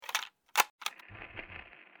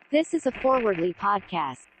This is a Forwardly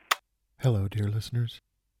podcast. Hello, dear listeners.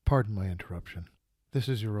 Pardon my interruption. This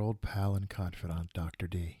is your old pal and confidant, Dr.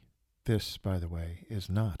 D. This, by the way, is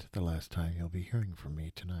not the last time you'll be hearing from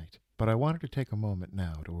me tonight. But I wanted to take a moment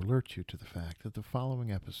now to alert you to the fact that the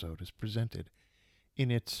following episode is presented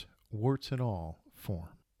in its warts and all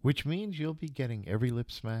form, which means you'll be getting every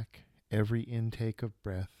lip smack, every intake of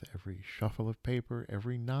breath, every shuffle of paper,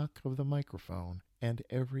 every knock of the microphone, and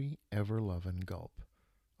every ever-loving gulp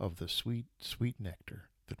of the sweet, sweet nectar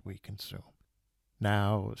that we consume.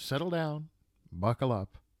 Now, settle down, buckle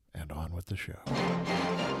up, and on with the show.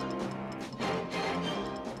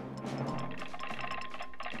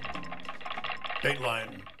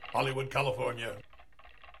 Dateline, Hollywood, California.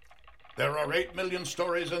 There are 8 million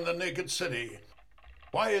stories in the naked city.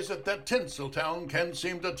 Why is it that Tinseltown can't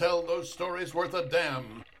seem to tell those stories worth a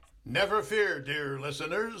damn? Never fear, dear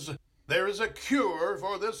listeners. There is a cure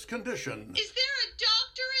for this condition. Is there a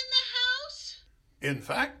doctor in the house? In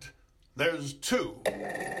fact, there's 2.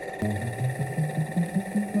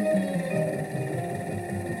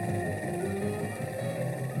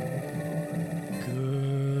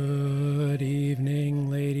 Good evening,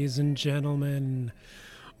 ladies and gentlemen.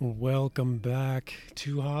 Welcome back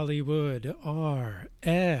to Hollywood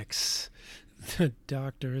RX. The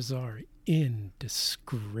doctors are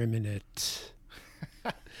indiscriminate.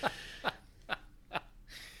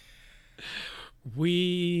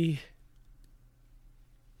 We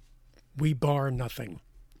bar nothing.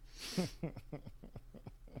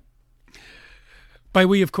 By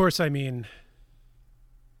we, of course, I mean,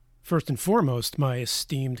 first and foremost, my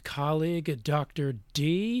esteemed colleague, Dr.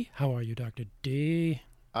 D. How are you, Dr. D?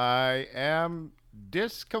 I am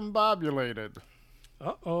discombobulated.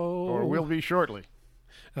 Uh-oh. Or will be shortly.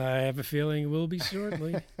 I have a feeling we'll be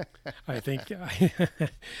shortly. I think...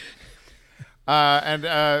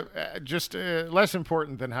 Just less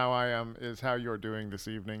important than how I am is how you're doing this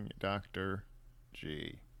evening, Dr.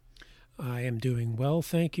 G. I am doing well,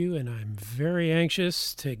 thank you, and I'm very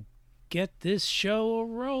anxious to get this show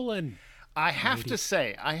rolling. I have to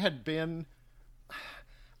say, I hadn't been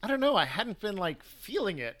like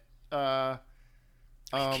feeling it Are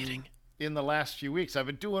you kidding? in the last few weeks. I've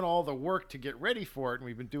been doing all the work to get ready for it, and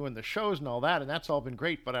we've been doing the shows and all that, and that's all been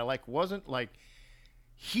great, but I wasn't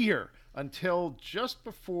here until just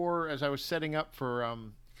before, as I was setting up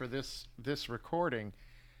for this recording,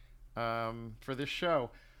 for this show.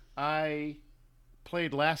 I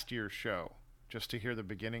played last year's show just to hear the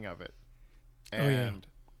beginning of it, and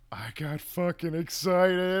I got fucking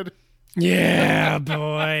excited. Yeah,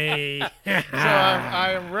 boy. So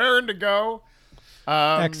I am raring to go.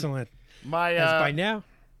 Excellent. As by now,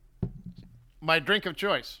 my drink of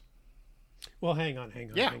choice. well, hang on.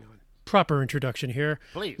 Yeah. Proper introduction here.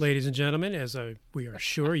 Please. Ladies and gentlemen, as we are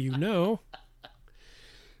sure you know,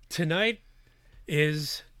 tonight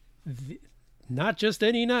is not just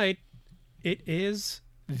any night. It is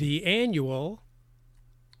the annual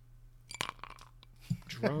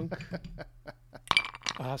Drunk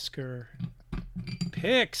Oscar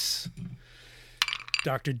Picks.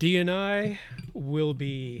 Dr. D and I will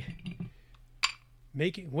be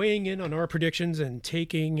weighing in on our predictions and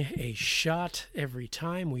taking a shot every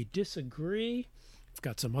time we disagree. We've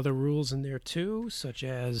got some other rules in there too, such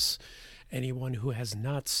as anyone who has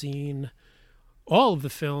not seen all of the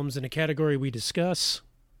films in a category we discuss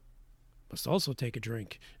must also take a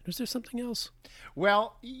drink. Is there something else?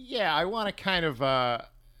 Well, yeah, I want to kind of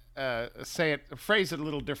phrase it a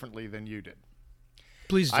little differently than you did.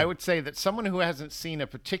 Please do. I would say that someone who hasn't seen a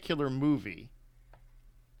particular movie,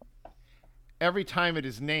 every time it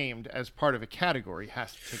is named as part of a category,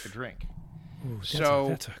 has to take a drink. Ooh,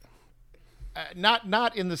 that's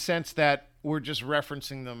not in the sense that we're just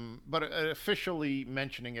referencing them, but officially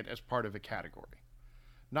mentioning it as part of a category.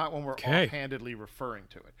 Not when we're offhandedly referring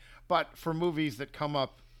to it. But for movies that come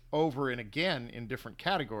up over and again in different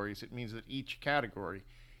categories, it means that each category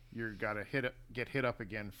you're got to get hit up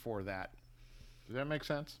again for that. Does that make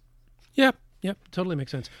sense? Yep, totally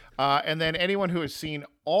makes sense. And then anyone who has seen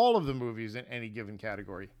all of the movies in any given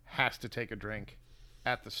category has to take a drink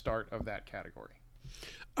at the start of that category.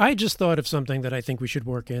 I just thought of something that I think we should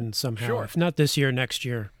work in somehow. Sure. If not this year, next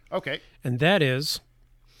year. Okay. And that is,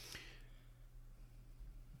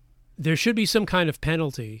 there should be some kind of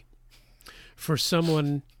penalty for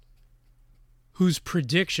someone whose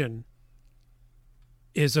prediction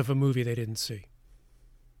is of a movie they didn't see.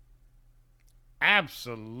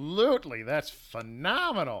 Absolutely. That's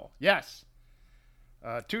phenomenal. Yes.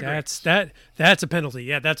 2 drinks. That's a penalty.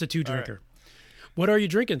 Yeah, that's a 2-drinker. Right. What are you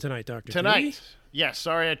drinking tonight, Dr. Tonight. D? Yes,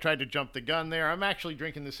 sorry I tried to jump the gun there. I'm actually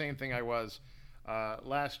drinking the same thing I was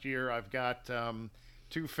last year. I've got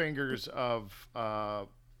 2 fingers of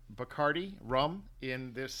Bacardi rum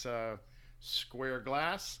in this square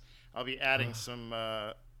glass. I'll be adding some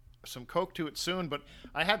Coke to it soon, but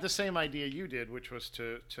I had the same idea you did, which was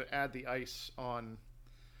to add the ice on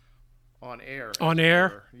air. On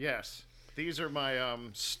air? Yes. These are my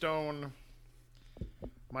stone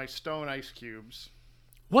ice cubes.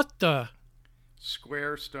 What the?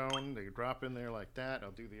 Square stone. They drop in there like that.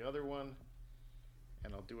 I'll do the other one,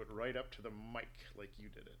 and I'll do it right up to the mic like you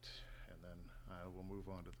did it, and then I will move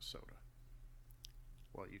on to the soda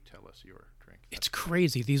while you tell us your drink. It's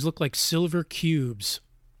crazy. These look like silver cubes.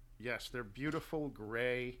 Yes, they're beautiful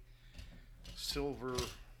gray, silver.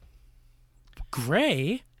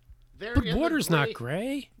 Gray? But water's not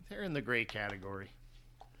gray. They're in the gray category.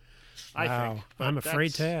 Wow. I think. But I'm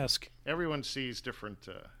afraid to ask. Everyone sees different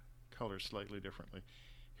colors slightly differently.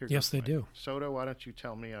 Here Yes, goes they my do. Soda, why don't you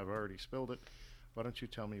tell me? I've already spilled it. Why don't you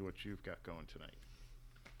tell me what you've got going tonight?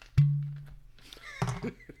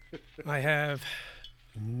 I have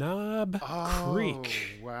Knob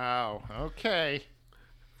Creek. Wow. Okay.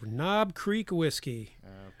 Knob Creek whiskey.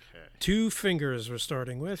 Okay. 2 fingers we're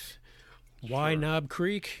starting with. Why Sure. Knob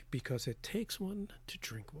Creek? Because it takes one to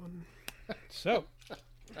drink one. So,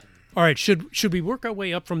 all right. Should we work our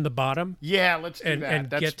way up from the bottom? Yeah, let's do that. And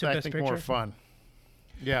That's, get to I Best think, Picture? more fun.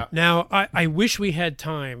 Yeah. Now, I wish we had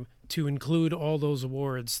time to include all those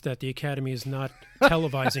awards that the Academy is not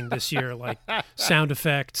televising this year, like sound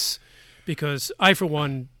effects, because I, for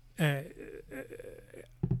one,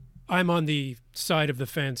 I'm on the side of the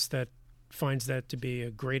fence that finds that to be a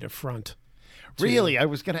great affront. Really, I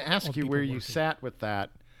was going to ask you people where you working. sat with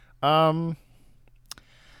that. I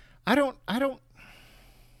don't.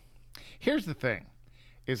 Here's the thing,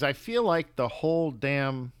 is I feel like the whole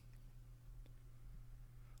damn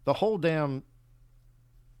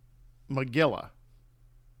Megillah,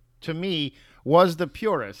 to me, was the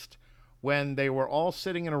purest when they were all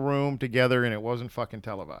sitting in a room together and it wasn't fucking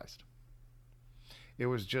televised. It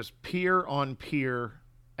was just peer on peer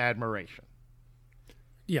admiration.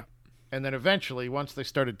 Yeah. And then eventually, once they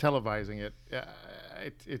started televising it,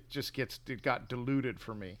 it got diluted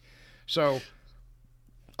for me. So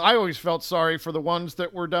I always felt sorry for the ones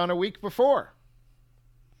that were done a week before.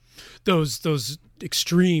 Those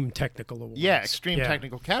extreme technical awards. Yeah, extreme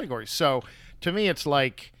technical categories. So to me, it's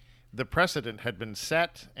like the precedent had been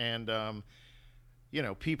set, and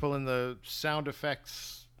people in the sound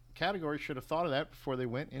effects category should have thought of that before they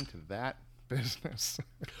went into that business.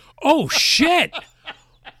 Oh shit!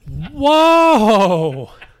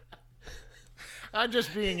 Whoa! I'm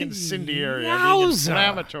just being incendiary. I'm being Yowza.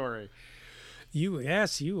 inflammatory.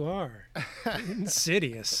 Yes, you are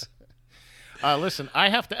insidious. Listen,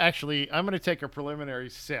 I'm going to take a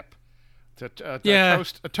preliminary sip to Yeah.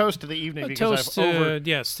 a toast to the evening A because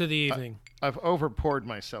toast to the evening. I've overpoured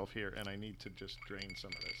myself here, and I need to just drain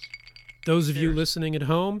some of this. Those of you Cheers. listening at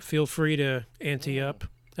home, feel free to ante up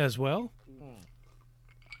as well.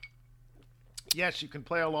 Yes, you can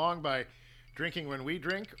play along by drinking when we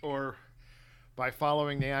drink or by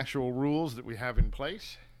following the actual rules that we have in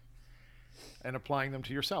place and applying them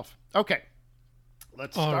to yourself. Okay,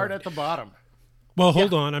 let's All start right. at the bottom. Well,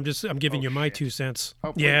 hold on. I'm giving Oh, you my shit. 2 cents.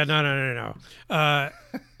 Oh, Yeah, please. no.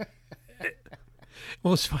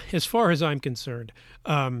 Well, as far as I'm concerned,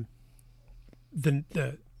 the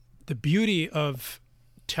beauty of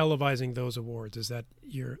televising those awards is that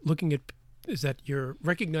you're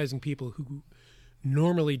recognizing people who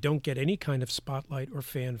normally don't get any kind of spotlight or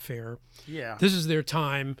fanfare. Yeah. This is their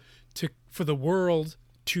time for the world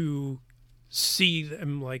to see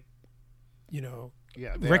them, like,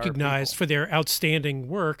 Yeah, they are recognized people. for their outstanding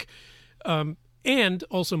work, and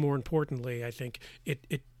also more importantly, I think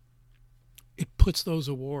it puts those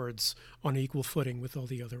awards on equal footing with all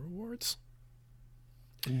the other awards.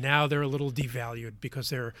 And now they're a little devalued because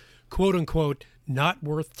they're quote unquote not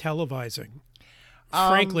worth televising.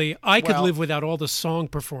 Frankly, I could well- live without all the song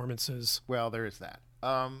performances. Well, there is that.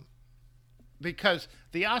 Because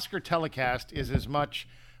the Oscar telecast is as much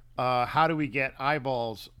how do we get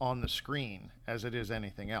eyeballs on the screen as it is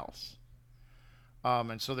anything else.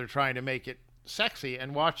 And so they're trying to make it sexy,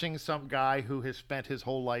 and watching some guy who has spent his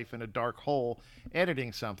whole life in a dark hole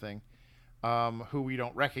editing something, who we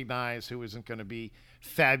don't recognize, who isn't going to be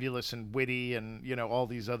fabulous and witty and all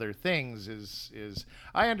these other things is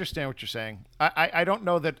I understand what you're saying. I don't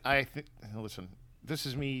know that listen, this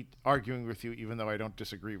is me arguing with you even though I don't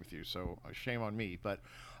disagree with you, so shame on me, but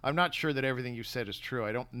I'm not sure that everything you said is true.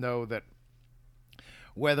 I don't know that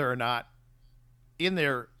whether or not in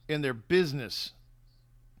their business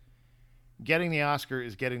getting the Oscar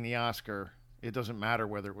is getting the Oscar. It doesn't matter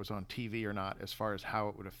whether it was on TV or not as far as how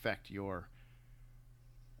it would affect your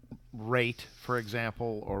rate, for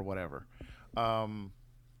example, or whatever.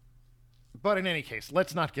 But in any case,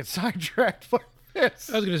 let's not get sidetracked for this.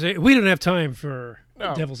 I was going to say, we don't have time for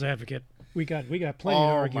No. devil's advocate. We got plenty to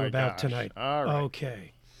argue my about gosh. tonight. All right.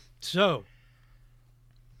 Okay. So,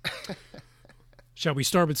 shall we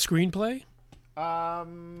start with screenplay?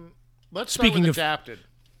 Let's Speaking start with of- adapted.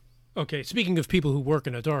 Okay, speaking of people who work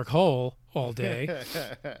in a dark hole all day,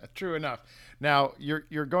 True enough. Now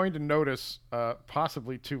you're going to notice,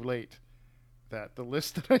 possibly too late, that the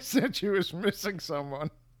list that I sent you is missing someone.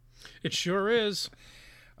 it sure is.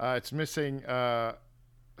 It's missing. So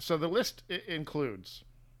the list includes.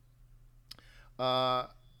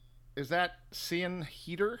 Is that Cian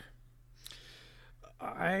Heater?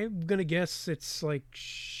 I'm going to guess it's like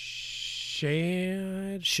Shane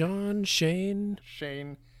Shane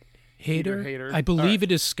Hader. Hader. I believe All right.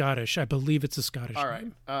 it is Scottish. I believe it's a Scottish All right.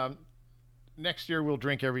 name. Next year we'll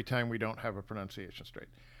drink every time we don't have a pronunciation straight.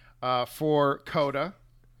 For Coda,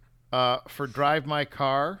 for Drive My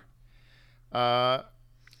Car, Ryusuke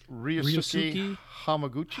Ryusuke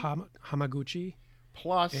Hamaguchi, Hamaguchi.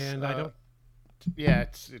 plus, And I don't. yeah,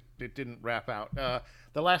 it didn't wrap out.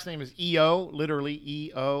 The last name is E.O., literally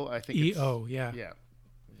E.O. I think it's, E.O., yeah. yeah,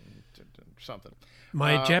 something.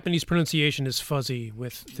 My Japanese pronunciation is fuzzy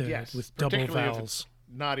with the Yes, with double particularly if vowels. it's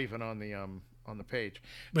not even on the page.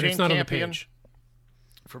 But Jane it's not Campion on the page.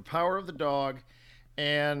 for Power of the Dog,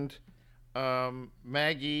 and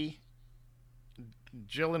Maggie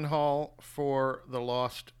Gyllenhaal for The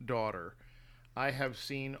Lost Daughter. I have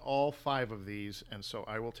seen all 5 of these, and so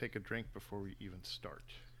I will take a drink before we even start.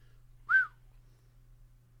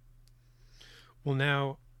 Well,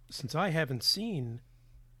 now, since I haven't seen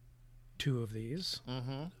 2 of these,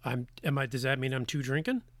 does that mean I'm 2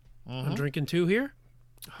 drinking? I'm drinking 2 here?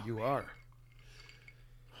 You are.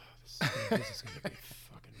 This is going to be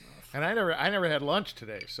fucking rough. And I never had lunch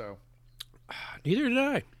today, so Neither did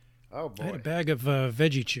I. oh I had a boy. bag of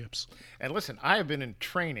veggie chips. And listen, I have been in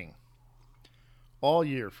training all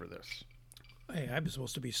year for this. Hey, I was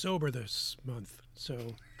supposed to be sober this month,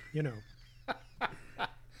 so, you know.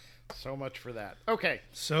 So much for that. Okay.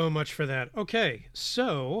 So much for that. Okay,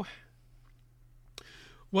 so,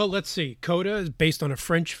 well, let's see. Coda is based on a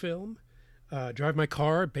French film. Drive My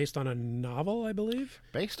Car, based on a novel, I believe.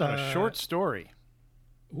 Based on a short story.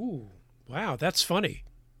 Ooh, wow, that's funny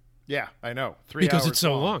Yeah, I know. 3 because hours it's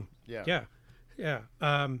so long. Yeah. Yeah.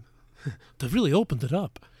 They really opened it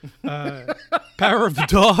up. Power of the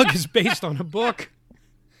Dog is based on a book.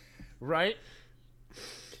 Right?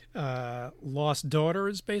 Lost Daughter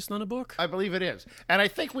is based on a book. I believe it is. And I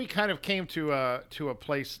think we kind of came to a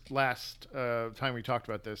place last time we talked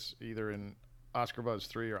about this, either in Oscar Buzz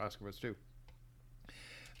 3 or Oscar Buzz 2,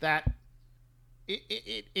 that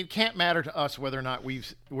it can't matter to us whether or not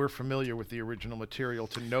we're familiar with the original material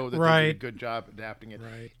to know that they did a Right. good job adapting it.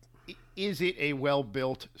 Right. Is it a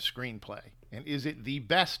well-built screenplay? And is it the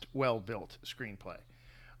best well-built screenplay?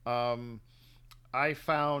 I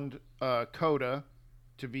found Coda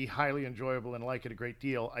to be highly enjoyable and like it a great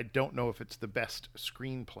deal. I don't know if it's the best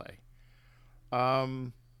screenplay.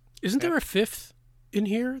 Isn't there a 5th in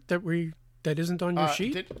here that isn't on your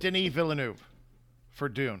sheet? Denis Villeneuve for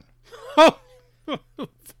Dune. Oh,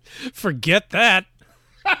 forget that.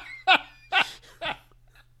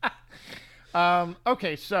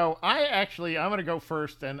 Okay, so I'm going to go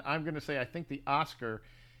first, and I'm going to say I think the Oscar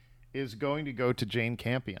is going to go to Jane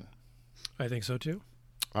Campion. I think so too.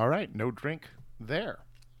 All right, no drink there.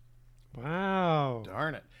 Wow.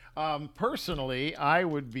 Darn it. Personally, I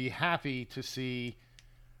would be happy to see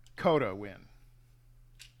Coda win.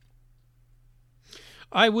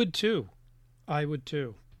 I would too.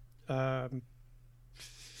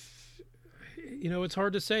 It's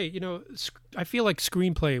hard to say. I feel like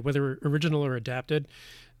screenplay, whether original or adapted,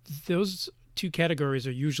 those 2 categories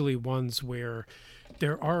are usually ones where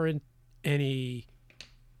there aren't any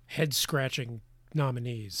head-scratching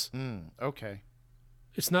nominees. Okay.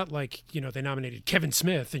 It's not like, they nominated Kevin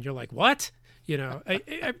Smith and you're like, what?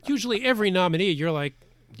 Usually every nominee, you're like,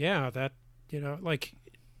 yeah, that, like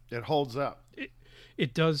It holds up.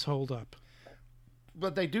 it does hold up.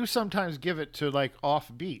 But they do sometimes give it to like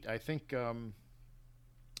offbeat. I think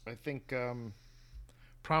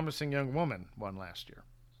Promising Young Woman won last year.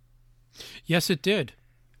 Yes, it did.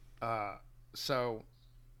 So,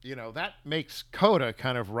 that makes Coda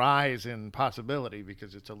kind of rise in possibility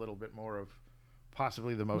because it's a little bit more of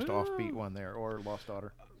possibly the most offbeat one there, or Lost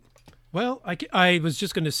Daughter. Well, I was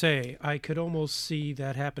just going to say, I could almost see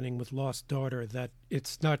that happening with Lost Daughter, that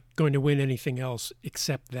it's not going to win anything else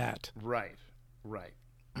except that. Right.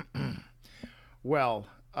 Well,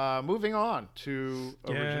 moving on to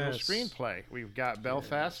original Yes. screenplay. We've got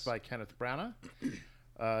Belfast by Kenneth Branagh.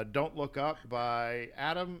 Don't Look Up by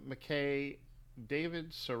Adam McKay,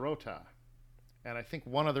 David Sirota, and I think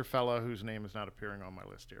one other fellow whose name is not appearing on my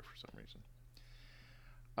list here for some reason.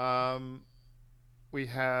 We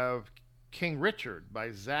have King Richard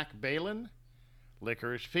by Zach Balin,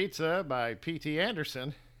 Licorice Pizza by P.T.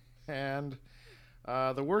 Anderson, and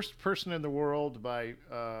The Worst Person in the World by,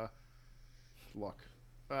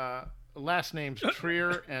 last names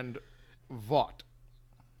Trier and Vaught.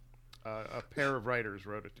 A pair of writers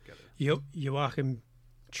wrote it together. Joachim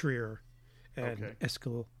Trier and Okay.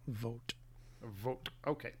 Eskil Vogt. Vote.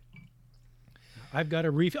 Okay. I've got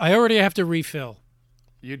a refill. I already have to refill.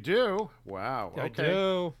 You do? Wow. I Okay.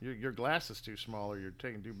 do. Your glass is too small, or you're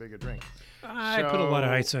taking too big a drink. I put a lot of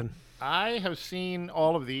So- ice in. I have seen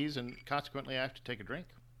all of these, and consequently, I have to take a drink.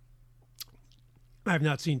 I've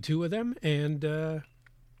not seen two of them, and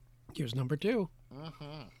here's number two.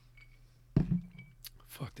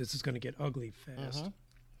 Fuck, this is going to get ugly fast.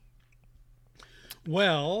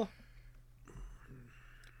 Well,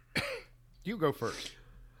 You go first.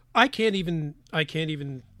 I can't even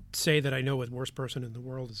say that I know what Worst Person in the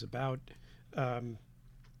World is about.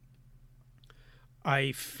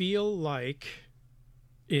 I feel like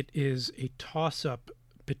it is a toss-up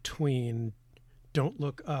between Don't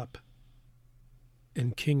Look Up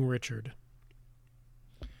and King Richard.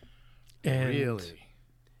 And Really?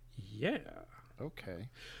 yeah. Okay.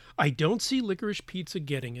 I don't see Licorice Pizza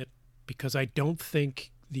getting it because I don't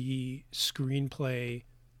think the screenplay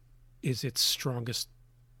is its strongest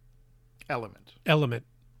Element. element.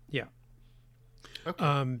 Yeah.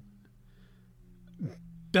 Okay.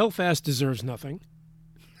 Belfast deserves nothing.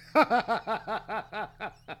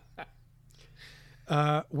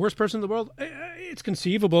 Worst Person in the World, it's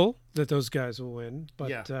conceivable that those guys will win, but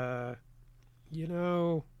Yeah. you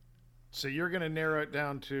know, So you're going to narrow it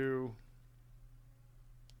down to...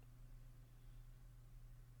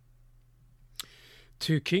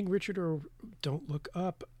 to King Richard or Don't Look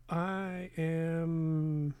Up.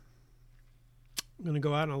 I'm going to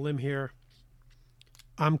go out on a limb here.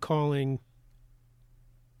 I'm calling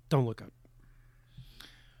Don't Look Up.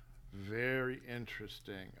 Very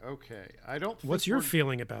interesting. Okay. I don't think What's your we're-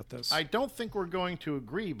 feeling about this? I don't think we're going to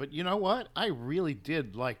agree, but you know what? I really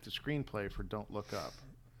did like the screenplay for Don't Look Up.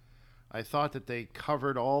 I thought that they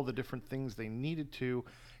covered all the different things they needed to.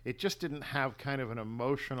 It just didn't have kind of an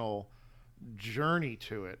emotional journey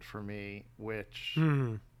to it for me, which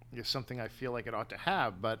is something I feel like it ought to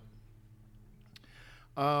have. But,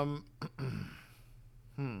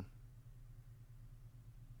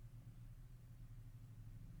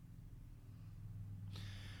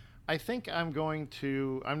 I think I'm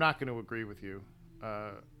not going to agree with you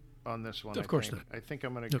on this one. Of course not. not. I think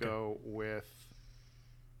I'm going to Okay. go with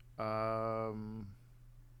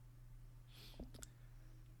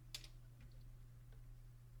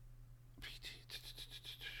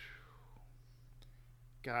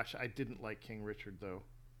gosh, I didn't like King Richard though.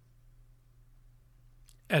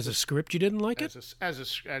 As a script, you didn't like it? I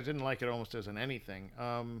didn't like it almost as an anything.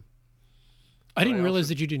 I didn't I realize also-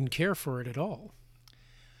 that you didn't care for it at all.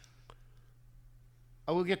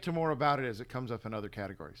 I will get to more about it as it comes up in other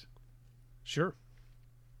categories. Sure.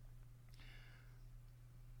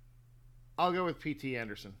 I'll go with P.T.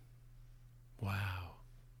 Anderson. Wow.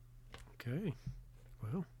 Okay.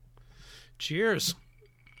 Well, cheers.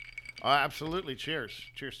 Absolutely. Cheers.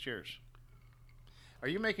 Cheers. Cheers. Are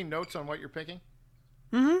you making notes on what you're picking?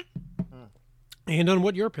 And on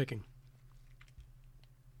what you're picking.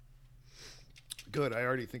 Good. I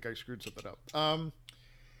already think I screwed something up.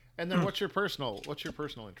 And then what's your personal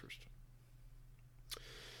interest?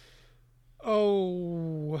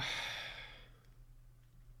 Oh,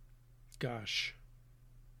 gosh.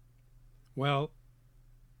 Well,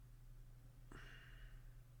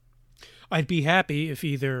 I'd be happy if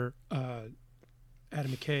either Adam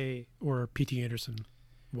McKay or P.T. Anderson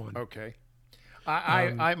won. Okay.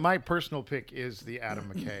 I my personal pick is the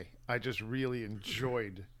Adam McKay. I just really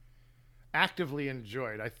actively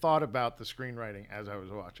enjoyed. I thought about the screenwriting as I was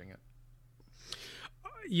watching it.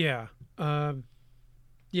 Yeah.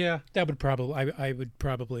 Yeah, that would probably I would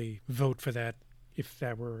probably vote for that if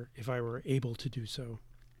I were able to do so.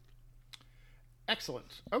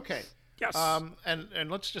 Excellent. Okay. Yes. And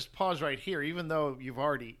let's just pause right here, even though you've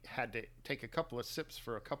already had to take a couple of sips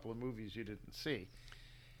for a couple of movies you didn't see.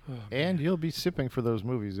 And you'll be sipping for those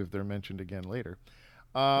movies if they're mentioned again later.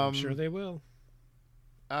 I'm sure they will.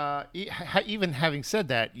 Even having said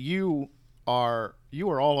that, you are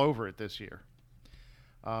all over it this year.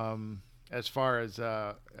 As far as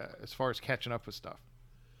catching up with stuff.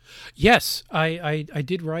 Yes, I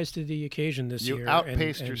did rise to the occasion this You year.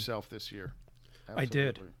 outpaced yourself this year. I did.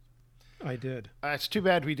 Absolutely. I did. It's too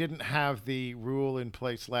bad we didn't have the rule in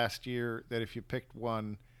place last year that if you picked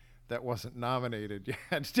one that wasn't nominated, you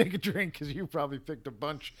had to take a drink because you probably picked a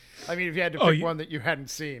bunch. I mean, if you had to pick one that you hadn't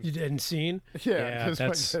seen. You hadn't seen? Yeah,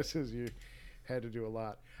 that's you had to do a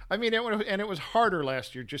lot. I mean, it was harder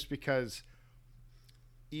last year just because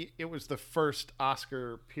it was the first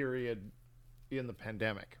Oscar period in the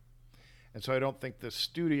pandemic. And so I don't think the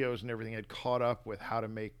studios and everything had caught up with how to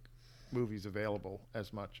make movies available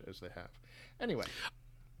as much as they have. Anyway.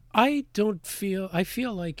 I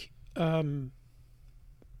feel like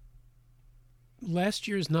last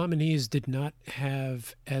year's nominees did not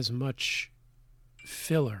have as much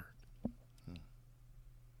filler.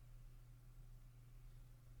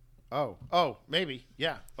 Oh, maybe.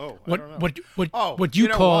 Yeah. Oh, I don't know. What you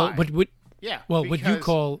call yeah. Well, what you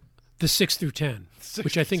call the 6 through 10,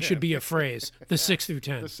 which I think should be a phrase. The 6 through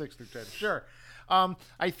 10. The 6 through 10. Sure.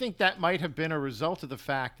 I think that might have been a result of the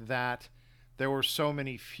fact that there were so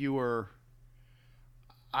many fewer.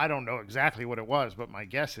 I don't know exactly what it was, but my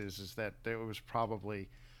guess is that there was probably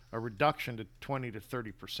a reduction to 20 to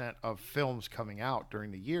 30% of films coming out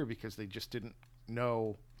during the year because they just didn't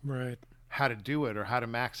know right how to do it or how to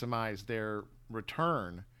maximize their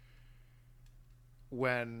return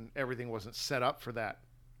when everything wasn't set up for that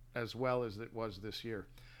as well as it was this year.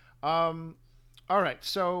 All right,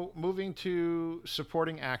 so moving to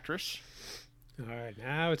supporting actress. All right,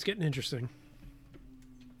 now it's getting interesting.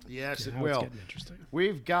 Yes, now it will. It's getting interesting.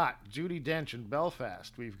 We've got Judi Dench in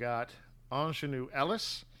Belfast. We've got Ingenue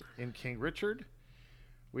Ellis in King Richard.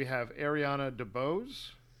 We have Ariana DeBose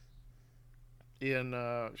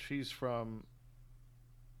in, she's from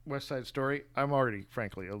West Side Story. I'm already,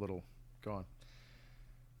 frankly, a little gone.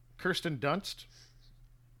 Kirsten Dunst.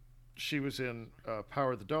 She was in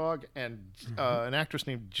Power of the Dog, and an actress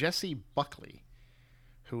named Jessie Buckley,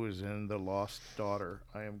 who is in The Lost Daughter.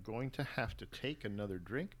 I am going to have to take another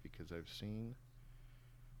drink because I've seen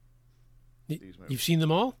these movies. You've seen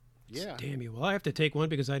them all? Yeah. Damn you. Well, I have to take one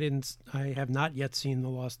because I have not yet seen The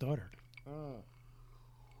Lost Daughter. Oh.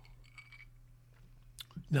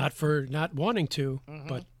 Not for not wanting to,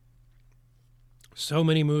 but so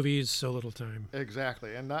many movies, so little time.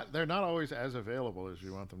 Exactly, and they're not always as available as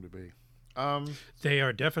you want them to be. They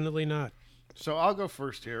are definitely not. So I'll go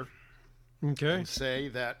first here. Okay. And say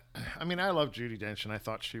that, I mean, I love Judi Dench, and I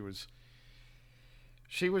thought she was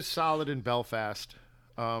solid in Belfast.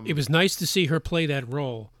 It was nice to see her play that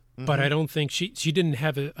role, but I don't think she didn't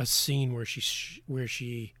have a scene where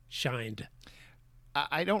she shined.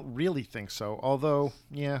 I don't really think so. Although,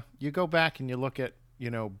 yeah, you go back and you look at,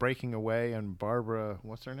 Breaking Away and Barbara,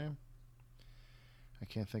 what's her name? I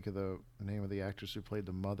can't think of the name of the actress who played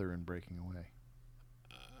the mother in Breaking Away.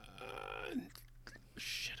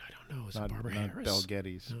 Shit, I don't know. Is Not it Barbara not Harris? Belle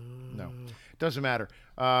Geddes. No, doesn't matter.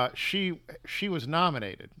 She was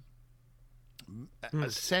nominated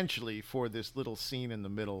essentially for this little scene in the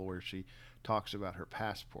middle where she talks about her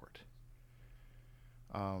passport.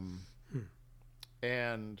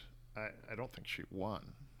 And I don't think she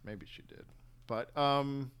won. Maybe she did. But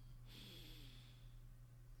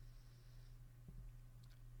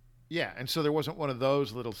yeah, and so there wasn't one of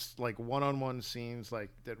those little like one-on-one scenes like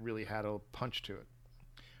that really had a punch to it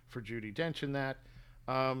for Judi Dench in that.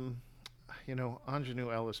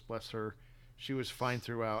 Ingenue Ellis, bless her, she was fine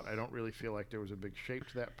throughout. I don't really feel like there was a big shape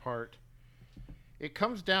to that part. It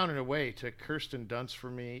comes down in a way to Kirsten Dunst for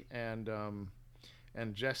me and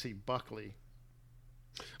Jessie Buckley.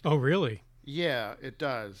 Oh, really? Yeah, it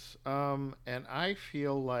does. And I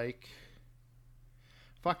feel like,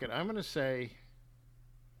 fuck it, I'm gonna say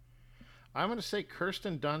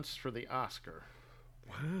Kirsten Dunst for the Oscar.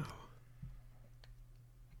 Wow.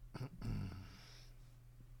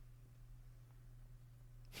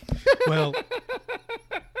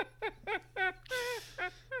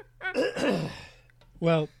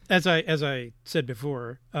 Well, as I said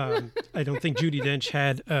before, I don't think Judi Dench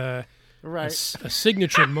had a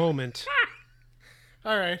signature moment.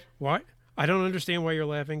 All right. What? I don't understand why you're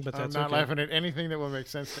laughing, but that's I'm not okay. laughing at anything that will make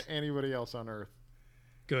sense to anybody else on Earth.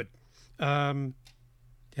 Good. Haven't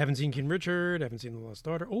seen King Richard. Haven't seen The Lost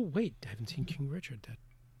Daughter. Oh, wait. I haven't seen King Richard.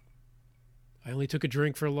 I only took a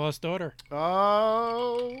drink for Lost Daughter.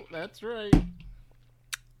 Oh, that's right.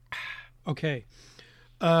 Okay.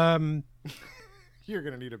 You're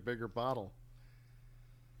going to need a bigger bottle.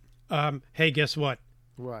 Hey, guess what?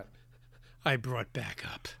 What? I brought back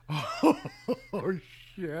up. Oh,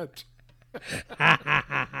 shit.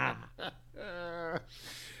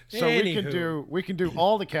 So Anywho. we can do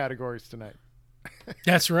all the categories tonight.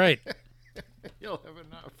 That's right. You'll have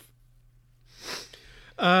enough.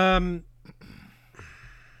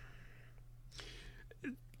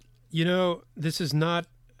 This is not.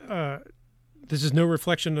 This is no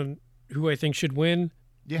reflection on who I think should win.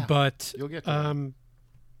 Yeah, but you'll get to that.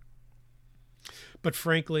 But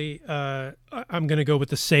frankly, I'm going to go with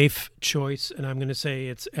the safe choice, and I'm going to say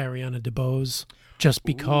it's Ariana DeBose, just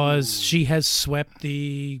because she has swept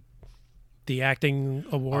the acting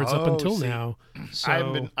awards up until now. So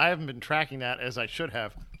I haven't been tracking that as I should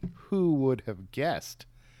have. Who would have guessed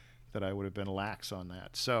that I would have been lax on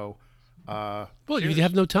that? So, well, cheers. you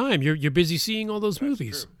have no time. You're busy seeing all those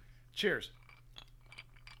movies. True. Cheers.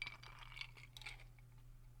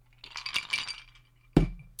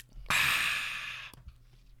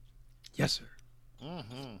 Yes, sir.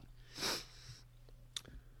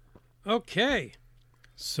 Okay.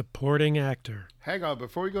 Supporting actor. Hang on,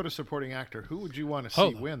 before we go to supporting actor, who would you want to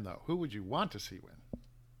see win, though? Who would you want to see win?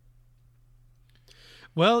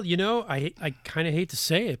 Well, I kind of hate to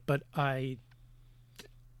say it, but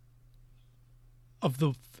of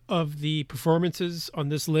the performances on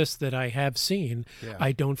this list that I have seen,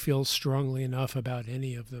 I don't feel strongly enough about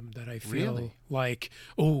any of them that I feel like,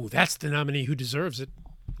 oh, that's the nominee who deserves it.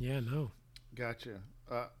 Yeah, no. Gotcha.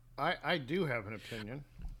 I do have an opinion.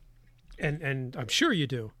 And I'm sure you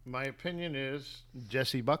do. My opinion is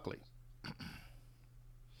Jessie Buckley.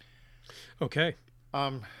 Okay.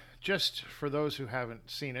 Just for those who haven't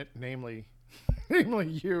seen it, namely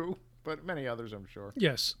you, but many others, I'm sure.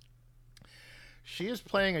 Yes. She is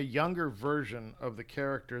playing a younger version of the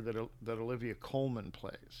character that Olivia Colman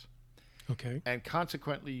plays. Okay. And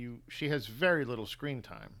consequently, she has very little screen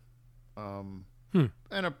time.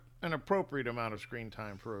 And an appropriate amount of screen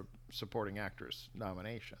time for a supporting actress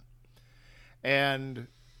nomination. And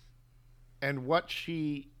what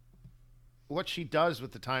she does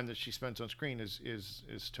with the time that she spends on screen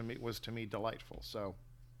was to me delightful. So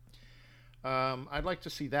I'd like to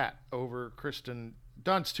see that over Kristen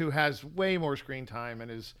Dunst, who has way more screen time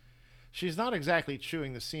and she's not exactly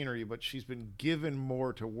chewing the scenery, but she's been given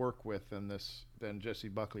more to work with than Jessie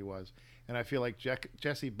Buckley was. And I feel like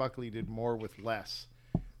Jessie Buckley did more with less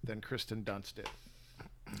than Kristen Dunst did.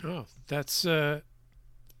 Oh, that's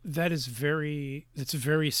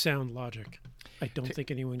very sound logic. I don't think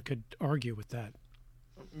anyone could argue with that.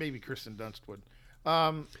 Maybe Kristen Dunst would.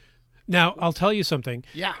 Now, I'll tell you something.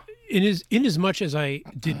 Yeah. In as much as I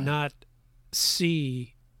did not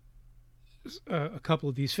see a couple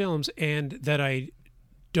of these films, and that I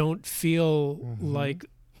don't feel like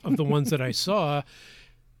of the ones that I saw,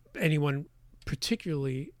 anyone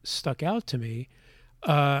particularly stuck out to me,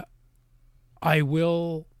 I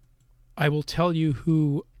will tell you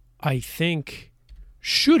who I think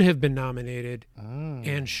should have been nominated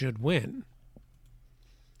and should win.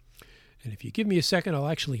 And if you give me a second, I'll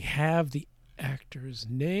actually have the actor's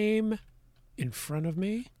name in front of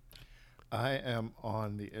me. I am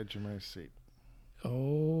on the edge of my seat.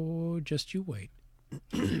 Oh, just you wait.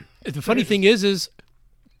 The funny thing is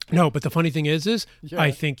yeah.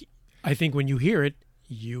 I think when you hear it,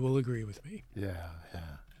 you will agree with me. Yeah.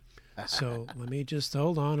 So let me just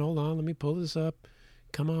hold on. Let me pull this up.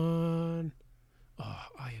 Come on. Oh,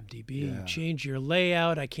 IMDb. Yeah. Change your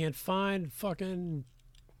layout. I can't find fucking.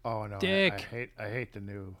 Oh no! Dick. I hate the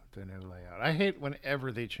new layout. I hate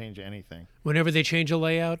whenever they change anything. Whenever they change a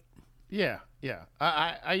layout. Yeah.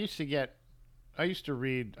 I used to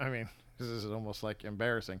read. I mean, this is almost like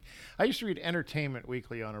embarrassing. I used to read Entertainment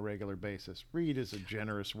Weekly on a regular basis. Read is a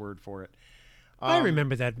generous word for it. I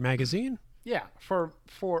remember that magazine. Yeah, for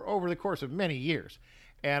over the course of many years.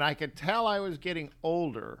 And I could tell I was getting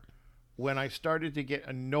older when I started to get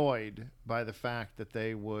annoyed by the fact that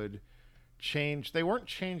they would change. They weren't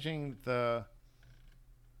changing their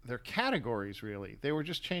categories, really. They were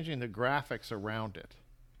just changing the graphics around it.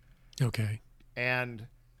 Okay. And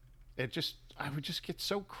I would just get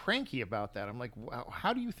so cranky about that. I'm like, wow,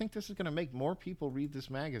 how do you think this is going to make more people read this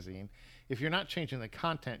magazine? If you're not changing the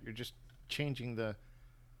content, you're just changing the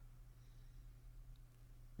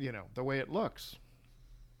way it looks,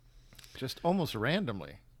 just almost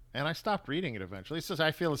randomly. And I stopped reading it eventually. It's just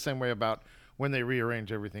I feel the same way about when they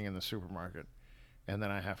rearrange everything in the supermarket, and then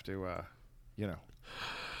I have to,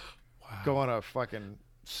 go on a fucking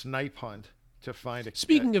snipe hunt to find a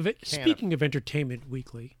Speaking of Entertainment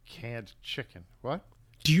Weekly, canned chicken. What?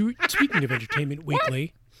 Speaking of Entertainment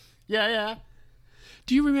Weekly, Yeah.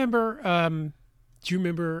 do you remember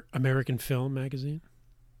American Film magazine?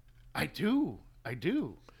 I do.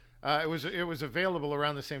 It was available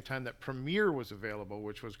around the same time that Premiere was available,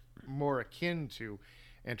 which was more akin to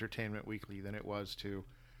Entertainment Weekly than it was to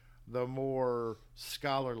the more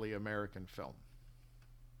scholarly American Film.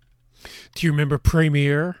 Do you remember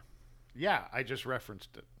Premiere? Yeah, I just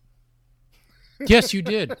referenced it. Yes, you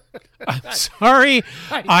did. I'm sorry.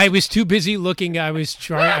 I was too busy looking. I was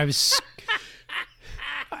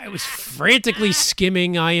frantically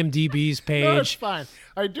skimming IMDb's page. No, it's fine.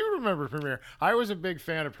 I do remember Premiere. I was a big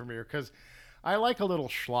fan of Premiere because I like a little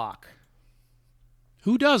schlock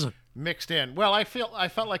Who doesn't? mixed in. Well, I felt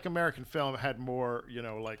like American film had more,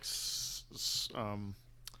 like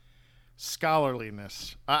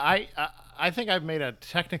scholarliness. I think I've made a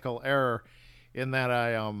technical error in that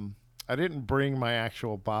I didn't bring my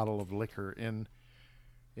actual bottle of liquor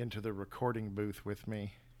into the recording booth with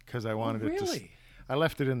me because I wanted it to. Really? I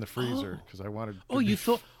left it in the freezer because I wanted. Oh, you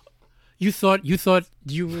thought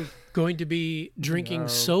you were going to be drinking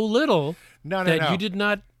so little that you did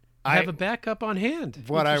not have a backup on hand.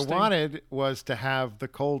 What I wanted was to have the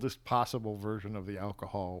coldest possible version of the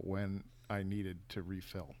alcohol when I needed to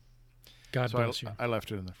refill. God bless you. I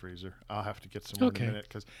left it in the freezer. I'll have to get some more in a minute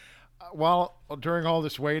because during all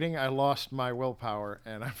this waiting, I lost my willpower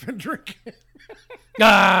and I've been drinking.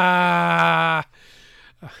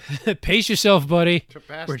 Pace yourself, buddy.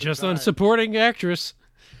 We're just on time. supporting actress.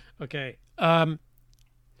 Okay. The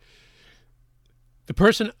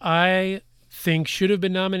person I think should have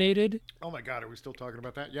been nominated. Oh my God, are we still talking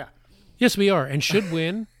about that? Yeah. Yes, we are, and should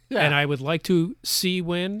win. Yeah. And I would like to see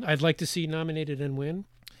win. I'd like to see nominated and win.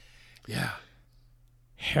 Yeah.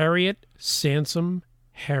 Harriet Sansom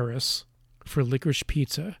Harris for Licorice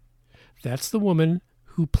Pizza. That's the woman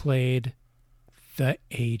who played the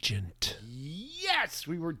agent. Yes,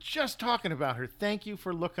 we were just talking about her. Thank you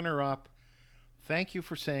for looking her up. Thank you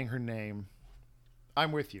for saying her name.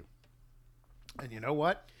 I'm with you. And you know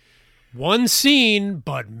what? One scene,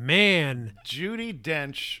 but man. Judi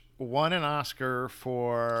Dench won an Oscar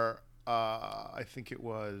for, I think it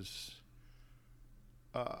was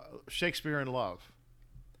Shakespeare in Love,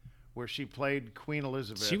 where she played Queen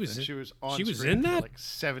Elizabeth. She was on she was screen in for that? like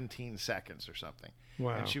 17 seconds or something.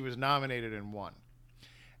 Wow. And she was nominated and won.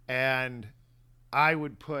 And I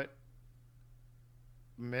would put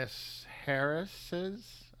Miss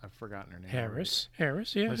Harris's, I've forgotten her name. Harris,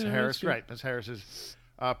 yeah. Miss Harris, right. Miss Harris's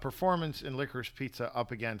performance in Licorice Pizza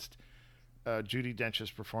up against Judi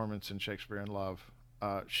Dench's performance in Shakespeare in Love.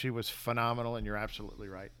 She was phenomenal, and you're absolutely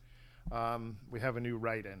right. We have a new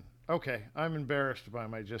write-in. Okay, I'm embarrassed by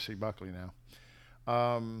my Jessie Buckley now.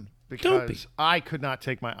 Because I could not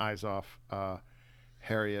take my eyes off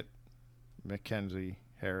Harriet Mackenzie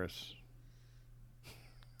Harris.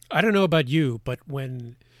 I don't know about you, but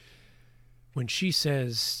when she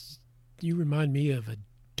says, "You remind me of a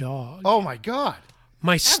dog," Oh my God!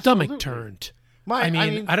 my stomach Absolutely. turned. I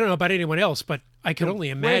mean, I don't know about anyone else, but I could only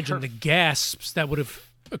way imagine her- the gasps that would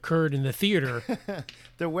have occurred in the theater.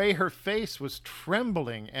 the way her face was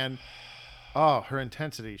trembling and her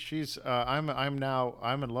intensity. She's I'm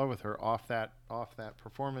in love with her off that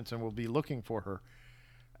performance, and will be looking for her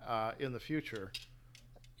in the future.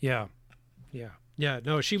 Yeah.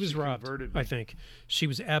 No, she was robbed. converted me. I think she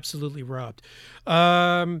was absolutely robbed.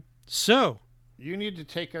 So You need to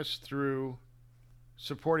take us through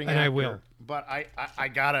supporting And I actor, will. but I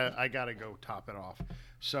gotta go top it off.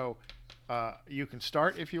 So you can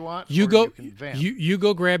start if you want. you or go. You can vamp. You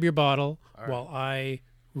go grab your bottle All right. while I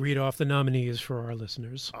read off the nominees for our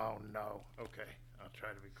listeners. Oh no. Okay, I'll try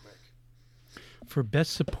to be quick. For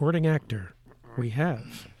Best Supporting Actor, we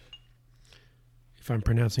have, if I'm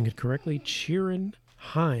pronouncing it correctly, Ciarán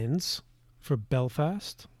Hinds for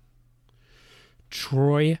Belfast,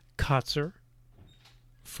 Troy Kotzer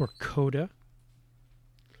for Coda,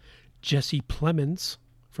 Jesse Plemons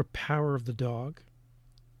for Power of the Dog,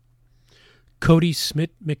 Cody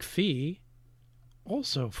Smith McPhee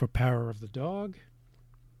also for Power of the Dog,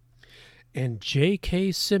 and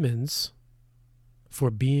J.K. Simmons for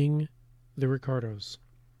Being the Ricardos.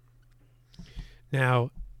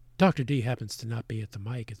 Now, Dr. D happens to not be at the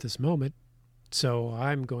mic at this moment, so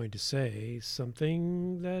I'm going to say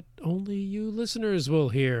something that only you listeners will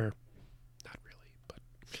hear. Not really, but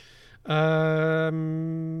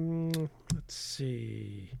let's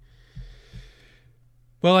see.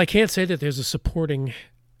 Well, I can't say that there's a supporting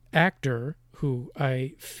actor who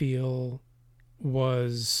I feel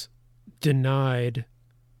was denied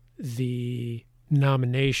the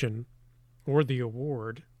nomination or the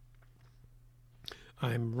award.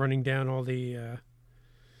 I'm running down all the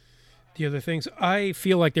other things. I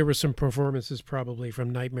feel like there were some performances probably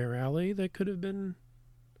from Nightmare Alley that could have been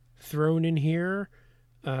thrown in here.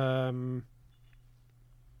 David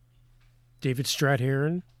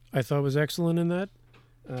Strathairn, I thought, was excellent in that.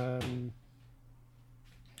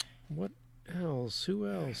 What else? Who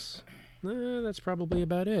else? That's probably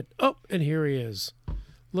about it. Oh, and here he is.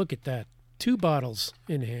 Look at that. 2 bottles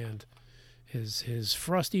in hand. His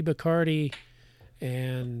Frosty Bacardi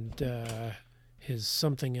and his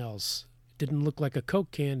something else. Didn't look like a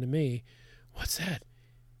Coke can to me. What's that?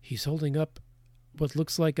 He's holding up what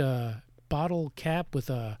looks like a bottle cap with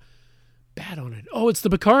a bat on it. Oh, it's the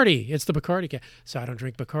Bacardi. It's the Bacardi cap. So I don't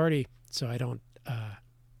drink Bacardi, so I don't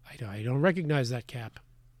recognize that cap.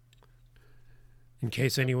 In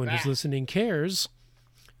case anyone who's listening cares,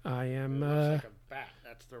 I am. It looks like a bat.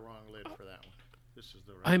 That's the wrong lid for that one. This is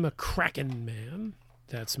the right. I'm a Kraken man.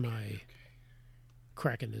 That's my.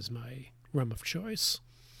 Kraken is my rum of choice.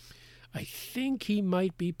 I think he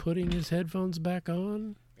might be putting his headphones back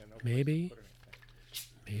on. Yeah, no Maybe.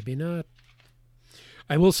 Maybe not.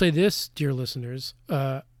 I will say this, dear listeners.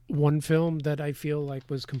 One film that I feel like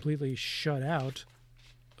was completely shut out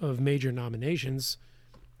of major nominations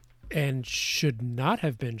and should not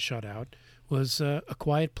have been shut out was A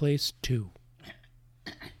Quiet Place 2.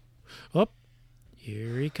 Oh,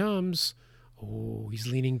 here he comes. Oh, he's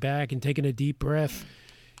leaning back and taking a deep breath.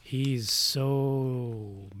 He's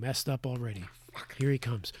so messed up already. Here he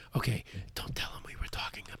comes. Okay, don't tell him we were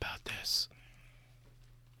talking about this.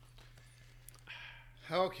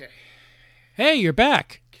 Okay. Hey, you're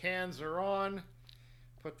back. Cans are on.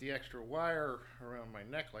 Put the extra wire around my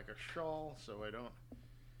neck like a shawl so I don't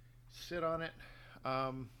sit on it.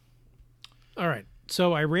 All right.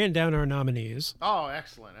 So I ran down our nominees. Oh,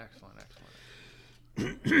 excellent.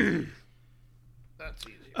 That's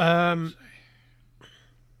easy.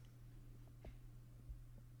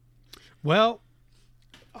 Well,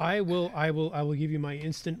 I will give you my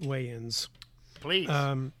instant weigh-ins. Please.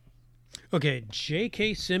 Okay,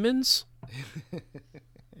 J.K. Simmons.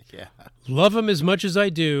 Yeah. Love him as much as I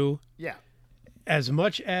do. Yeah. As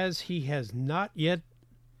much as he has not yet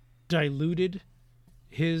diluted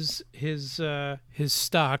his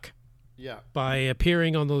stock Yeah. by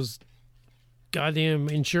appearing on those goddamn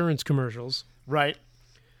insurance commercials. Right.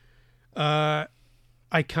 I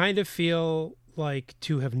kind of feel like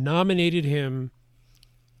to have nominated him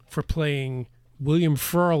for playing William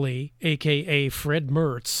Frawley, aka Fred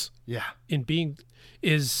Mertz, Yeah. in being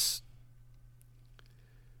is.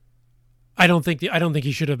 I don't think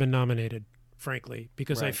he should have been nominated, frankly,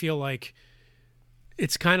 because I Right. feel like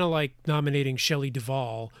it's kind of like nominating Shelley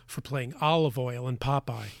Duvall for playing Olive Oil in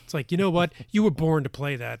Popeye. It's like, you know what? You were born to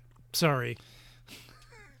play that. Sorry.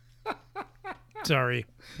 Sorry.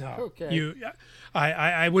 No. Okay.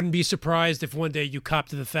 I wouldn't be surprised if one day you copped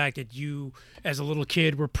to the fact that you, as a little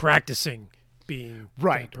kid, were practicing being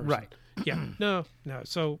Right, that person. right. Yeah. No.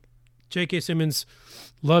 So, J.K. Simmons,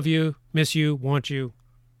 love you, miss you, want you.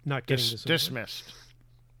 Not getting this. Dismissed.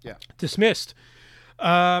 Yeah. Dismissed.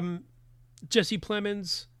 Jesse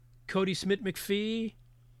Plemons, Cody Smith McPhee,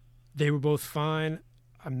 they were both fine.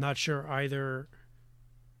 I'm not sure either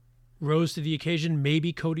rose to the occasion.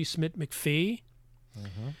 Maybe Cody Smith McPhee.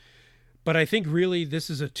 But I think really this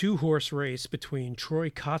is a 2-horse race between Troy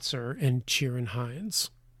Kotzer and Ciarán Hinds.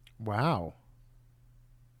 Wow.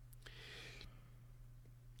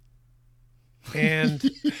 And,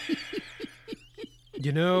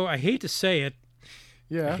 you know, I hate to say it.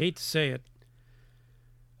 Yeah. I hate to say it.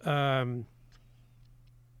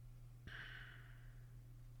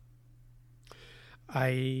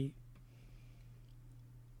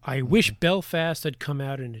 I wish Belfast had come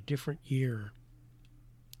out in a different year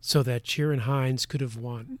so that Ciarán Hinds could have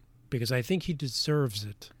won, because I think he deserves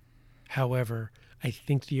it. However, I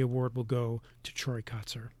think the award will go to Troy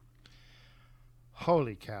Kotzer.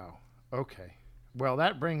 Holy cow. Okay. Well,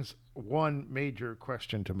 that brings one major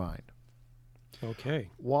question to mind. Okay.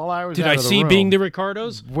 While I was Did out I of the see room, Being the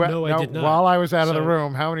Ricardos? Well, no, I did not. While I was out of the So-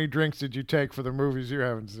 room, how many drinks did you take for the movies you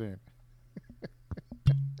haven't seen?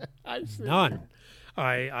 None.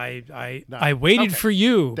 I None. waited Okay. for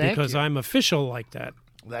you Thank because you. I'm official like that.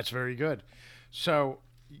 That's very good. So,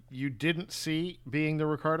 you didn't see Being the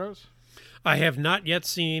Ricardos? I have not yet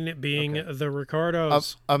seen Being Okay. the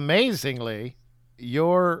Ricardos. Amazingly,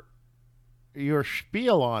 your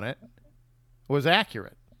spiel on it was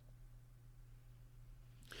accurate.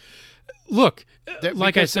 Look, That-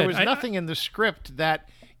 like I because said, there was nothing in the script that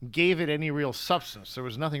gave it any real substance. There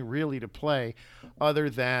was nothing really to play other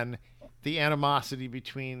than the animosity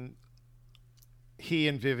between he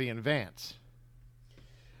and Vivian Vance.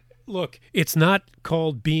 look, it's not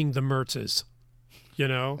called Being the Mertzes. You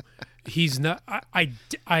know, he's not.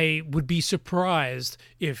 I would be surprised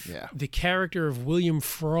if Yeah. the character of William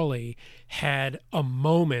Frawley had a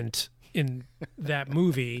moment in that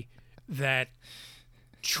movie that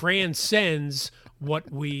transcends what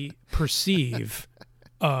we perceive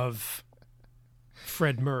of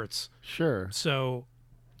Fred Mertz. Sure. So,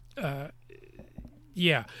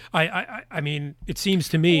 Yeah, I mean, it seems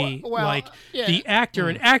to me Well, like yeah. the actor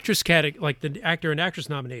and actress category, like the actor and actress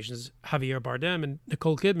nominations, Javier Bardem and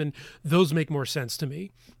Nicole Kidman, those make more sense to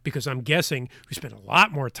me because I'm guessing we spent a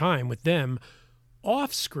lot more time with them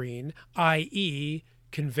off screen, i.e.,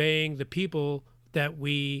 conveying the people that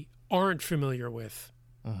we aren't familiar with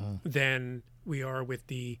than we are with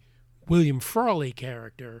the William Frawley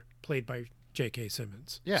character played by J.K.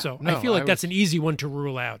 Simmons. Yeah, So no, I feel like I that's was- an easy one to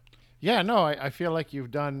rule out. Yeah, no, I feel like you've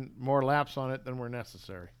done more laps on it than were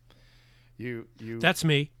necessary. You That's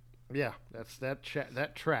me. yeah,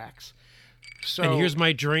 that tracks. So And here's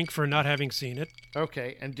my drink for not having seen it.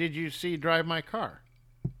 okay. And did you see Drive My Car?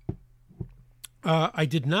 I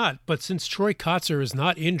did not, but since Troy Kotzer is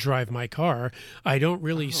not in Drive My Car, I don't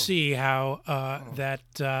really see how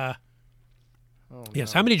that.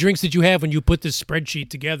 Yes, how many drinks did you have when you put this spreadsheet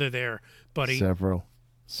together there, buddy? Several.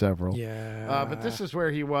 Yeah. But this is where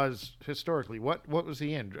he was historically. What was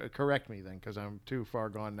he in? Correct me then, because I'm too far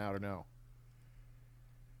gone now to know.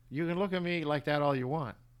 You can look at me like that all you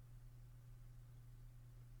want.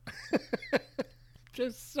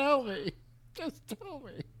 Just tell me. Just tell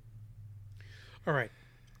me. All right.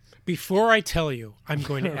 Before I tell you, I'm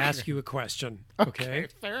going to ask you a question. Okay.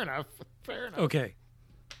 Fair enough. Okay.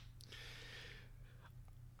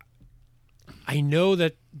 I know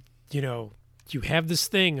that, you have this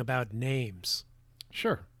thing about names,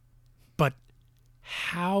 Sure. but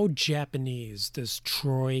how Japanese does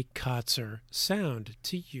Troy Kotzer sound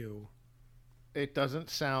to you? It doesn't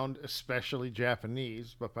sound especially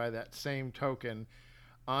Japanese, but by that same token,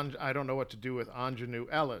 I don't know what to do with Anjanou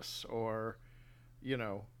Ellis or,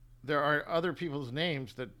 there are other people's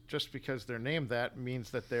names that just because they're named that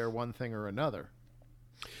means that they're one thing or another.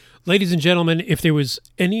 Ladies and gentlemen, if there was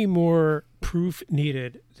any more proof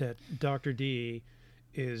needed that Dr. D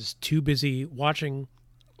is too busy watching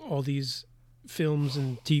all these films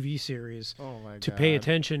and TV series Oh my to God. pay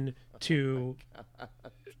attention to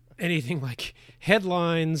anything like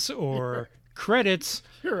headlines or credits,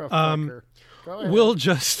 You're a fucker. Go ahead. we'll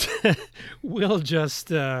just we'll just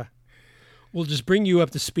bring you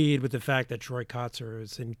up to speed with the fact that Troy Kotzer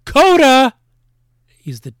is in Coda.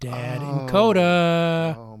 He's the dad in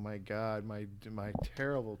Coda. Oh my God, my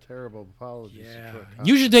terrible apologies. Yeah, to Troy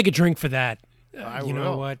you should take a drink for that. I You will.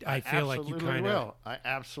 know what? I feel like you absolutely kind of. will. I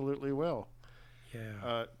absolutely will.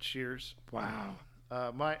 Yeah. Cheers. Wow.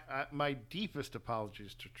 My deepest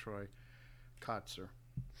apologies to Troy Kotzer.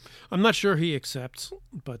 I'm not sure he accepts,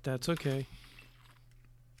 but that's okay.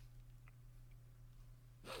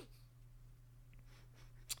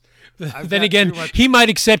 I've Then got again, too much- he might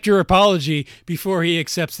accept your apology before he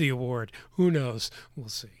accepts the award. Who knows? We'll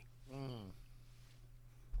see.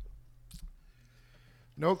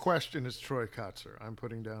 No question is Troy Kotzer. I'm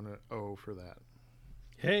putting down an O for that.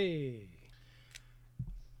 Hey.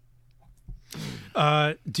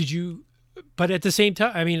 Did you? But at the same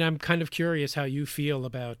time, I mean, I'm kind of curious how you feel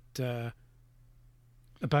about Ciarán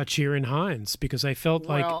Hinds, because I felt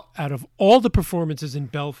like Well- out of all the performances in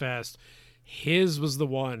Belfast, his was the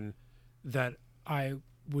one that I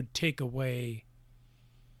would take away.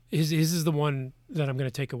 His is the one that I'm going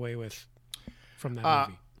to take away with from that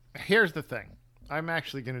movie. Here's the thing. I'm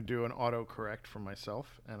actually going to do an autocorrect for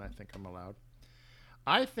myself, and I think I'm allowed.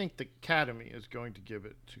 I think the Academy is going to give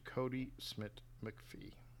it to Cody Smith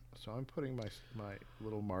McPhee. So I'm putting my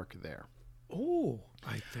little mark there. Oh,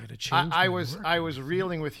 I got to change. I my was mark. I was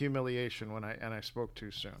reeling with humiliation when I spoke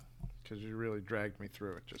too soon because you really dragged me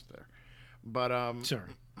through it just there. But Sorry.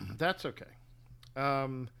 that's okay.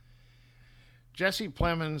 Jesse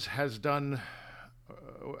Plemons has been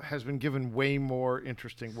given way more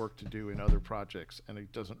interesting work to do in other projects, and he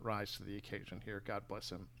doesn't rise to the occasion here. God bless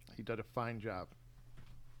him. He did a fine job.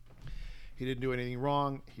 He didn't do anything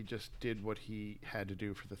wrong. He just did what he had to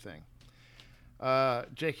do for the thing.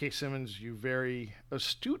 J.K. Simmons, you very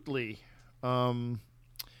astutely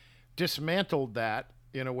dismantled that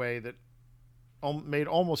in a way that made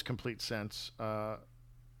almost complete sense.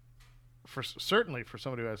 Certainly for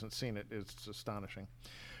somebody who hasn't seen it, it's astonishing.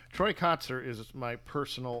 Troy Kotzer is my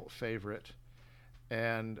personal favorite,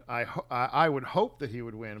 and I would hope that he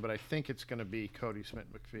would win, but I think it's going to be Cody Smith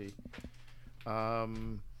McPhee.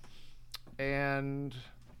 And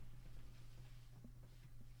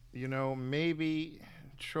maybe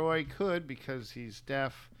Troy could because he's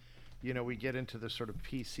deaf. We get into the sort of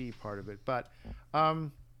PC part of it, but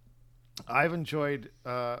I've enjoyed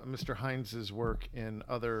Mr. Hinds' work in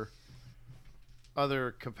other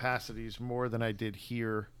capacities more than I did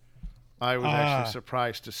here. I was actually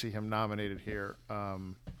surprised to see him nominated here.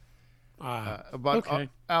 But okay.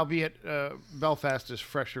 albeit Belfast is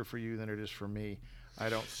fresher for you than it is for me. I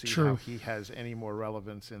don't see True. how he has any more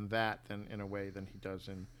relevance in that than in a way than he does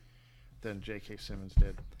than J.K. Simmons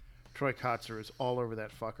did. Troy Kotsur is all over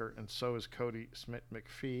that fucker, and so is Cody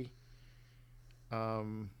Smith-McPhee.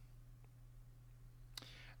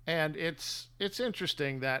 And it's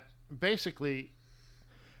interesting that basically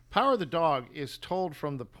Power of the Dog is told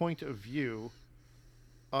from the point of view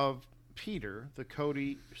of Peter, the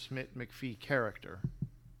Cody Smith-McPhee character.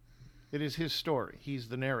 It is his story. He's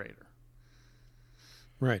the narrator.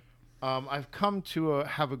 Right. I've come to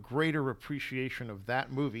have a greater appreciation of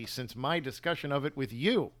that movie since my discussion of it with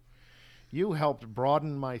you. You helped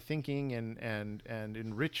broaden my thinking and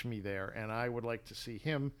enrich me there, and I would like to see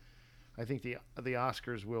him. I think the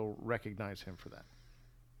Oscars will recognize him for that.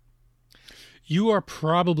 You are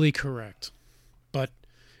probably correct, but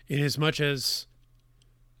in as much as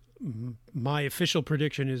my official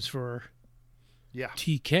prediction is for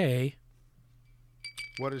TK.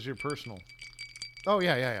 What is your personal? Oh,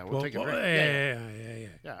 yeah. We'll take a break.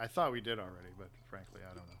 Yeah, I thought we did already, but frankly,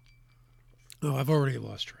 I don't know. Oh, I've already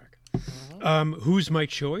lost track. Who's my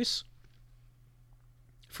choice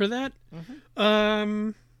for that?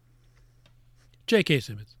 J.K.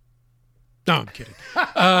 Simmons. No, I'm kidding.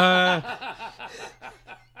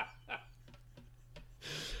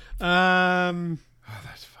 Oh,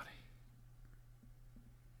 that's funny.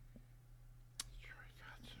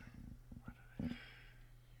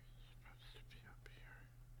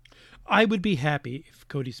 I would be happy if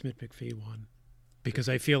Cody Smith-McPhee won, because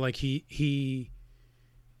I feel like he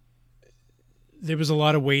there was a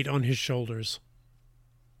lot of weight on his shoulders.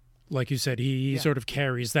 Like you said, he sort of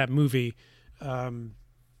carries that movie, and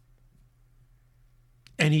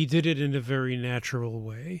he did it in a very natural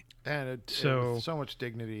way. And it with so much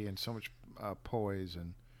dignity and so much poise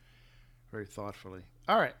and very thoughtfully.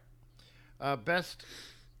 All right. Best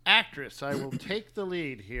actress. I will take the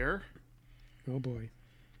lead here. Oh, boy.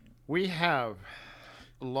 We have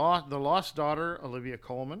The Lost Daughter, Olivia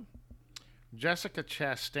Colman. Jessica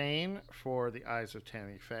Chastain for The Eyes of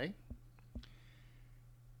Tammy Faye.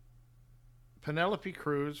 Penelope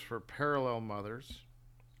Cruz for Parallel Mothers.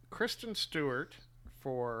 Kristen Stewart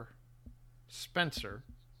for Spencer.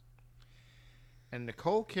 And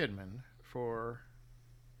Nicole Kidman for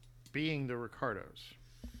Being the Ricardos.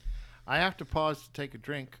 I have to pause to take a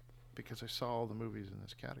drink because I saw all the movies in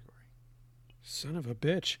this category. Son of a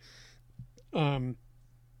bitch.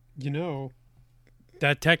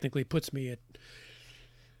 That technically puts me at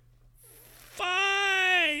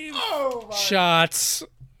 5 shots.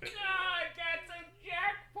 God, that's a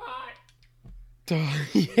jackpot.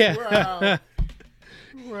 Yeah.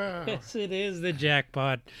 Wow. Yes, it is the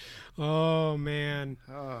jackpot. Oh, man.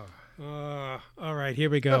 Oh. All right, here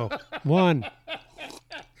we go. 1.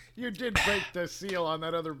 You did break the seal on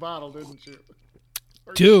that other bottle, didn't you?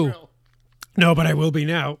 Or 2. you will? No, but I will be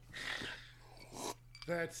now.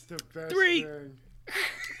 That's the best 3. thing.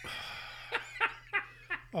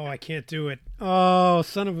 Oh, I can't do it. Oh,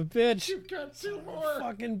 son of a bitch. You've got 2 more.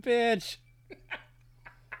 Fucking bitch.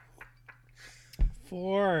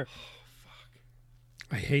 4. Oh, fuck.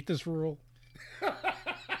 I hate this rule.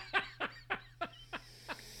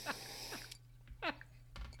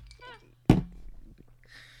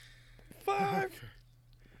 5.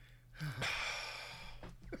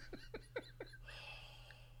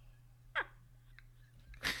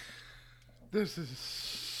 This is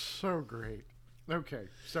so great. Okay,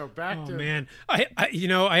 so back to... Oh, man.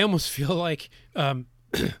 I almost feel like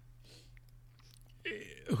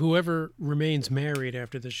whoever remains married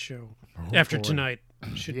after this show, after boy. tonight,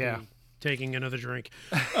 should Yeah. be taking another drink.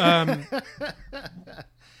 Okay,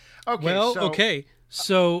 Well, so, okay.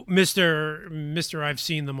 So, Mr. I've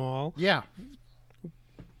seen them all. Yeah.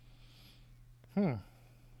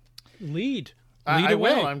 Lead I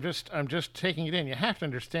away. will. I'm just taking it in. You have to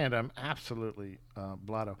understand, I'm absolutely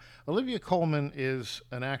blotto. Olivia Colman is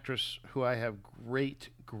an actress who I have great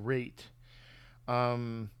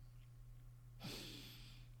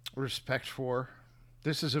respect for.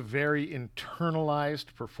 This is a very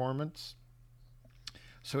internalized performance,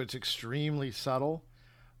 so it's extremely subtle,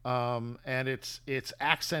 and it's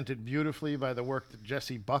accented beautifully by the work that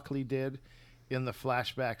Jessie Buckley did in the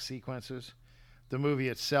flashback sequences. The movie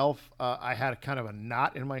itself, I had kind of a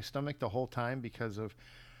knot in my stomach the whole time because of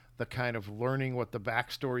the kind of learning what the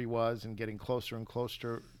backstory was and getting closer and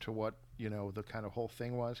closer to what, the kind of whole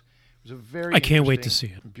thing was. It was a very I can't wait to interesting,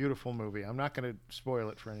 see it. beautiful movie. I'm not going to spoil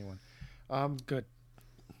it for anyone. Good.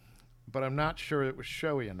 But I'm not sure it was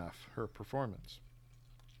showy enough, her performance.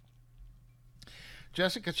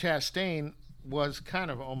 Jessica Chastain was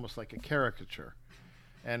kind of almost like a caricature.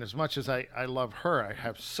 And as much as I love her, I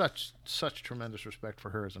have such tremendous respect for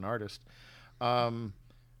her as an artist.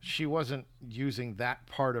 she wasn't using that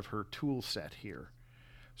part of her tool set here.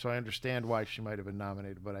 So I understand why she might have been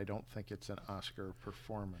nominated, but I don't think it's an Oscar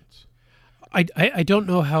performance. I don't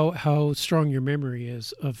know how strong your memory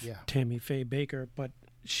is of Yeah. Tammy Faye Baker, but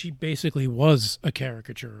she basically was a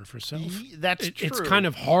caricature of herself. That's true. It's kind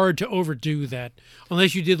of hard to overdo that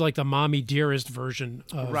unless you did like the Mommy Dearest version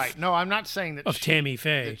of, right. No, I'm not saying that of Tammy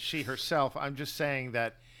Faye. that she herself. I'm just saying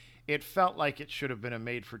that it felt like it should have been a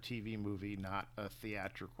made-for-TV movie, not a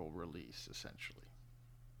theatrical release, essentially.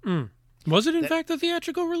 Was it in fact a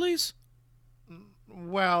theatrical release?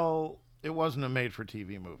 Well, it wasn't a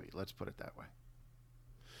made-for-TV movie. Let's put it that way.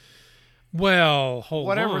 Well, hold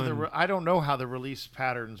on. I don't know how the release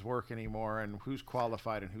patterns work anymore and who's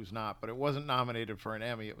qualified and who's not, but it wasn't nominated for an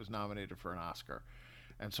Emmy. It was nominated for an Oscar.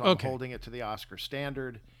 And so I'm Okay. holding it to the Oscar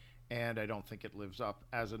standard, and I don't think it lives up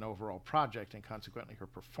as an overall project, and consequently her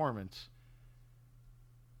performance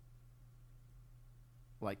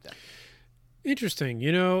like that. Interesting.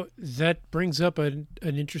 You know, that brings up an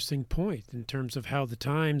interesting point in terms of how the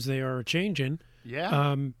times they are changing.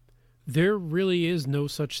 Yeah. There really is no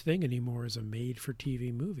such thing anymore as a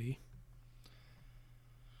made-for-TV movie.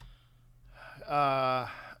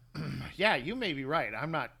 Yeah, you may be right.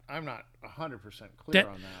 I'm not 100% clear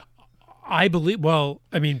on that. I believe, well,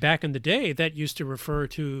 I mean, back in the day, that used to refer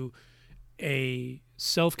to a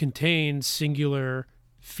self-contained, singular,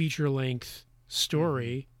 feature-length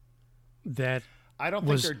story that I don't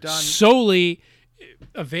think was they're done. solely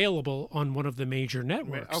available on one of the major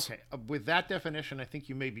networks. Okay, with that definition, I think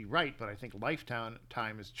you may be right, but I think Lifetime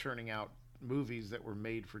is churning out movies that were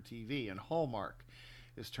made for TV, and Hallmark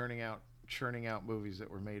is churning out movies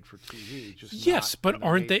that were made for TV. Just Yes, not but in the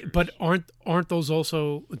aren't they? majors. But aren't those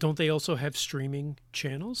also? Don't they also have streaming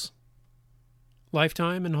channels?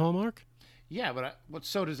 Lifetime and Hallmark. Yeah, but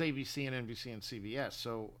so does ABC and NBC and CBS.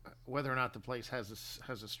 So whether or not the place has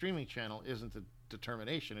a streaming channel isn't the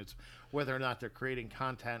determination. It's whether or not they're creating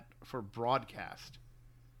content for broadcast.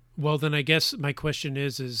 Well, then I guess my question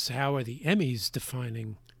is how are the Emmys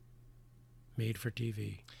defining made for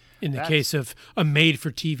TV in the case of a made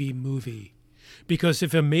for TV movie? Because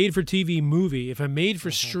if a made for TV movie, if a made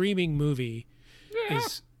for streaming movie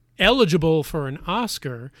is eligible for an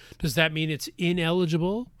Oscar, does that mean it's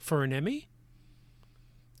ineligible for an Emmy?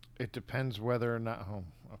 It depends whether or not. Oh,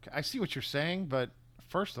 okay. I see what you're saying, but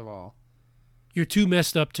first of all, You're too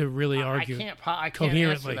messed up to really argue. I can't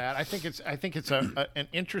coherently. answer that. I think it's an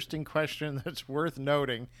interesting question that's worth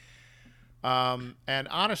noting. And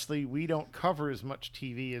honestly, we don't cover as much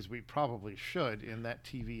TV as we probably should, in that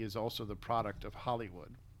TV is also the product of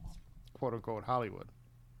Hollywood, quote unquote Hollywood.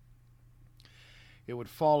 It would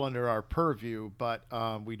fall under our purview, but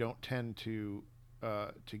we don't tend to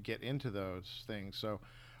get into those things. So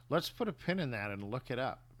let's put a pin in that and look it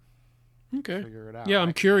up. Okay. Figure it out. Yeah,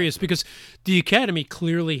 I'm curious because the Academy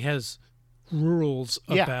clearly has rules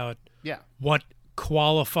Yeah. about Yeah. what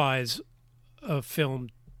qualifies a film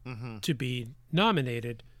Mm-hmm. to be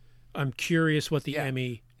nominated. I'm curious what the Yeah.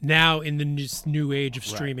 Emmy, now in this new age of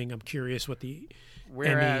Right. streaming, I'm curious what the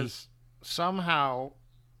Whereas somehow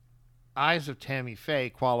Eyes of Tammy Faye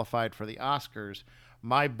qualified for the Oscars,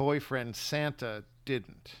 My Boyfriend Santa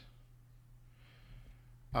didn't.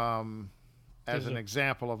 As an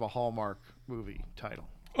example of a Hallmark movie title.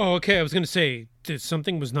 Oh, okay. I was going to say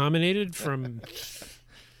something was nominated from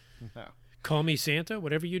No. Call Me Santa,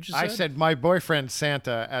 whatever you just I said. said My Boyfriend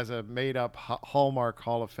Santa as a made-up Hallmark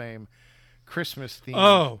Hall of Fame Christmas-themed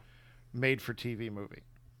Oh, made-for-TV movie.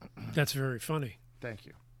 that's very funny. Thank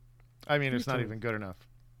you. I mean, it's not too. even good enough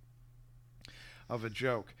of a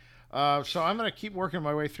joke. So I'm going to keep working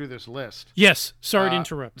my way through this list. Yes. Sorry to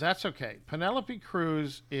interrupt. That's okay. Penelope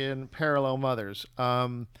Cruz in Parallel Mothers.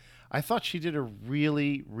 I thought she did a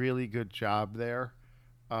really, really good job there.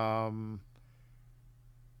 And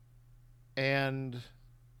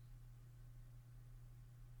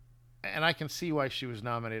I can see why she was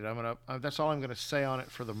nominated. That's all I'm gonna say on it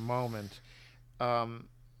for the moment.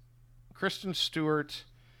 Kristen Stewart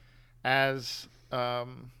as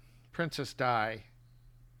Princess Di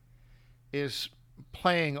is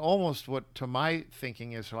playing almost what, to my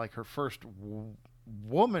thinking, is like her first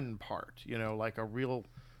woman part. You know, like a real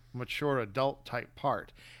mature adult type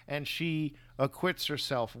part, and she acquits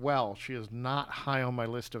herself well. She is not high on my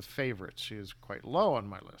list of favorites. She is quite low on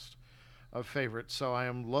my list of favorites, so I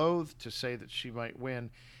am loath to say that she might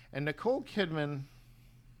win. And Nicole Kidman,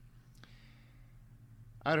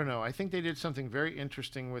 I don't know. I think they did something very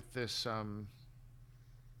interesting with this,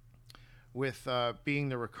 with being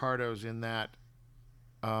the Ricardos, in that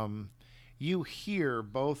you hear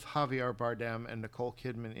both Javier Bardem and Nicole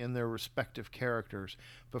Kidman in their respective characters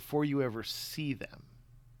before you ever see them.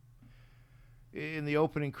 In the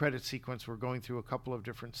opening credit sequence, we're going through a couple of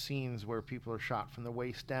different scenes where people are shot from the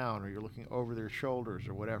waist down, or you're looking over their shoulders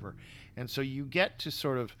or whatever. And so you get to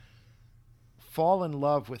sort of fall in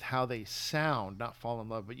love with how they sound, not fall in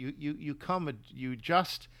love, but you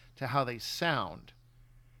adjust to how they sound,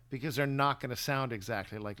 because they're not going to sound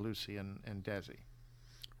exactly like Lucy and Desi.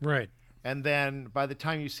 Right. And then by the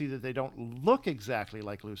time you see that they don't look exactly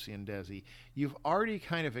like Lucy and Desi, you've already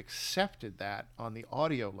kind of accepted that on the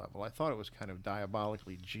audio level. I thought it was kind of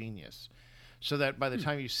diabolically genius. So that by the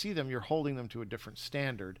time you see them, you're holding them to a different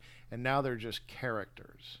standard, and now they're just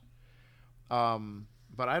characters.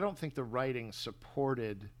 But I don't think the writing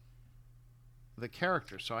supported the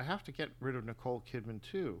characters, so I have to get rid of Nicole Kidman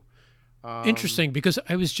too. Interesting, because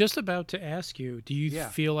I was just about to ask you, do you Yeah.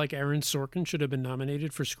 feel like Aaron Sorkin should have been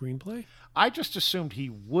nominated for screenplay? I just assumed he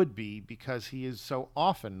would be because he is so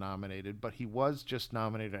often nominated, but he was just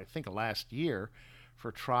nominated, I think, last year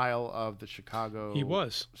for Trial of the Chicago He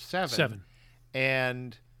was. 7.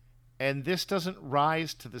 And this doesn't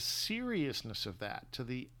rise to the seriousness of that, to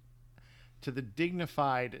the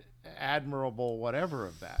dignified, admirable whatever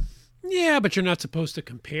of that. Yeah, but you're not supposed to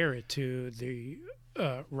compare it to the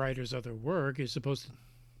writer's other work. You're supposed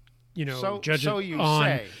to, judge so it you on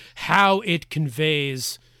say. how it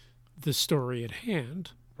conveys the story at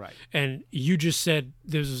hand. Right. And you just said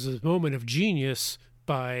there was a moment of genius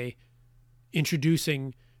by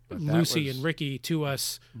introducing But that Lucy was- and Ricky to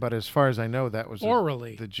us But as far as I know, that was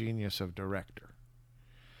orally. the genius of director,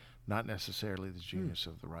 not necessarily the genius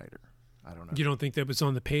of the writer. I don't know. You don't think that was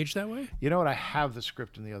on the page that way? You know what? I have the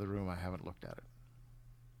script in the other room. I haven't looked at it.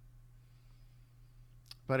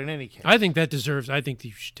 But in any case, I think that deserves. I think that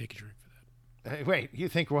you should take a drink for that. Hey, wait, you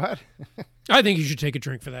think what? I think you should take a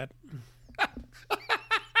drink for that. You're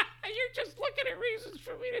just looking at reasons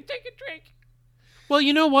for me to take a drink. Well,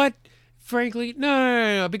 you know what? Frankly,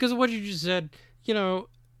 no. Because of what you just said,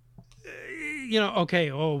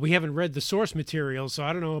 okay, we haven't read the source material, so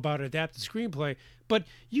I don't know about adapted screenplay, but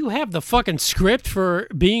you have the fucking script for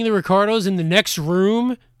Being the Ricardos in the next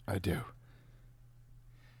room. I do.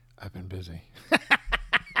 I've been busy.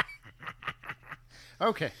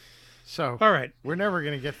 Okay, so All right. we're never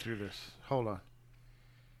going to get through this. Hold on.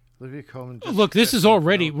 Olivia Colman. Look, this is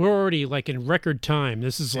already, we're already like in record time.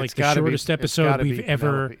 This is like It's the gotta be- shortest it's episode gotta we've be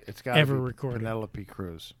ever Penelope- it's gotta be recorded. Penelope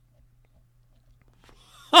Cruz.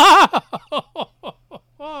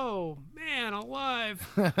 Oh, man, alive.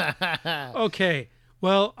 Okay,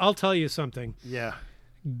 well, I'll tell you something. Yeah,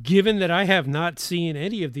 Given that I have not seen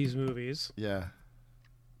any of these movies, yeah.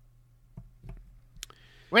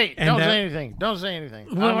 Wait, And don't that- say anything. Don't say anything.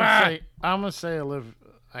 Wah! I'm gonna say Olivia.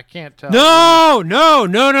 I can't tell.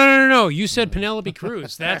 No. You said Penelope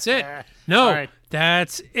Cruz. That's it. No, All right.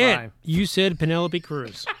 that's it. Fine. You said Penelope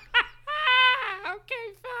Cruz.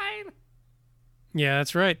 Okay, fine. Yeah,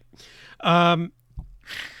 that's right.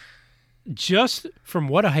 Just from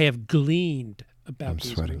what I have gleaned about I'm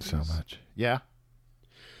these sweating movies, so much. Yeah.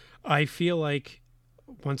 I feel like,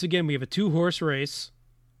 once again, we have a two-horse race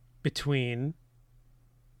between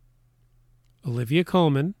Olivia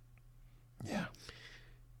Colman Yeah.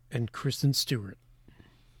 and Kristen Stewart.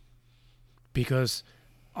 Because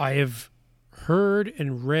I have heard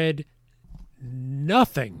and read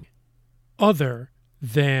nothing other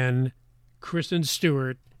than Kristen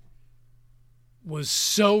Stewart was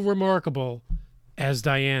so remarkable as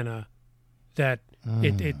Diana that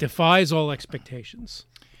it defies all expectations.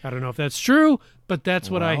 I don't know if that's true, but that's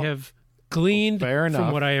what I Well, have gleaned Fair enough.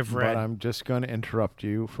 from what I have read. But I'm just going to interrupt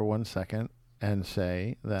you for 1 second and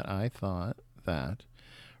say that I thought that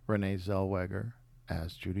Renee Zellweger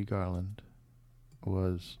as Judy Garland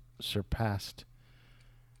was surpassed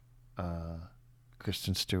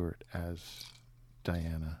Kristen Stewart as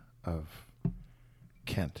Diana of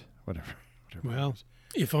Kent, whatever it Well, was.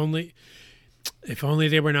 if only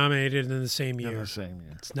they were nominated in the same In year. the same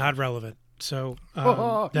year. It's not relevant. So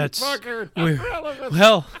That's that's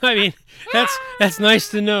well. I mean, that's nice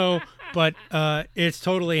to know, but it's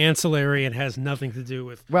totally ancillary and has nothing to do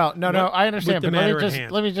with. Well, no, I understand. with the But matter at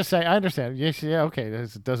hand. let me just say, I understand. Yes, yeah, okay,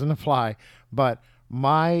 this doesn't apply. But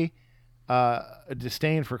my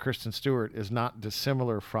disdain for Kristen Stewart is not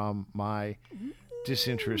dissimilar from my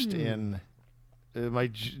disinterest in my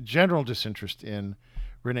general disinterest in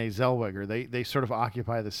Renee Zellweger. They sort of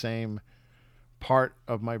occupy the same part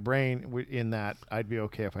of my brain in that I'd be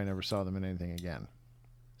okay if I never saw them in anything again.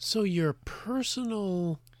 So your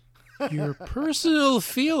personal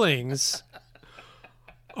feelings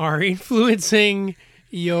are influencing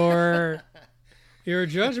your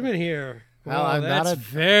judgment here. Well, I'm not that's a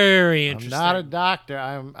very I'm interesting. not a doctor.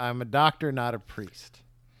 I'm a doctor, not a priest.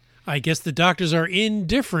 I guess the doctors are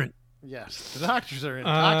indifferent. Yes, the doctors are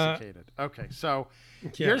intoxicated. Okay, so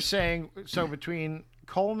you're Yes. saying between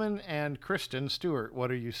Coleman and Kristen Stewart, what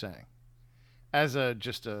are you saying? As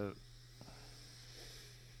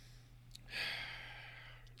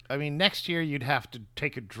I mean, next year you'd have to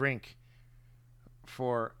take a drink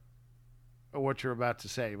for what you're about to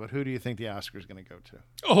say, but who do you think the Oscar is going to go to?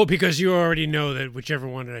 Oh, because you already know that whichever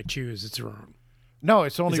one that I choose, it's wrong. No,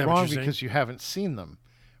 it's only that what wrong you're saying? because you haven't seen them.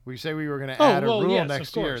 We say we were going to Oh, add a well, rule yes,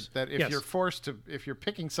 next of year course. that if Yes. if you're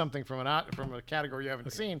picking something from a category you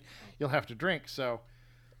haven't seen, you'll have to drink. So,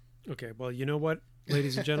 Okay, well, you know what,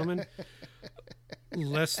 ladies and gentlemen?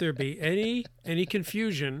 Lest there be any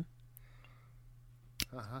confusion,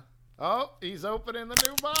 oh, he's opening the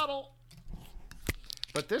new bottle.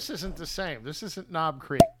 But this isn't the same. This isn't Knob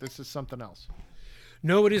Creek. This is something else.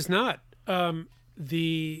 no, it is not.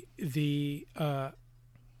 The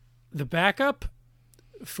backup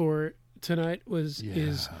for tonight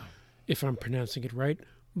is, if I'm pronouncing it right,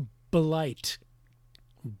 Bulite,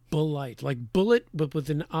 like bullet, but with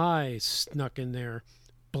an I snuck in there.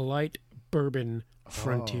 Bulite Bourbon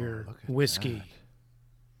Frontier look at Whiskey. that.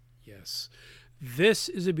 Yes, this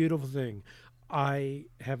is a beautiful thing. I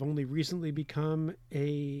have only recently become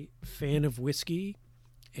a fan of whiskey,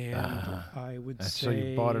 and I would say So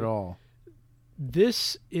you bought it all.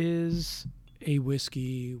 this is a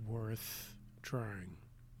whiskey worth trying.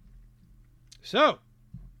 So,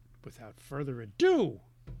 without further ado,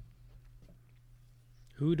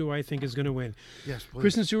 who do I think is going to win? Yes, please.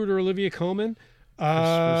 Kristen Stewart or Olivia Colman?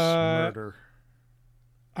 Christmas murder.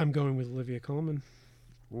 I'm going with Olivia Colman.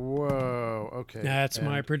 Whoa. Okay. That's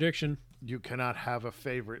my And prediction. You cannot have a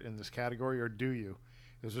favorite in this category, or do you?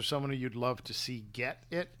 Is there someone who you'd love to see get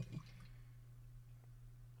it?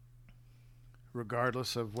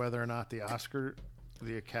 Regardless of whether or not the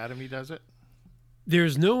Academy does it?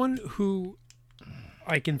 There's no one who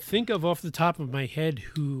I can think of off the top of my head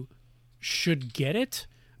who should get it,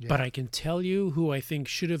 but I can tell you who I think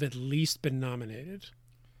should have at least been nominated.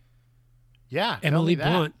 Yeah. tell Emily me that.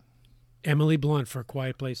 Blunt. Emily Blunt for A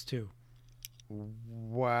Quiet Place 2.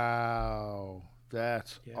 Wow.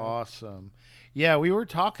 That's Yeah. awesome. Yeah, we were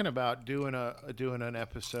talking about doing an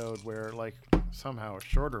episode where, like, somehow a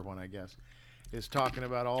shorter one, I guess, is talking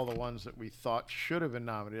about all the ones that we thought should have been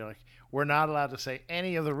nominated. Like, we're not allowed to say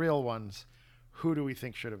any of the real ones. Who do we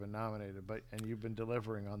think should have been nominated? And you've been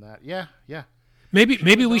delivering on that. Yeah.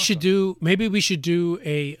 Maybe we should do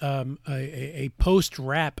a post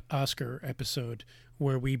wrap Oscar episode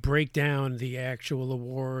where we break down the actual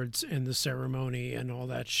awards and the ceremony and all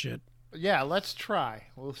that shit. Yeah, let's try.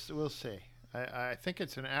 We'll see. I think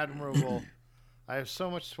it's an admirable. I have so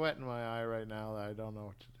much sweat in my eye right now that I don't know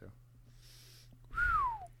what to do.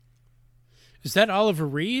 Is that Oliver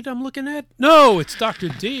Reed I'm looking at? No, it's Dr.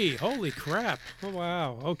 D. Holy crap. Oh,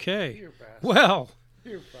 wow. Okay. Well,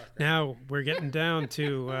 now we're getting down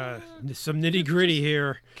to some nitty gritty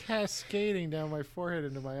here. Cascading down my forehead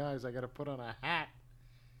into my eyes. I got to put on a hat.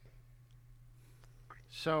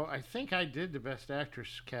 So I think I did the Best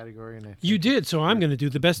Actress category. And You did, so I'm going to do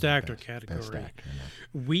the Best Actor category. Best Actor.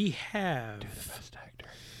 We have, Best Actor.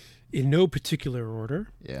 in no particular order,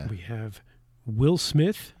 Yeah. we have Will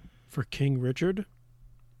Smith for King Richard,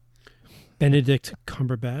 Benedict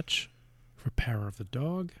Cumberbatch for Power of the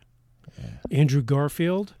Dog, Andrew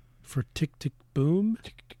Garfield for Tick Tick Boom,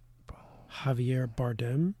 Javier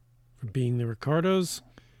Bardem for Being the Ricardos,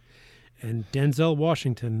 and Denzel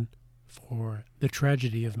Washington for The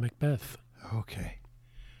Tragedy of Macbeth. Okay.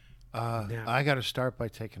 Now- I got to start by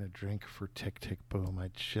taking a drink for Tick Tick Boom. I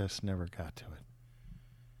just never got to it.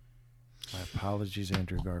 My apologies,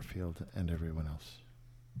 Andrew Garfield and everyone else.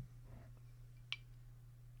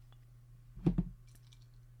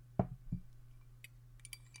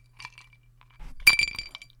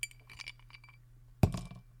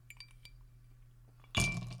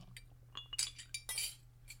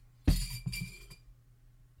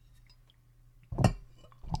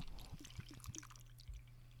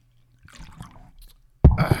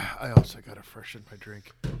 I also got to freshen my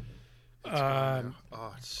drink. Oh,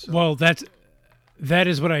 it's so Well, that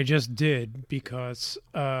is what I just did because,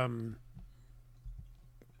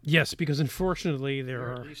 yes, because unfortunately there there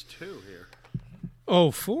are are at least two here.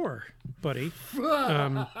 four, buddy.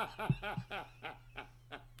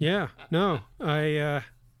 Yeah, no, I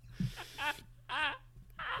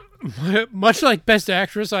much like Best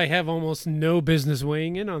Actress, I have almost no business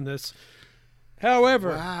weighing in on this. However,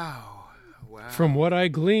 Wow. from what I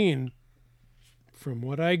glean,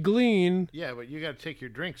 Yeah, but you got to take your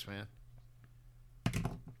drinks, man.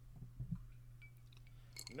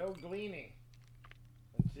 No gleaning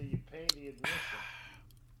until you pay the admission.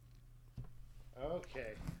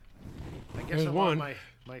 Okay. I guess There's I'm one. on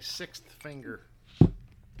my sixth finger.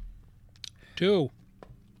 2.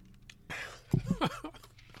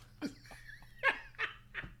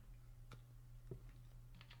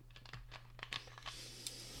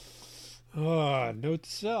 Note to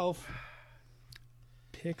self.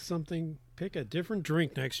 Pick a different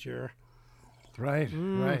drink next year. Right,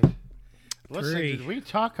 right. Listen, 3. did we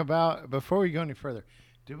talk about, before we go any further,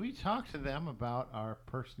 did we talk to them about our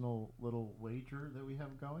personal little wager that we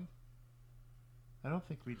have going? I don't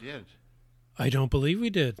think we did. I don't believe we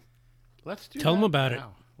did. Let's do Tell them that about it.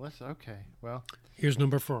 now. Okay. Well, Here's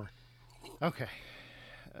number 4. okay.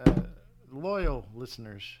 Loyal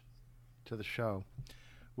listeners to the show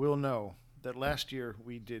will know that last year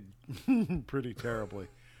we did pretty terribly.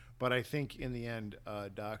 But I think in the end,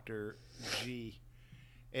 Dr. G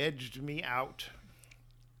edged me out.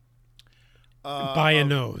 By a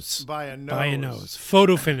nose. By a nose. By a nose.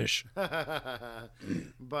 Photo finish.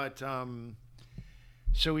 But,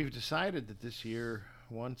 so we've decided that this year,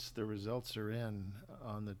 once the results are in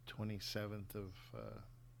on the 27th of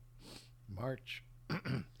March,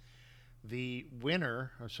 the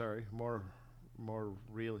winner, more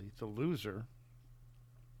really, the loser,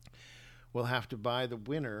 will have to buy the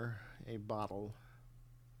winner a bottle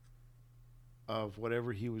of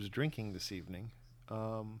whatever he was drinking this evening.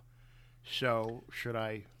 So, should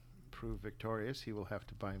I prove victorious, he will have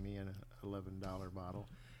to buy me an $11 bottle.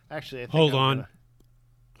 Actually, I think Hold I'm on. gonna-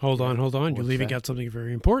 Hold on. You're What's leaving that? out something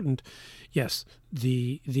very important. Yes,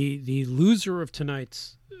 the loser of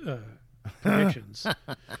tonight's predictions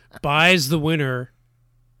buys the winner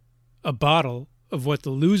a bottle of what the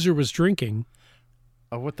loser was drinking.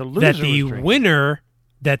 Of what the loser That was the drinking.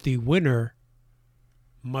 winner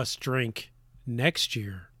must drink next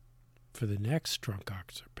year for the next drunk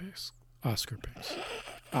Oscar picks. Oscar.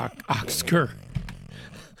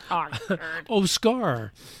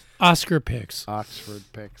 Oscar picks. Oxford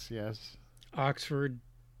picks, yes. Oxford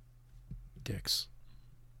dicks.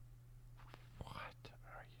 What are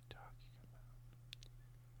you talking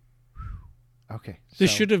about? Okay.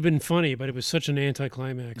 This so should have been funny, but it was such an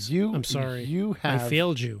anticlimax. I'm sorry. I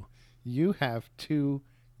failed you. You have 2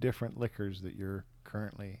 different liquors that you're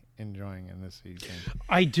currently enjoying in this evening.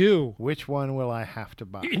 I do Which one will I have to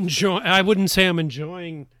buy? enjoy. I wouldn't say I'm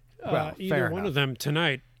enjoying Well, either fair one enough. of them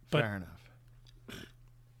tonight, but Fair enough.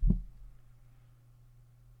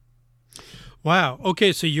 wow.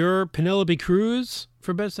 Okay, so you're Penelope Cruz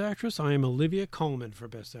for Best Actress. I am Olivia Colman for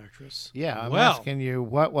Best Actress. Yeah, I'm well, asking you,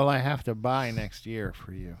 what will I have to buy next year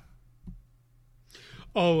for you?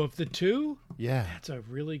 Oh, of the 2? Yeah. That's a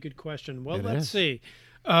really good question. Well, It let's is. see.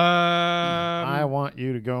 I want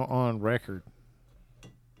you to go on record.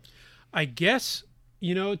 I guess,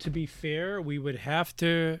 to be fair, we would have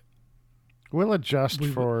to We'll adjust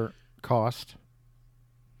for cost.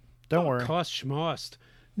 Don't worry. cost schmost.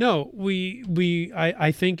 No,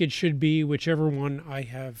 I think it should be whichever one I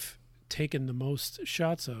have taken the most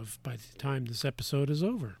shots of by the time this episode is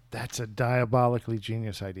over. That's a diabolically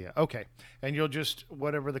genius idea. Okay. And you'll just,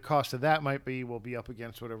 whatever the cost of that might be, will be up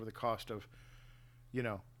against whatever the cost of,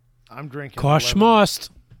 I'm drinking. Cost 11 schmost.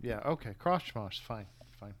 Yeah, okay. Cost schmost. Fine.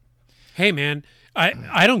 Hey, man,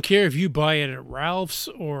 I don't care if you buy it at Ralph's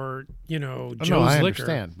or, Joe's No, I Liquor.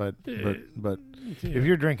 understand. But if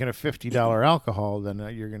you're drinking a $50 alcohol, then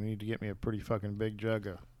you're going to need to get me a pretty fucking big jug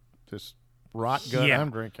of this rot gut Yeah.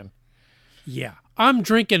 I'm drinking. Yeah. I'm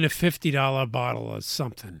drinking a $50 bottle of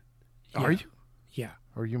something. Are you? Yeah.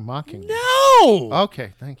 Or are you mocking me? No!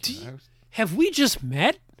 Okay, thank you. Have we just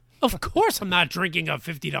met? Of course I'm not drinking a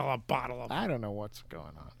 $50 bottle of I don't know what's going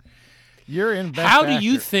on. You're in Best How do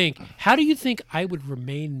you Actor. think I would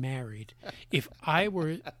remain married if I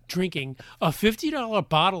were drinking a $50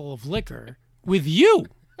 bottle of liquor with you?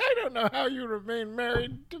 I don't know how you remain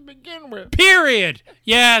married to begin with. Period.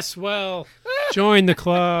 Yes, well, join the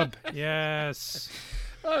club. Yes.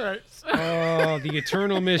 All right. Oh, the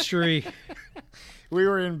eternal mystery. We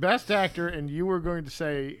were in Best Actor, and you were going to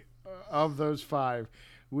say, of those 5,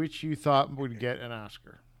 which you thought would get an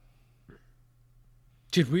Oscar.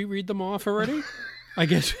 Did we read them off already? I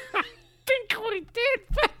guess I think we did,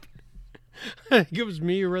 but I think it was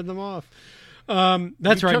me who read them off.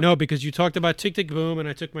 That's You right. took- No, because you talked about Tick Tick Boom, and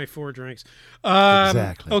I took my 4 drinks.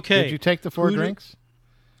 Okay. Did you take the 4 Who- drinks?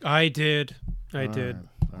 I did. I did.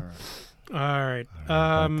 All right. All right.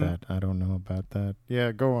 About that. I don't know about that.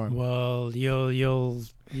 Yeah, go on. Well, you'll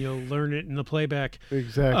learn it in the playback.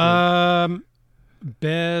 Exactly.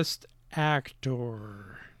 Best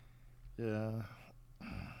actor. yeah.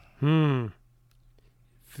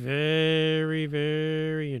 Very,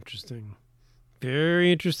 very interesting.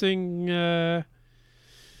 Very interesting.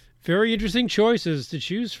 Very interesting choices to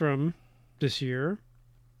choose from this year.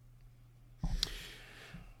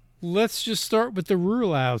 Let's just start with the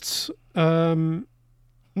rule outs. Denzel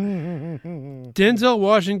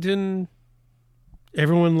Washington,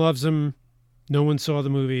 everyone loves him. No one saw the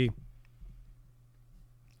movie.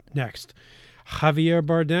 Next. Javier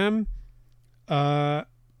Bardem.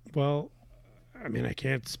 Well, I mean, I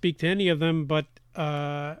can't speak to any of them, but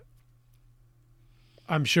I'm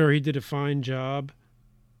sure he did a fine job.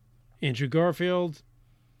 Andrew Garfield.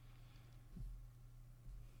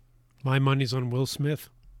 My money's on Will Smith.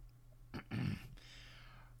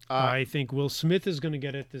 I think Will Smith is going to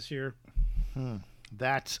get it this year.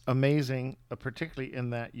 That's amazing, particularly in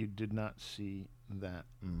that you did not see that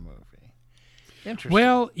movie. Interesting.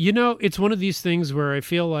 Well, you know, it's one of these things where I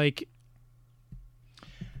feel like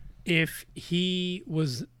if he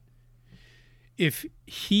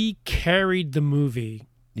carried the movie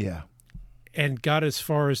yeah. and got as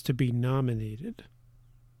far as to be nominated,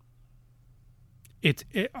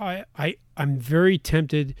 I'm very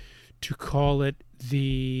tempted to call it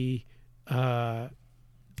the oh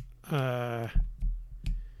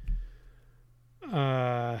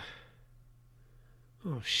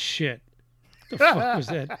shit. The fuck was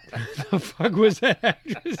that? The fuck was that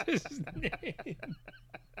actress's name?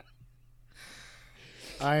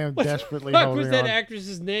 I am desperately What holding was that on.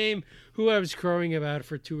 actress's name who I was crowing about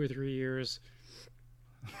for 2 or 3 years?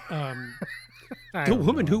 The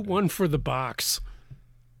woman who won for The Box.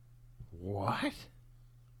 What?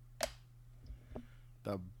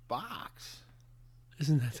 The Box?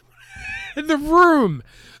 Isn't that the one? The Room.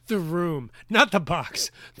 The Room. Not The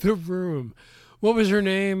Box. The Room. What was her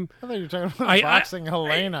name? I thought you were talking about boxing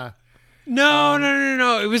Helena.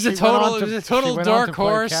 No. It was a total dark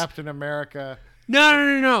horse. Captain America.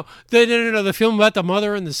 No. The film about the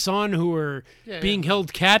mother and the son who were being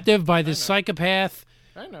held captive by this psychopath.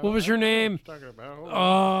 I know. What was her name? Talking about.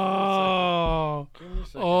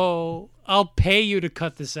 I'll pay you to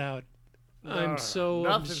cut this out. I'm so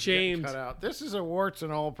nothing's getting ashamed. cut out. This is a warts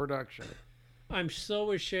and all production. I'm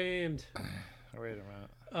so ashamed. Wait a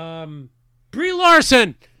minute. Brie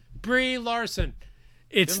Larson.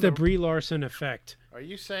 It's the Brie Larson effect. Are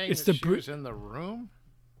you saying It's that the she was in the room?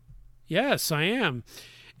 Yes, I am.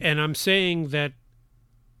 And I'm saying that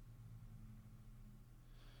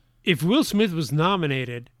if Will Smith was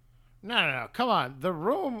nominated... No. Come on. The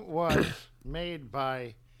Room was made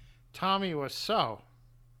by Tommy Wiseau.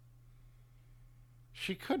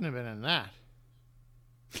 She couldn't have been in that.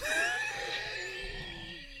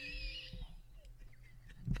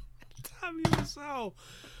 Tommy Wiseau.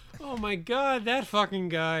 Oh, my God. That fucking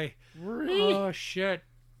guy. Really? Oh, shit.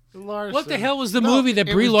 Larson. What the hell was the movie that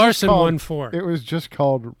Brie Larson won for? It was just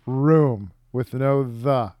called Room with no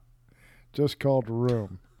the. Just called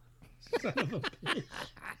Room. Son of a bitch.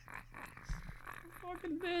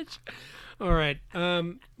 Fucking bitch. All right.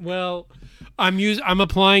 Well, I'm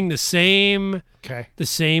applying the same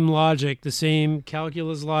logic, the same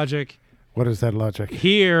calculus logic What is that logic?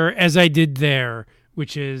 here as I did there,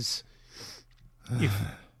 which is if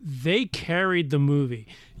they carried the movie,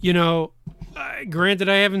 you know, granted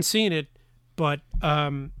I haven't seen it, but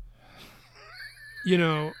you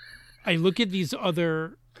know, I look at these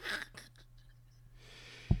other.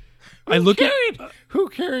 Who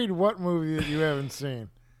carried what movie that you haven't seen?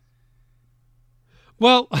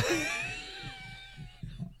 Well,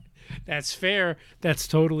 that's fair. That's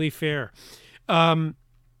totally fair. Well,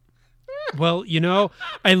 you know,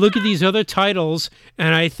 I look at these other titles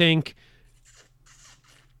and I think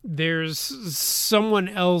there's someone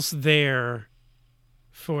else there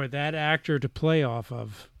for that actor to play off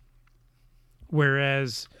of.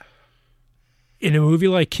 Whereas in a movie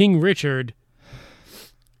like King Richard,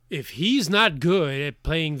 if he's not good at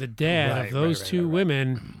playing the dad of those two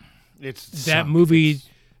women, that movie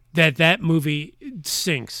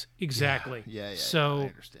sinks. Exactly. Yeah. So I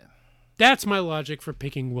understand. that's my logic for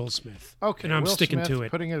picking Will Smith. Okay, and I'm Will sticking Smith to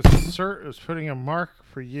it. Putting a mark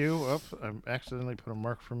for you. Oh, I accidentally put a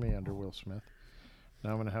mark for me under Will Smith.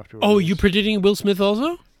 Now I'm gonna have to. Oh, you predicting Will Smith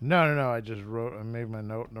also? No. I just made my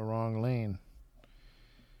note in the wrong lane.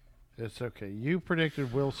 It's okay. You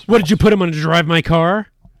predicted Will Smith. What did you put him on to Drive My Car?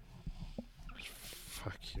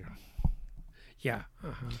 Fuck you. Yeah.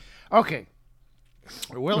 Okay.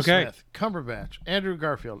 Will Okay. Smith, Cumberbatch, Andrew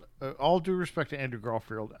Garfield. All due respect to Andrew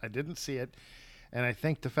Garfield, I didn't see it, and I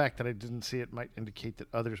think the fact that I didn't see it might indicate that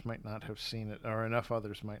others might not have seen it, or enough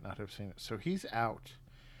others might not have seen it. So he's out.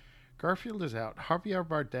 Garfield is out. Javier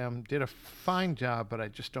Bardem did a fine job, but I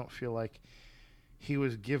just don't feel like he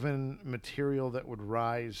was given material that would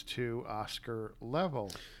rise to Oscar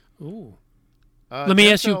level. Ooh. Let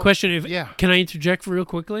me ask you a Denzel- question. Yeah. Can I interject real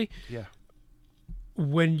quickly? Yeah.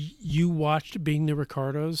 When you watched Being the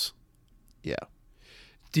Ricardos, Yeah.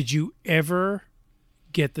 did you ever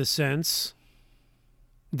get the sense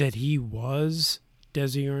that he was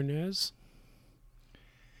Desi Arnaz?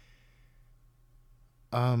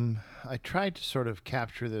 I tried to sort of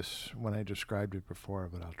capture this when I described it before,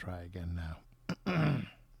 but I'll try again now.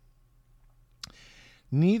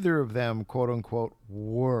 Neither of them, quote unquote,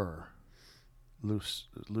 were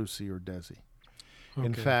Lucy or Desi.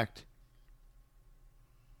 In Okay. fact,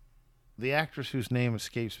 the actress whose name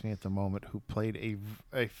escapes me at the moment, who played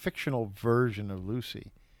a fictional version of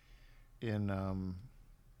Lucy in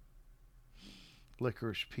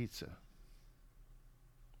Licorice Pizza.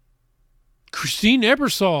 Christine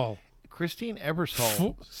Ebersol, Christine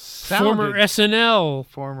Ebersol, former SNL.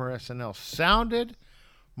 former SNL, sounded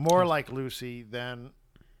more like Lucy than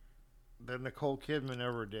Nicole Kidman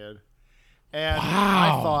ever did, and I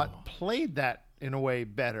Wow. thought played that in a way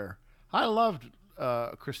better. I loved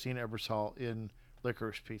Christine Ebersol in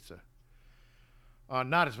Licorice Pizza.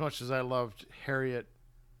 Not as much as I loved Harriet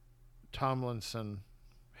Tomlinson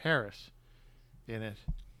Harris in it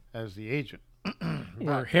as the agent.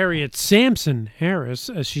 Or Harriet Sampson Harris,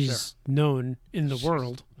 as she's known in the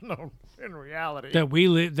world No, in reality. that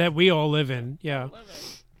we all live in. Yeah.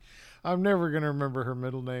 I'm never going to remember her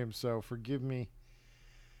middle name, so forgive me.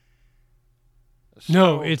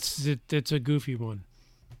 No, So- it's a goofy one.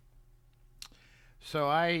 So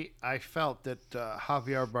I felt that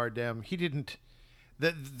Javier Bardem,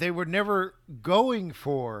 that they were never going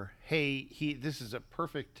for, hey, this is a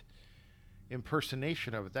perfect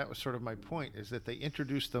impersonation of it. That was sort of my point, is that they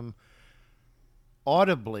introduced them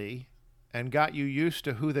audibly and got you used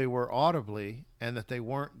to who they were audibly, and that they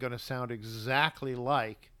weren't going to sound exactly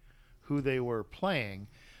like who they were playing,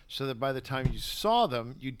 so that by the time you saw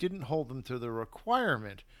them, you didn't hold them to the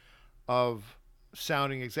requirement of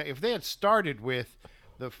sounding exact. If they had started with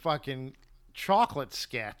the fucking chocolate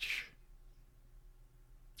sketch,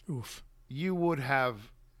 Oof. they would have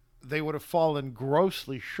fallen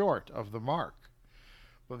grossly short of the mark.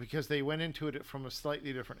 But because they went into it from a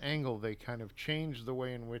slightly different angle, they kind of changed the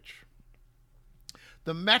way in which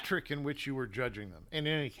the metric in which you were judging them. In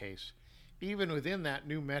any case, even within that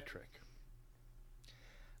new metric,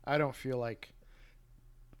 I don't feel like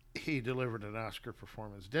he delivered an Oscar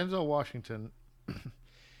performance. Denzel Washington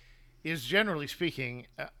is, generally speaking,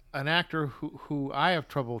 an actor who I have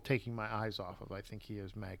trouble taking my eyes off of. I think he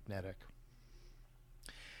is magnetic.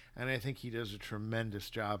 And I think he does a tremendous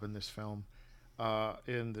job in this film,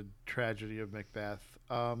 in The Tragedy of Macbeth.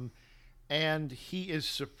 And he is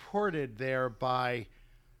supported there by,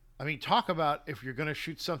 I mean, talk about if you're going to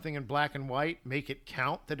shoot something in black and white, make it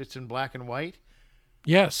count that it's in black and white.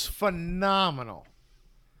 Yes. Phenomenal.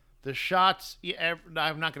 The shots,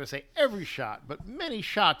 I'm not going to say every shot, but many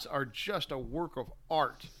shots are just a work of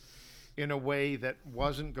art in a way that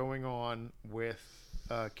wasn't going on with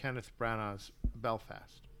Kenneth Branagh's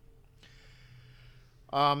Belfast.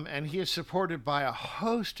 And he is supported by a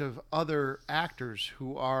host of other actors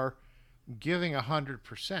who are giving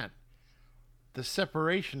 100%. The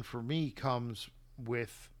separation for me comes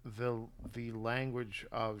with the language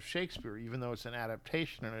of Shakespeare, even though it's an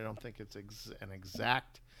adaptation, and I don't think it's an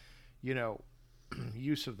exact,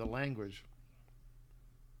 use of the language.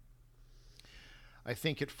 I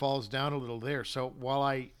think it falls down a little there. So while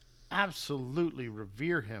I absolutely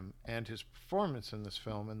revere him and his performance in this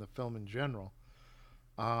film and the film in general,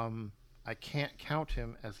 I can't count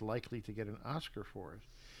him as likely to get an Oscar for it.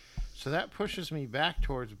 So that pushes me back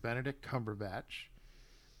towards Benedict Cumberbatch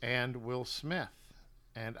and Will Smith.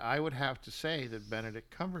 And I would have to say that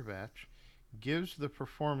Benedict Cumberbatch gives the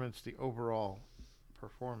performance, the overall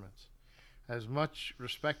performance. As much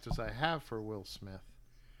respect as I have for Will Smith,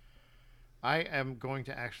 I am going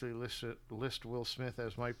to actually list Will Smith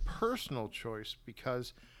as my personal choice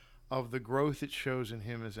because of the growth it shows in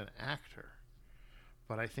him as an actor.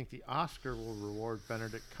 But I think the Oscar will reward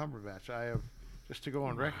Benedict Cumberbatch. I have, just to go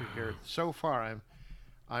on record here, so far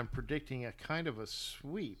I'm predicting a kind of a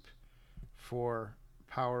sweep for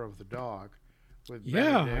Power of the Dog with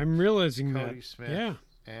Yeah, Benedict, I'm realizing Cody that. Smith, Yeah.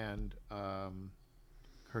 and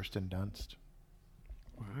Kirsten Dunst.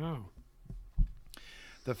 Wow.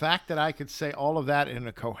 The fact that I could say all of that in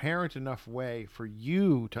a coherent enough way for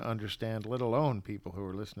you to understand, let alone people who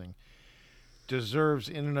are listening, deserves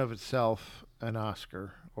in and of itself an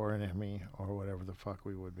Oscar or an Emmy or whatever the fuck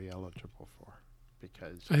we would be eligible for.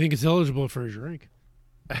 Because I think it's eligible for a drink.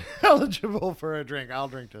 eligible for a drink. I'll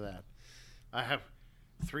drink to that. I have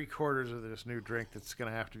 3/4 of this new drink that's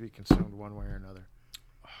going to have to be consumed one way or another.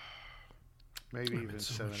 Maybe I'm even in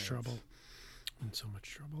so 7 much eighths. trouble. I'm in so much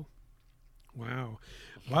trouble.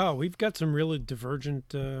 Wow. We've got some really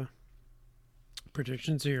divergent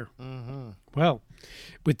predictions here. Mm-hmm. Well,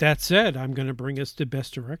 with that said, I'm going to bring us to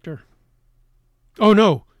Best Director. Oh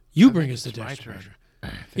no, you I bring think us to it's my Best turn. Director. I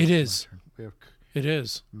think It it's my is. turn. We have It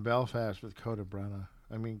is. Belfast with Kenneth Branagh.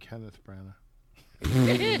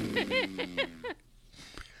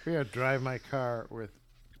 We have Drive My Car with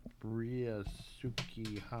Ryosuke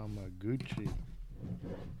Hamaguchi.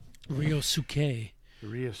 Ryosuke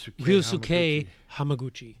Ryosuke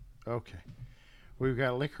Hamaguchi. Okay. We've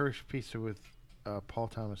got Licorice Pizza with Paul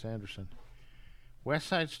Thomas Anderson. West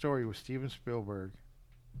Side Story with Steven Spielberg,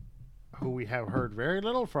 who we have heard very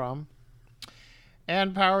little from.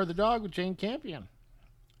 And Power of the Dog with Jane Campion.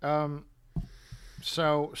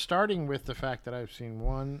 So, starting with the fact that I've seen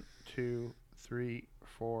 1, 2, 3,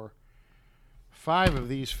 4, 5 of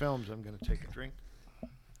these films, I'm going to take a drink.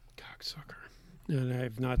 Cocksucker. And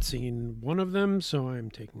I've not seen one of them, so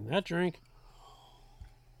I'm taking that drink.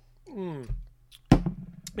 And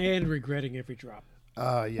regretting every drop.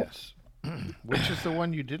 Yes. Which is the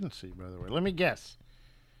one you didn't see, by the way? Let me guess.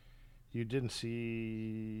 You didn't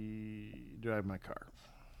see Drive My Car.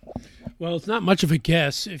 Well, it's not much of a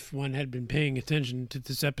guess if one had been paying attention to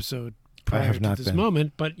this episode prior have to not this been.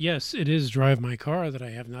 moment. But yes, it is Drive My Car that I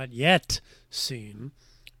have not yet seen.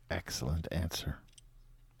 Excellent answer.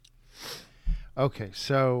 Okay,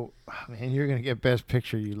 so, man, you're going to get Best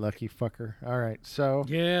Picture, you lucky fucker. All right, so,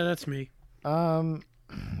 Yeah, that's me.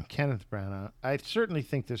 Kenneth Branagh. I certainly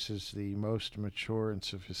think this is the most mature and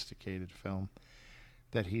sophisticated film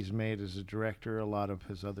that he's made as a director. A lot of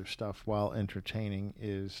his other stuff, while entertaining,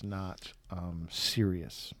 is not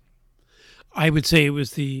serious. I would say it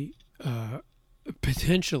was the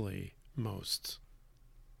potentially most,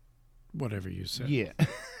 whatever you said, Yeah.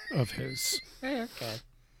 of his. Okay.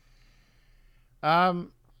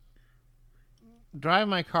 Drive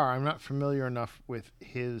My Car. I'm not familiar enough with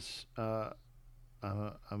his.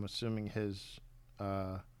 I'm assuming his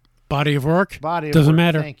Body of work? body. Of Doesn't work.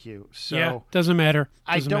 matter. Thank you. So Yeah, doesn't matter.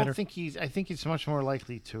 I Doesn't don't matter. think he's. I think he's much more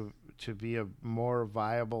likely to be a more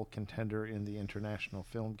viable contender in the international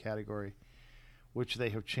film category, which they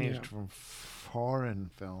have changed Yeah. from foreign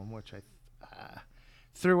film, which I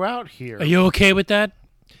threw out here. Are you okay with that,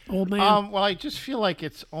 old man? Well, I just feel like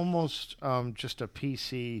it's almost just a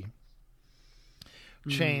PC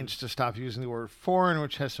change to stop using the word foreign,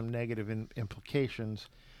 which has some negative implications,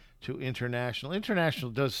 to international. International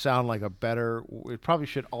does sound like a better. It probably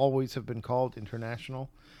should always have been called international.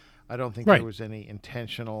 I don't think Right. there was any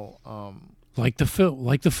intentional. like the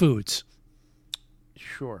foods.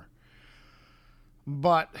 Sure,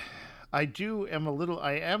 but I am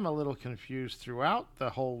a little confused throughout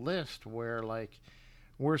the whole list, where like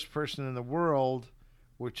Worst Person in the World,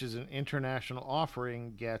 which is an international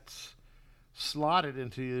offering, gets slotted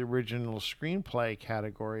into the original screenplay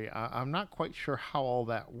category. I'm not quite sure how all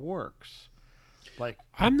that works. Like,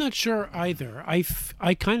 I'm not sure either. I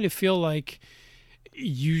kind of feel like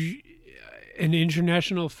an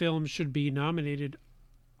international film should be nominated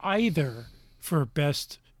either for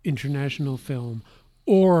Best International Film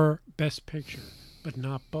or Best Picture, but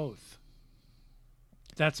not both.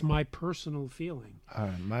 That's my personal feeling.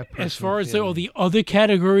 my As far as feeling- all the other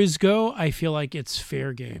categories go, I feel like it's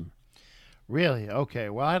fair game. Really? Okay.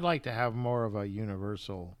 Well, I'd like to have more of a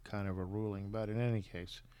universal kind of a ruling, but in any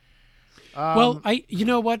case. Well, you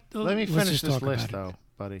know what? Let me Let's finish just this talk list, about it.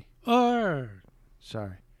 though, buddy.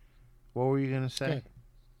 Sorry. What were you going to say? Okay.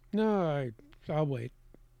 No, I'll wait.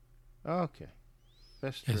 Okay.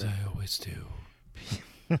 Best As director. I always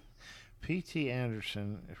do. P.T.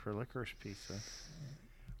 Anderson for Licorice Pizza.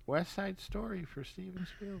 West Side Story for Steven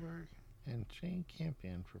Spielberg. And Jane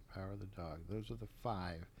Campion for Power of the Dog. Those are the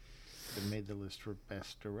 5 that made the list for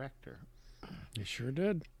Best Director. You sure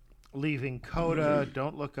did. Leaving Coda,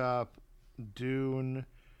 Don't Look Up, Dune,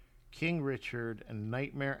 King Richard, and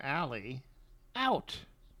Nightmare Alley out.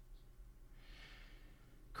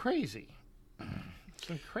 Crazy.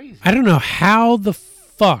 So crazy. I don't know how the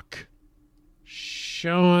fuck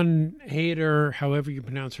Sean Hayter, however you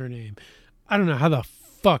pronounce her name, I don't know how the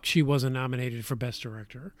fuck she wasn't nominated for Best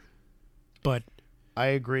Director. But I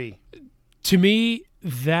agree. to me,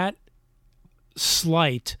 that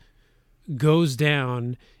slight goes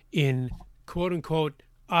down in quote-unquote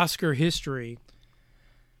Oscar history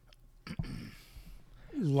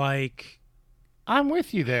like... I'm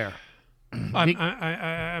with you there.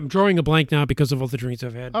 I'm drawing a blank now because of all the drinks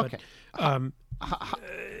I've had. Okay. But,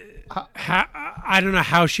 I don't know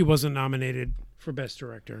how she wasn't nominated for Best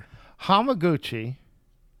Director. Hamaguchi,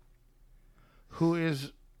 who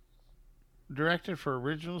is directed for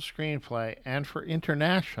original screenplay and for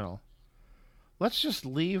international. Let's just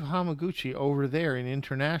leave Hamaguchi over there in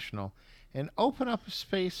international and open up a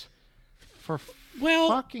space for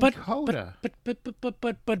fucking Coda.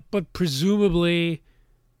 But presumably,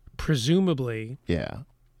 Yeah.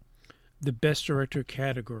 the best director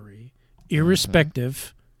category,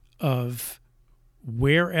 irrespective of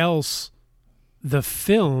where else the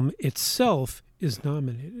film itself is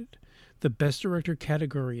nominated, the best director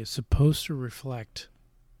category is supposed to reflect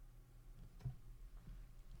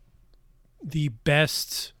the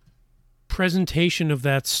best presentation of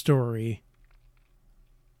that story.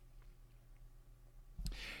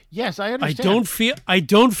 Yes, I understand. I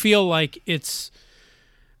don't feel like it's,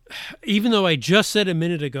 even though I just said a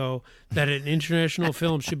minute ago that an international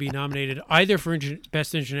film should be nominated either for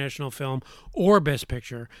best international film or best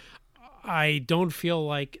picture, I don't feel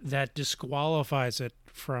like that disqualifies it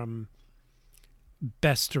from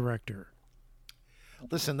best director.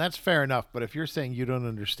 Listen, that's fair enough, but if you're saying you don't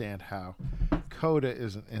understand how Coda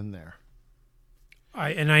isn't in there,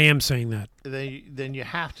 I am saying that. then you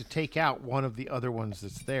have to take out one of the other ones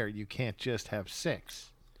that's there. You can't just have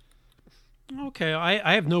 6. Okay,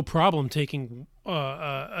 I have no problem taking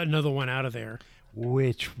another one out of there.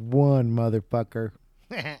 Which one, motherfucker?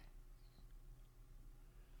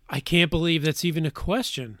 I can't believe that's even a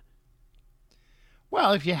question.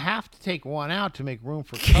 Well, if you have to take one out to make room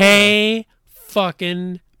for K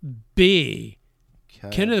fucking B.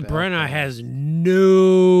 Coda, Kenneth Branagh Belfast. has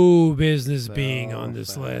no business being on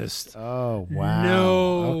this list. Oh, wow.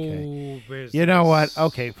 No Okay. business. You know what?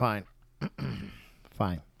 Okay, fine.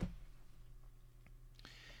 Fine.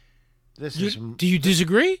 Do you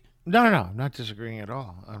disagree? No, I'm not disagreeing at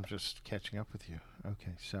all. I'm just catching up with you.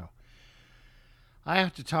 Okay, so I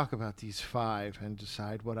have to talk about these 5 and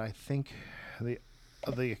decide what I think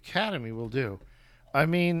the Academy will do. I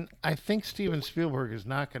mean, I think Steven Spielberg is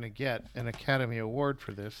not going to get an Academy Award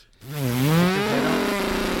for this.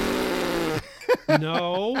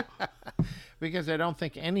 No. Because I don't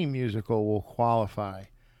think any musical will qualify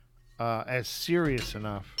as serious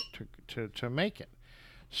enough to make it.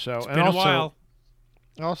 So, It's been a while.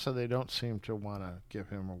 Also, they don't seem to want to give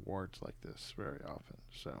him awards like this very often.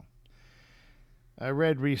 So, I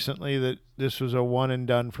read recently that this was a one and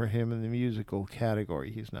done for him in the musical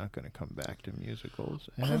category. He's not going to come back to musicals.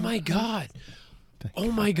 Oh my God.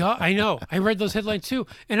 Oh my God. I know. I read those headlines too.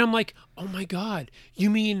 And I'm like, oh my God. You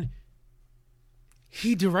mean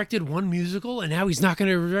he directed one musical and now he's not going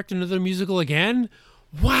to direct another musical again?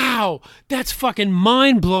 Wow. That's fucking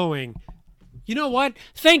mind blowing. You know what?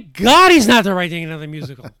 Thank God he's not directing another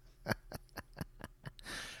musical.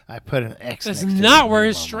 I put an X. That's next to not his where name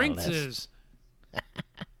his on my strength list. is.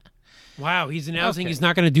 Wow, he's announcing Okay. he's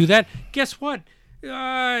not going to do that. Guess what?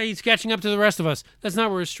 He's catching up to the rest of us. That's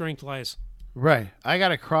not where his strength lies. Right. I got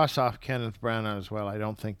to cross off Kenneth Branagh as well. I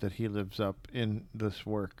don't think that he lives up in this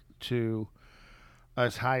work to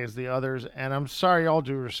as high as the others. And I'm sorry, all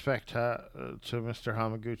due respect to Mr.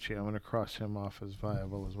 Hamaguchi, I'm going to cross him off as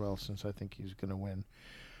viable as well, since I think he's going to win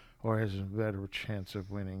or has a better chance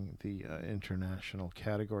of winning the international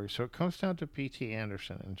category. So it comes down to P.T.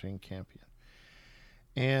 Anderson and Jane Campion.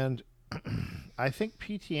 And I think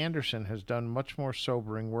P.T. Anderson has done much more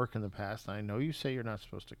sobering work in the past. I know you say you're not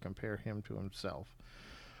supposed to compare him to himself,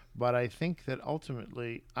 but I think that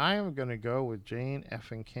ultimately I am going to go with Jane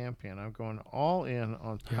effing Campion. I'm going all in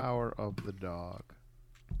on Power of the Dog.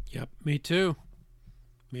 Yep, me too.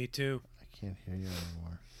 Me too. I can't hear you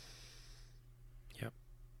anymore. Yep,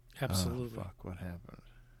 absolutely. Oh, fuck, what happened?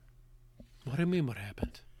 What do you mean, what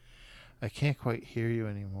happened? I can't quite hear you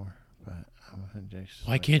anymore, but I'm going to just...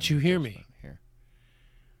 Why can't you hear me? Here.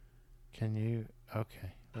 Can you...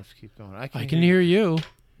 Okay, let's keep going. I can hear you.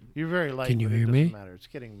 You're very light. Can you but hear it me? doesn't matter. It's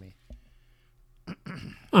getting me.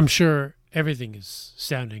 I'm sure everything is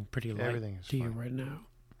sounding pretty light Everything is to you fine. right now.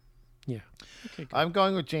 Yeah. Okay, good. I'm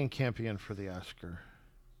going with Jane Campion for the Oscar.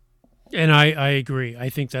 And I agree. I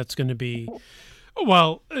think that's going to be...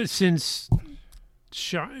 Well, since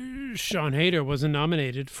Sean Hayter wasn't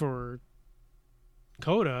nominated for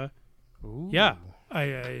Coda, Ooh. yeah,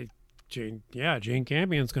 Jane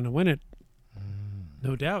Campion's going to win it.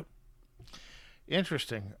 No doubt.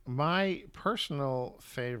 Interesting. My personal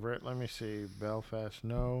favorite, let me see, Belfast,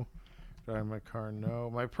 no. Drive My Car,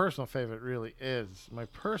 no. My personal favorite really is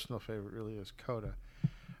Coda.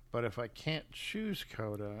 But if I can't choose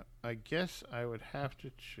Coda, I guess I would have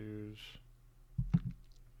to choose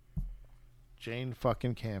Jane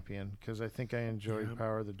fucking Campion, because I think I enjoyed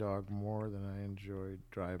Power of the Dog more than I enjoyed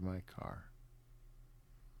Drive My Car.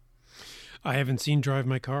 I haven't seen Drive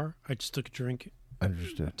My Car. I just took a drink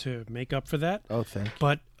Understood. to make up for that. Oh, thank you.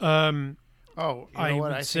 But Oh, you I know what?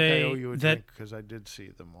 would I think say I owe you a that- drink because I did see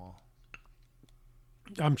them all.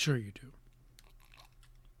 I'm sure you do.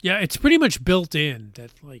 Yeah, it's pretty much built in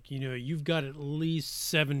that, like, you've got at least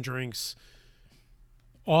 7 drinks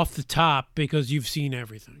off the top because you've seen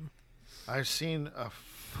everything. I've seen a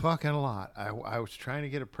fucking lot. I was trying to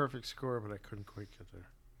get a perfect score, but I couldn't quite get there.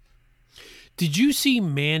 Did you see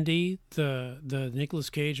Mandy, the Nicolas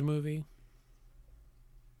Cage movie?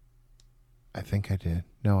 I think I did.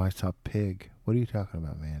 No, I saw Pig. What are you talking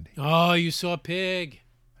about, Mandy? Oh, you saw Pig.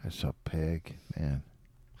 I saw Pig, man.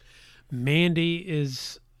 Mandy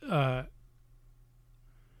is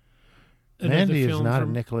Mandy is film not a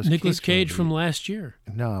from Nicolas Cage movie. from last year.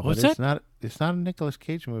 No, What's but it's that? not. It's not a Nicolas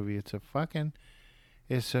Cage movie. It's a fucking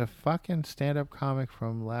stand-up comic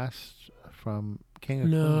from King of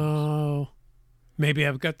Queens. No, maybe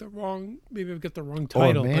I've got the wrong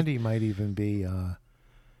title. Or Mandy might even be.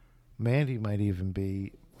 Mandy might even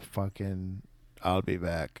be fucking. I'll be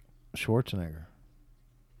back. Schwarzenegger.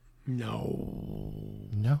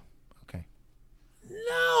 No. Okay.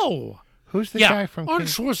 No. Who's the guy from? Arnold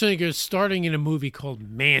King? Schwarzenegger is starting in a movie called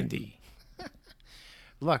Mandy.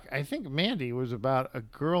 Look, I think Mandy was about a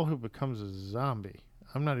girl who becomes a zombie.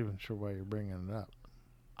 I'm not even sure why you're bringing it up.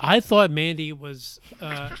 I thought Mandy was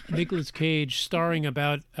Nicolas Cage starring.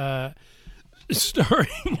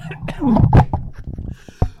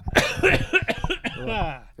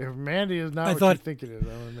 If Mandy is not I what thought- you think it is, I'm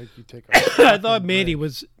gonna make you take a I thought fucking Mandy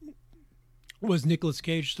break. was Nicolas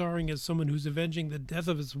Cage starring as someone who's avenging the death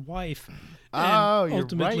of his wife. Oh, and you're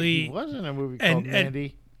ultimately, right. He was in a movie called and-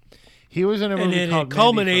 Mandy. He was in a and movie then called it Mandy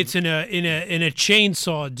culminates from- in a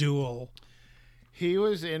chainsaw duel. He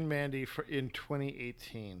was in Mandy in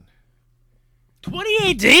 2018.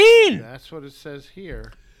 2018. That's what it says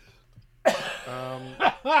here.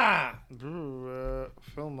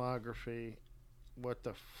 Filmography. What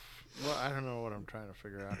the? Well, I don't know what I'm trying to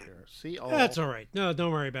figure out here. See all. That's all right. No,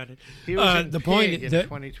 don't worry about it. He was in the Pig point in that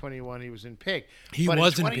 2021. He was in Pig. he But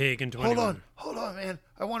was in Pig in 2021. Hold on, man.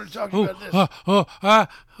 I want to talk to you about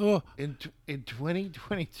this. In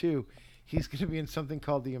 2022, he's going to be in something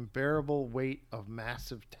called The Unbearable Weight of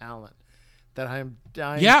Massive Talent that I am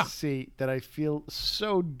dying Yeah. to see, that I feel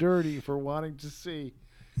so dirty for wanting to see.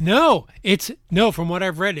 No, from what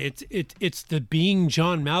I've read, it's the Being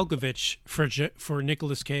John Malkovich for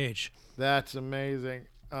Nicolas Cage. That's amazing.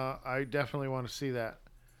 I definitely want to see that.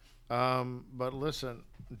 But listen,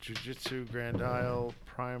 Jiu-Jitsu, Grand Isle,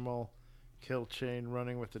 Primal, Kill Chain,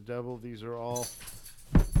 Running with the Devil. These are all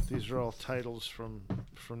titles from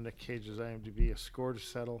Nick Cage's IMDb. A Score to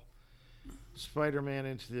Settle, Spider-Man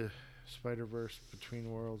Into the Spider-Verse, Between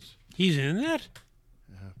Worlds. He's in that?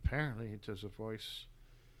 Apparently, he does a voice.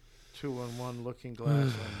 2-on-1, Looking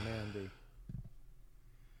Glass, and Mandy.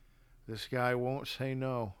 This guy won't say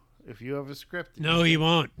no. If you have a script, No, he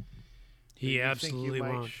won't. that He you absolutely think you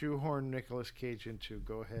might won't. shoehorn Nicolas Cage into,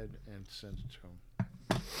 go ahead and send it to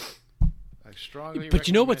him. I strongly But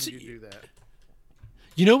you know what's- recommend you do that.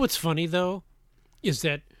 You know what's funny though, is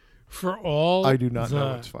that for all I do not the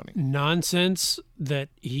know what's funny. nonsense that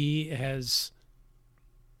he has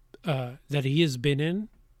been in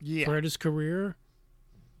Yeah. throughout his career,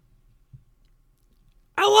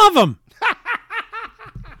 I love him.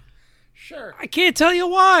 Sure. I can't tell you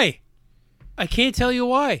why.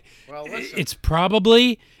 Well, listen. It's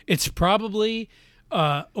probably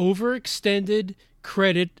overextended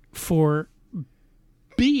credit for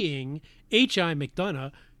being H.I.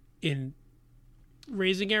 McDonough in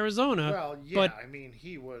Raising Arizona. Well, yeah, but I mean,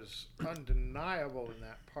 he was undeniable in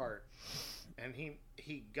that part, and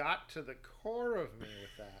he got to the core of me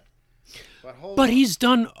with that. But hold But on. he's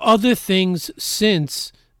done other things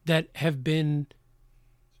since that have been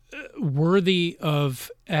worthy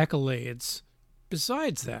of accolades.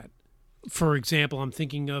 Besides that, for example, I'm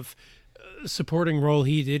thinking of a supporting role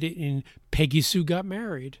he did in Peggy Sue Got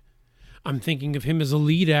Married. I'm thinking of him as a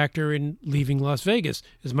lead actor in Leaving Las Vegas.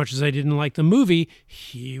 As much as I didn't like the movie,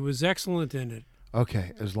 he was excellent in it.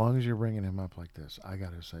 Okay, as long as you're bringing him up like this, I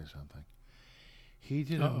got to say something. He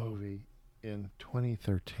did a movie in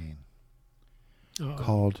 2013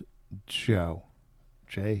 called Joe,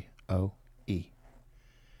 Joe.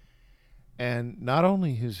 And not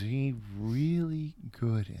only is he really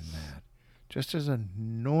good in that, just as a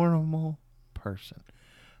normal person,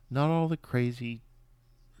 not all the crazy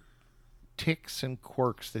ticks and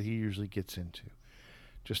quirks that he usually gets into,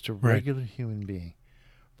 just a Right. regular human being.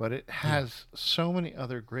 But it has so many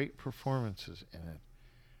other great performances in it.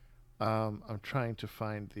 I'm trying to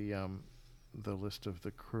find the list of the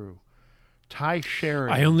crew. Ty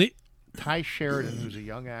Sheridan. Ty Sheridan, who's a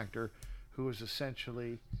young actor who is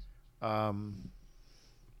essentially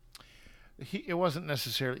it wasn't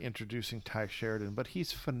necessarily introducing Ty Sheridan, but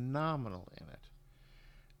he's phenomenal in it.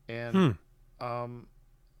 And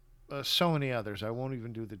so many others. I won't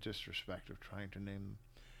even do the disrespect of trying to name them.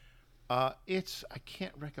 I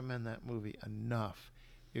can't recommend that movie enough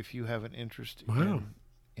if you have an interest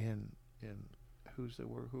in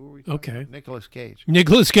who are we talking Okay. about? Nicolas Cage.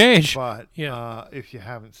 Nicolas Cage. But Yeah. if you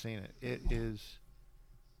haven't seen it, it is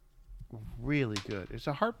really good. It's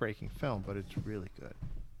a heartbreaking film, but it's really good.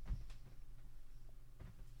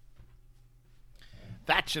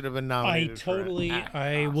 That should have been nominated.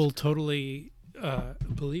 I will totally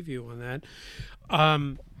believe you on that.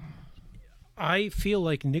 I feel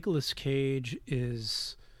like Nicolas Cage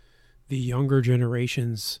is the younger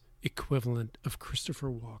generation's equivalent of Christopher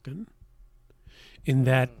Walken, in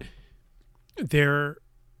that there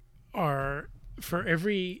are, for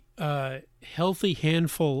every healthy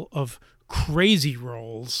handful of crazy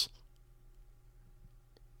roles,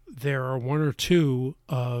 there are one or two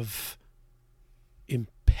of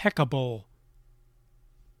impeccable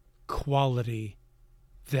quality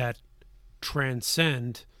that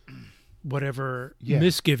transcend whatever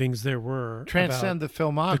misgivings there were. Transcend about the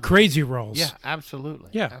filmography. the crazy roles. Yeah,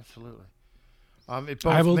 absolutely. Yeah. Absolutely. It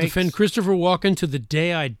I will both defend Christopher Walken to the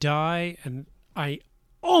day I die, and I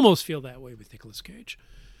almost feel that way with Nicolas Cage.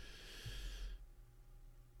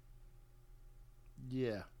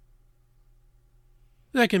 Yeah.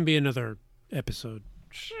 That can be another episode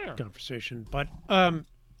conversation. But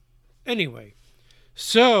anyway,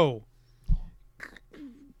 so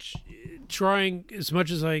trying as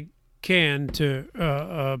much as I can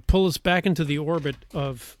to pull us back into the orbit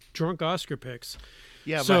of drunk Oscar picks.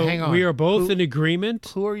 Yeah, So but hang on. we are both in agreement.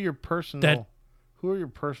 Who are your personal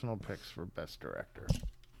picks for Best Director?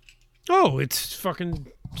 Oh, it's fucking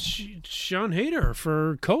Sean Hayter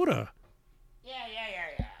for Coda. Yeah.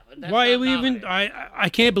 But Why are we even? I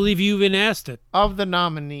can't believe you even asked it. Of the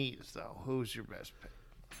nominees, though, who's your best pick?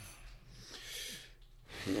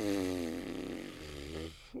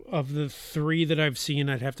 Of the three that I've seen,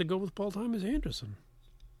 I'd have to go with Paul Thomas Anderson.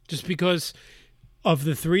 Just because of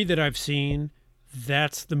the three that I've seen,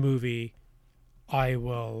 that's the movie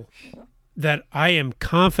that I am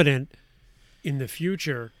confident in the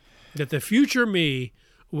future, that the future me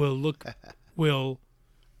will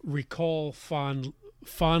recall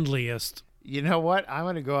fondliest. You know what? I'm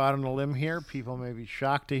going to go out on a limb here. People may be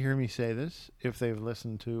shocked to hear me say this if they've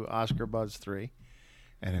listened to Oscar Buzz 3.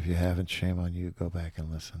 And if you haven't, shame on you. Go back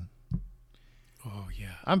and listen. Oh,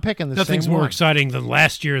 yeah. I'm picking the Nothing's same more one. exciting than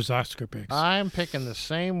last year's Oscar picks. I'm picking the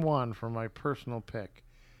same one for my personal pick.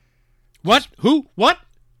 What? Who? What?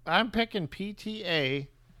 I'm picking PTA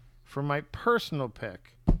for my personal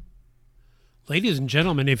pick. Ladies and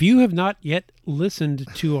gentlemen, if you have not yet listened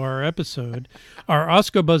to our episode, our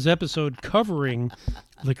Oscar Buzz episode covering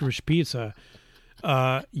Licorice Pizza,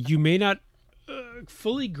 you may not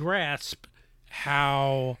fully grasp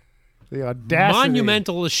how The audacity.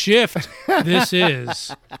 monumental a shift this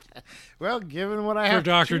is. Well, given what I have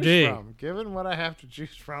Dr. to D. choose from. Given what I have to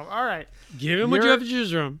choose from. All right. Give him what you have to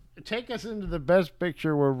choose from. Take us into the best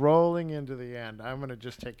picture. We're rolling into the end. I'm going to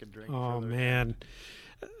just take a drink. Oh, further. man.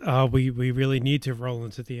 We really need to roll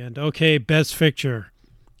into the end. Okay, best picture.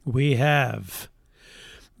 We have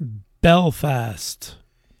Belfast,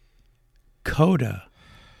 Coda,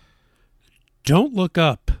 Don't Look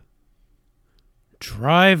Up,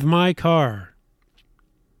 Drive My Car,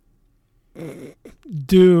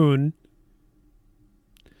 Dune,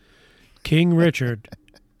 King Richard,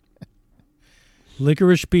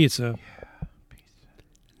 Licorice Pizza,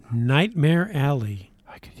 Nightmare Alley,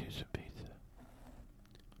 I could use some pizza.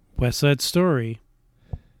 West Side Story,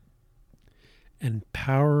 and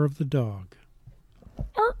Power of the Dog.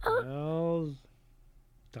 Well,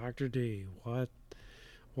 Dr. D, what?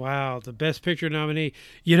 Wow, the Best Picture nominee.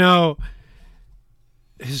 You know,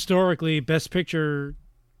 historically, Best Picture,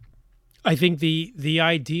 I think the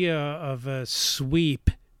idea of a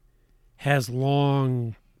sweep has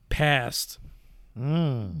long passed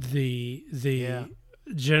the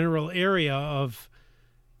general area of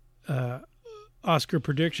Oscar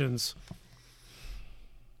predictions.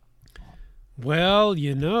 Well,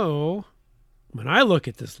 you know, when I look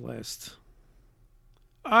at this list,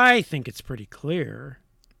 I think it's pretty clear.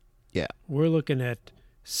 Yeah. We're looking at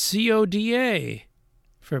CODA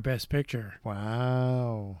for Best Picture.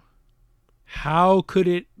 Wow. How could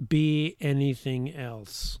it be anything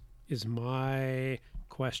else is my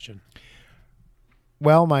question.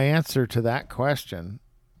 Well, my answer to that question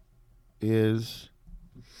is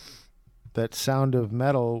that Sound of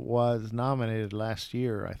Metal was nominated last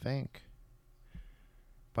year, I think.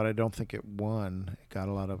 But I don't think it won. It got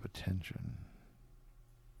a lot of attention.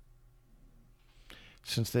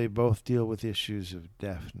 since they both deal with issues of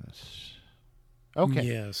deafness. Okay.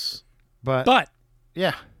 Yes. But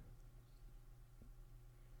yeah.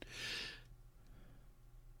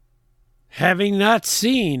 Having not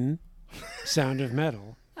seen Sound of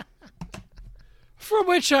Metal, for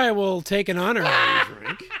which I will take an honorary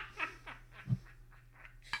drink.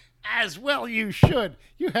 As well you should.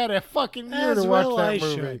 You had a fucking year As to watch well that I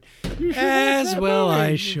movie. should. You should watch As that well movie, I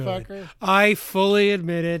you should. fucker. I fully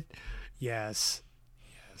admit it. Yes.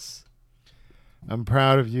 Yes. I'm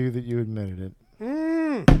proud of you that you admitted it.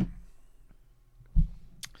 Mm.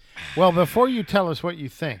 Well, before you tell us what you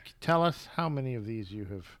think, tell us how many of these you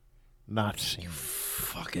have not seen.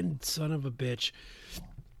 Fucking son of a bitch.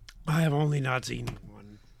 I have only not seen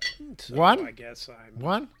one. So One? I guess I'm...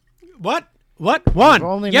 One? What? What? One. I've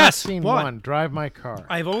only yes, not seen one. one. Drive My Car.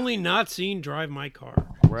 I've only not seen Drive My Car.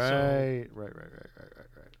 Right.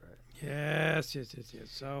 Yes.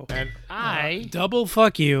 So And I double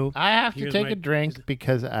fuck you. have to Here's take my- a drink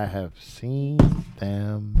because I have seen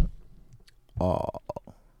them all.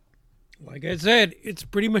 Like I said, it's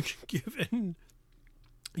pretty much given.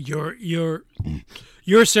 You're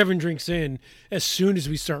 7 drinks in as soon as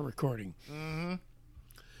we start recording. Mm-hmm.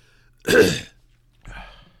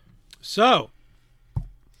 So,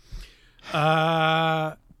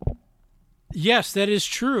 yes, that is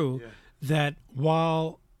true. That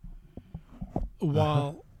while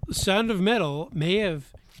Sound of Metal may have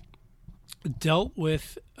dealt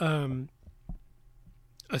with a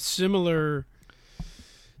similar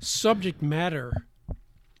subject matter,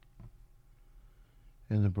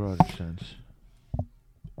 In the broader sense.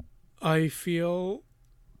 I feel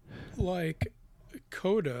like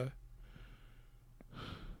Coda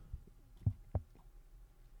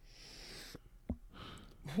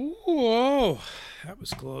whoa, that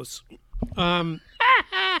was close.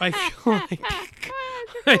 I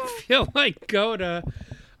feel like Coda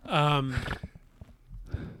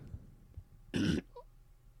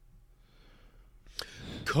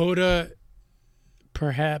Coda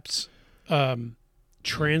perhaps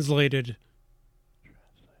translated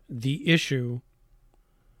the issue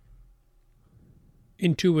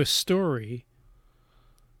into a story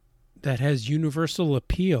that has universal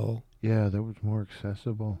appeal Yeah, that was more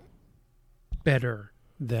accessible. better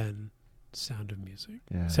than Sound of Music.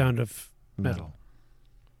 Yeah. Sound of Metal.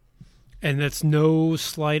 And that's no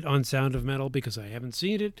slight on Sound of Metal because I haven't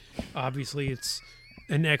seen it. Obviously, it's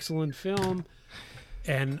an excellent film.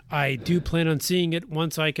 And I do plan on seeing it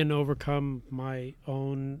once I can overcome my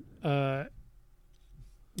own,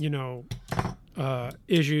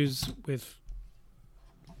 issues with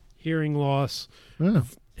hearing loss Yeah.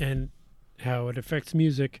 and how it affects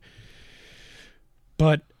music.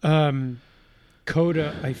 But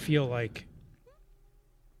Coda, I feel like,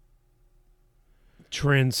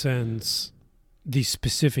 transcends the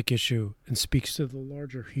specific issue and speaks to the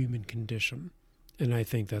larger human condition. And I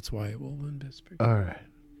think that's why it will win Best Picture. All right.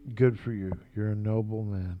 Good for you. You're a noble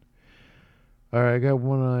man. All right, I got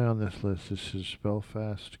one eye on this list. This is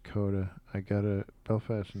Belfast, Coda.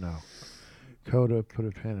 Belfast, no. Coda, put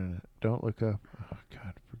a pin in it. Don't Look Up. Oh,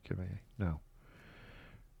 God, forgive me. No.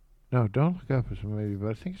 No, Don't Look Up is a maybe, but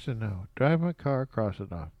I think it's a no. Drive My Car, cross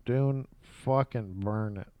it off. Dune, fucking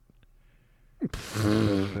burn it.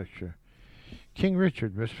 Best Picture. King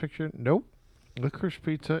Richard, Best Picture? Nope. Licorice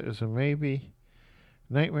Pizza is a maybe.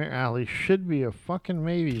 Nightmare Alley should be a fucking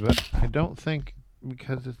maybe, but I don't think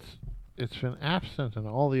because it's been absent in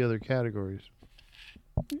all the other categories.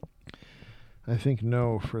 I think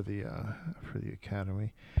no for the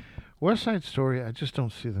Academy. West Side Story, I just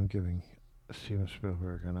don't see them giving Steven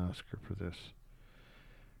Spielberg an Oscar for this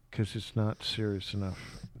because it's not serious enough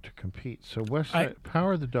to compete. So West Side,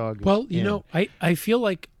 Power of the Dog. Is Well, in. I feel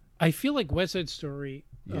like West Side Story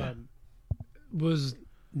Yeah. was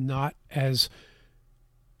not as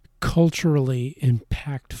culturally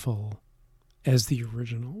impactful as the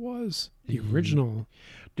original was. The original.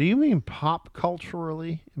 Do you mean pop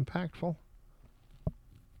culturally impactful?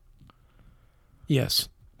 Yes,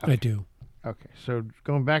 I do. Okay, so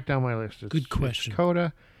going back down my list, Good question. It's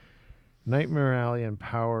Coda, Nightmare Alley, and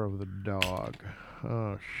Power of the Dog.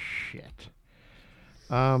 Oh shit!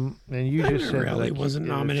 And you just said Alley that wasn't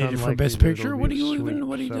it's nominated for unlikely Best that Picture. it'll What be are you sweep. even?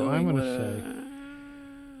 What are you So doing? I'm What,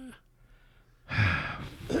 gonna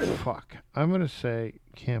say, fuck. I'm gonna say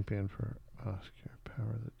Campion for Oscar.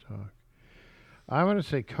 Power of the Dog. I'm gonna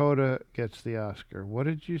say Coda gets the Oscar. What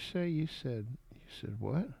did you say? You said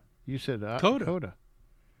what? You said Coda.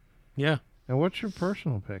 Yeah. And what's your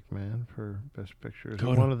personal pick, man, for Best Picture? Is it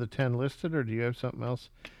Coda. one of the 10 listed, or do you have something else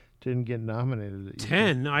didn't get nominated? That you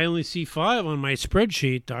 10. I only see 5 on my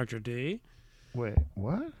spreadsheet, Dr. D. Wait,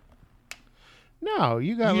 what? No,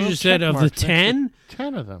 you got. You little just said check of the marks next to 10?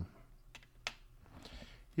 10 of them.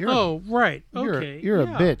 You're Oh, right. you're a- Okay. you're a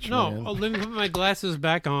yeah. bitch, No, man. let me put my glasses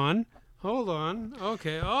back on. Hold on.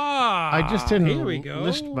 Okay. Ah, I just didn't Here we go.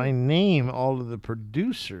 list by name all of the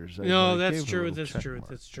producers. No, I that's gave a true. little That's check true. mark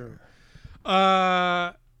That's true.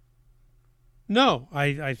 there. No,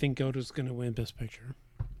 I think Coda's going to win Best Picture.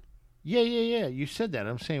 Yeah. You said that.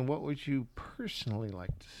 I'm saying, what would you personally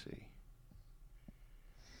like to see?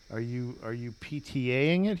 Are you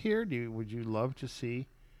PTAing it here? Would you love to see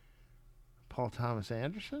Paul Thomas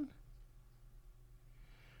Anderson?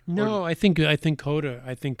 No, I think Coda.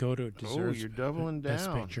 I think Coda Oh, deserves. you're doubling Best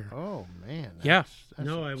down. Picture. Oh man. Yeah. That's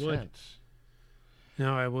No, I would. intense.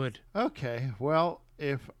 No, I would. Okay. Well,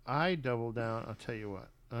 if I double down, I'll tell you what.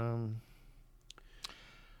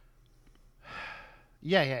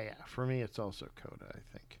 Yeah. For me, it's also Coda, I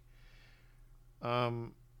think.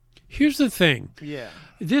 Here's the thing. Yeah.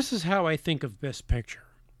 This is how I think of Best Picture,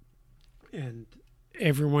 and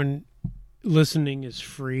everyone listening is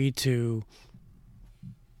free to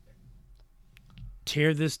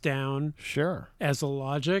tear this down Sure. as a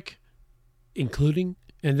logic, and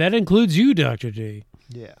that includes you, Dr. D.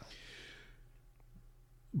 Yeah.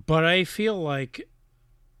 But I feel like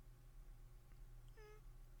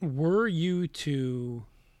were you to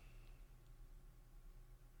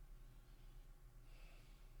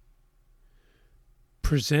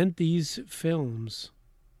present these films,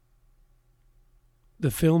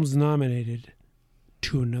 the films nominated,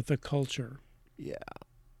 to another culture, Yeah.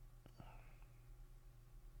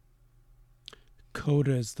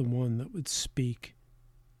 Coda is the one that would speak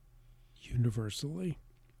universally.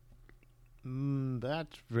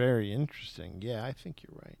 That's very interesting. Yeah, I think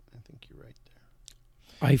you're right.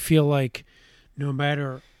 There. I feel like no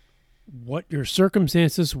matter what your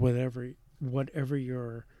circumstances, whatever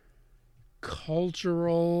your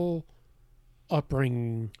cultural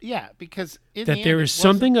upbringing, Yeah, because in that the there end, is it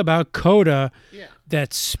something about Coda Yeah.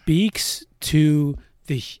 that speaks to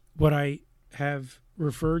what I have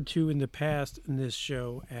referred to in the past in this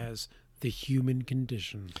show as the human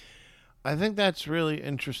condition. I think that's really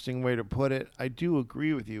interesting way to put it. I do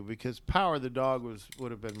agree with you because Power of the Dog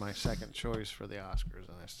would have been my second choice for the Oscars,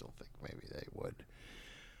 and I still think maybe they would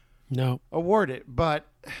No. award it. But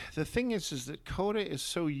the thing is that Coda is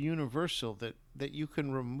so universal that you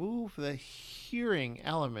can remove the hearing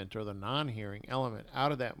element or the non-hearing element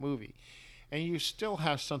out of that movie, and you still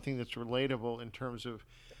have something that's relatable in terms of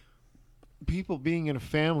people being in a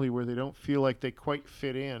family where they don't feel like they quite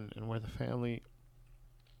fit in, and where the family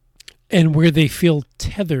And where they feel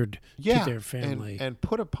tethered to their family. and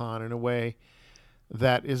put upon in a way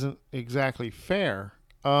that isn't exactly fair.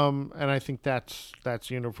 And I think that's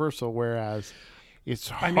universal. Whereas it's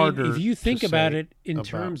harder. if you think to about say it in about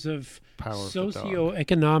terms of Power of the Dog.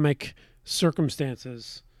 socioeconomic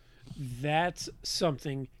circumstances, that's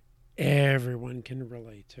something everyone can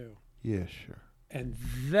relate to. Yeah, sure. And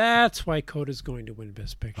that's why Coda's going to win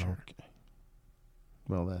Best Picture. Okay.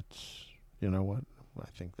 Well, that's you know what I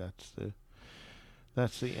think that's the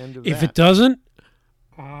end of If that. it doesn't,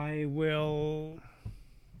 I will.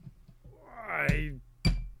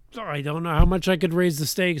 I don't know how much I could raise the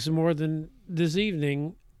stakes more than this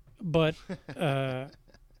evening, but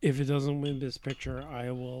if it doesn't win Best Picture,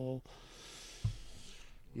 I will.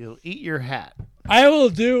 You'll eat your hat. I will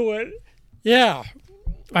do it. Yeah,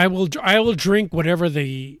 I will. I will drink whatever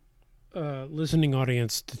the listening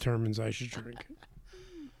audience determines I should drink.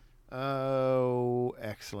 Oh,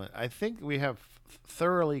 excellent! I think we have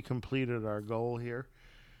thoroughly completed our goal here.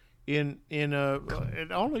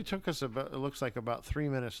 It only took us it looks like about 3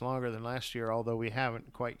 minutes longer than last year, although we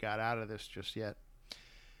haven't quite got out of this just yet.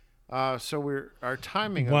 So our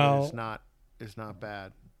timing of it is not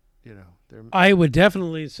bad. You know, I would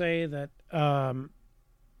definitely say that our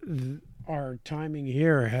timing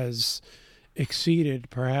here has exceeded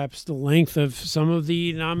perhaps the length of some of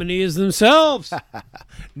the nominees themselves.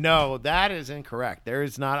 No, that is incorrect. There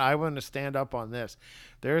is not. I want to stand up on this.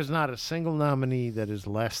 There is not a single nominee that is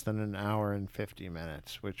less than an hour and 50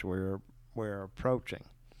 minutes, which we're approaching.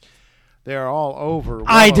 They're all over. Well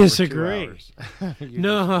I over 2 disagree. hours.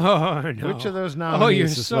 No. Which of those you're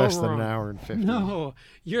nominees is so less than an wrong. hour and 50? No,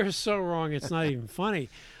 you're so wrong. It's not even funny.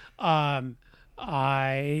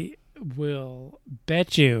 I will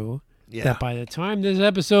bet you that by the time this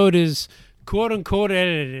episode is quote unquote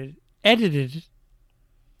edited,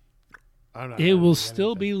 it will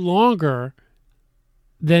still be longer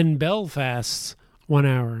than Belfast's 1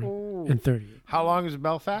 hour and 30. How long is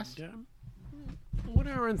Belfast? 1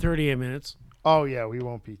 hour and 38 minutes. Oh, yeah, we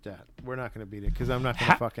won't beat that. We're not going to beat it because I'm not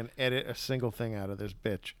going to fucking edit a single thing out of this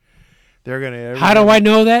bitch. They're gonna. How do I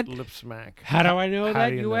know that? Lip smack. How do I know How that,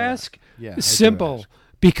 do you know that? ask? Yeah, I do Simple. ask.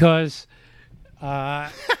 Because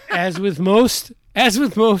as with most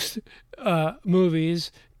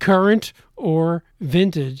movies, current or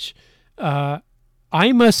vintage,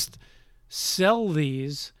 I must sell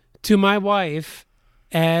these to my wife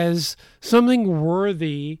as something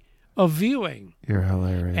worthy of viewing. You're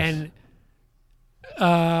hilarious. And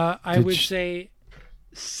I Did would sh- say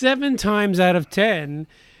 7 times out of 10,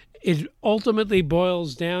 it ultimately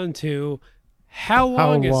boils down to how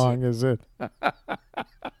long is it? is it?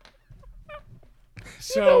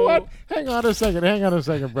 So You know what? Hang on a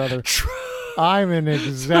second, brother. I'm in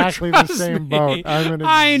exactly the trust same me, boat. I'm in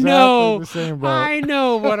I exactly know, the same boat. I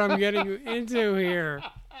know what I'm getting into here.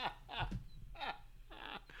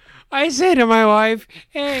 I say to my wife,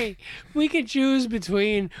 hey, we can choose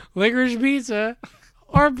between Licorice Pizza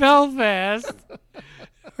or Belfast.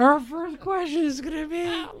 Her first question is going to be,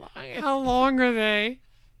 how long are they?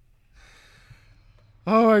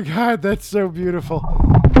 Oh my God, that's so beautiful.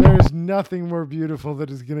 There's nothing more beautiful that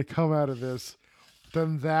is going to come out of this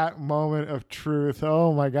than that moment of truth.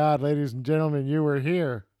 Oh my God, ladies and gentlemen, you were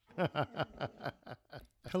here.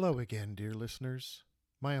 Hello again, dear listeners.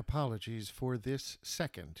 My apologies for this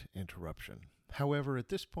second interruption. However, at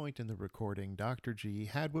this point in the recording, Dr. G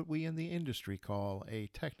had what we in the industry call a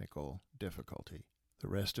technical difficulty. The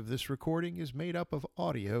rest of this recording is made up of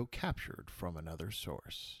audio captured from another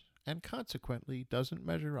source, and consequently doesn't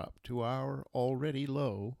measure up to our already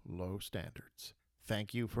low standards.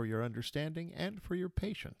 Thank you for your understanding and for your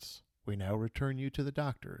patience. We now return you to the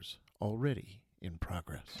doctors, already in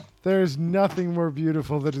progress. There's nothing more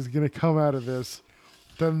beautiful that is going to come out of this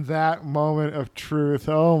than that moment of truth.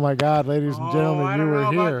 Oh my God, ladies and gentlemen, you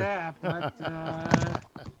were here.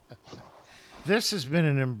 This has been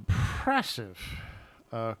an impressive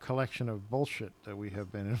collection of bullshit that we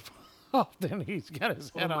have been involved in. He's got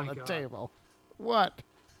his head on the table. What?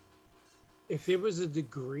 If there was a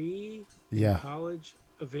degree Yeah. in college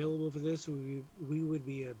available for this, we would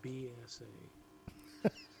be a BSA.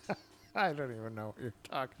 I don't even know what you're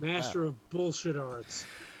talking Master of Bullshit Arts.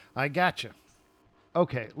 I got you.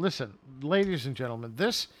 Okay, listen, ladies and gentlemen,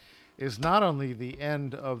 this is not only the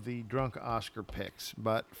end of the Drunk Oscar picks,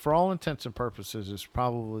 but for all intents and purposes, is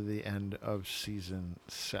probably the end of season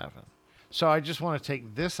 7. So I just want to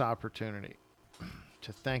take this opportunity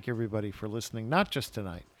to thank everybody for listening, not just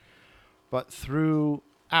tonight, but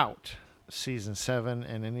throughout season 7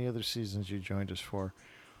 and any other seasons you joined us for.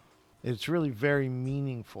 It's really very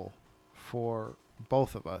meaningful for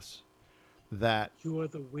both of us that You are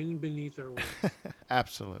the wind beneath our wings.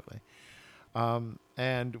 absolutely.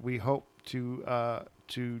 And we hope to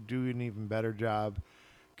do an even better job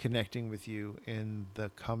connecting with you in the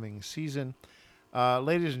coming season.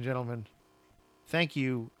 Ladies and gentlemen, thank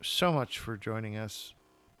you so much for joining us.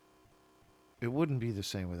 It wouldn't be the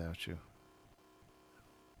same without you.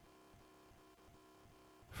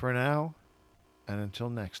 For now, and until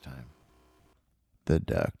next time, the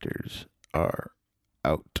doctors are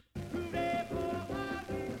out.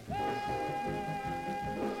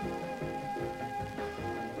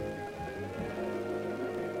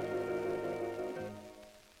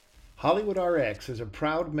 Hollywood RX is a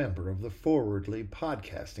proud member of the Forwardly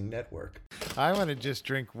Podcasting Network. I want to just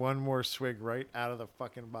drink one more swig right out of the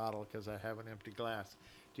fucking bottle because I have an empty glass.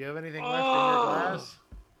 Do you have anything left in your glass?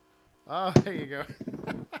 Oh, there you go.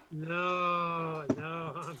 No.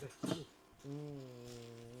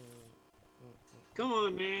 Come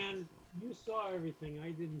on, man. You saw everything. I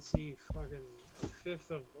didn't see fucking a fifth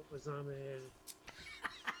of what was on there.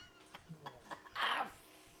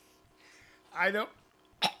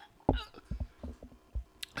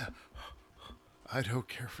 I don't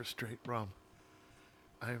care for straight rum.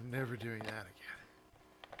 I am never doing that again.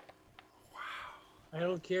 I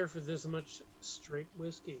don't care for this much straight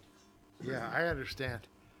whiskey. Yeah, I understand.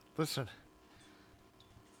 Listen,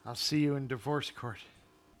 I'll see you in divorce court.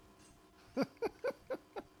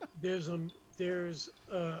 There's a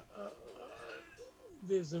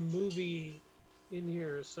movie in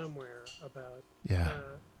here somewhere about. Yeah.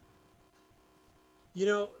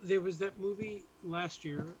 There was that movie last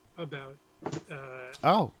year about.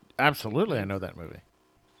 Oh, absolutely! I know that movie.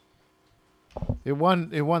 It won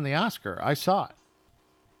the Oscar. I saw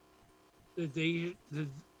it. The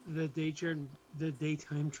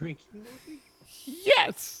daytime drinking movie.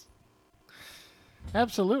 Yes.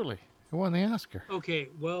 Absolutely, it won the Oscar. Okay,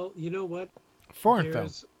 well, you know what? Foreign film.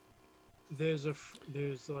 There's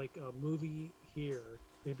like a movie here.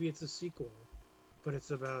 Maybe it's a sequel, but it's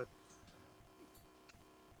about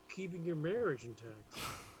keeping your marriage intact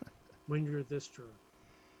when you're this drunk.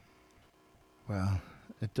 Well,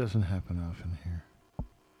 It doesn't happen often here.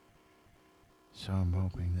 So I'm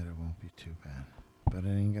hoping that it won't be too bad. But it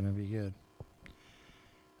ain't going to be good.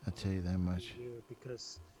 I'll tell you that much.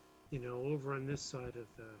 Because, over on this side of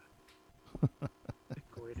the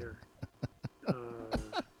equator,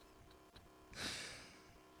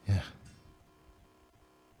 Yeah.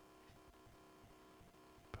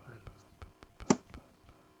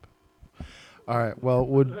 All right. Well,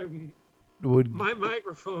 would my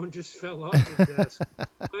microphone just fell off the desk. My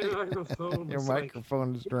microphone your was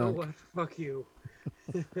microphone is like, you know drunk? what? Fuck you.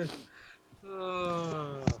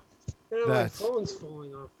 My That's phone's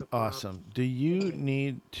falling off the top. awesome. Do you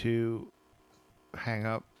need to hang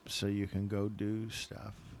up so you can go do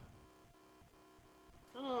stuff?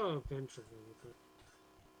 Oh, eventually.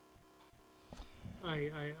 But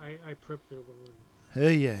I prepped her one.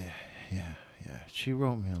 Yeah. She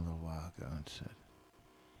wrote me a little while ago and said,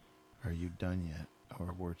 "Are you done yet?"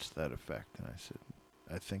 Or words to that effect. And I said,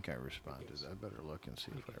 "I think I responded. I better look and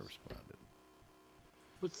see if I responded."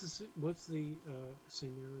 What's the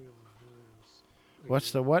scenario in her house?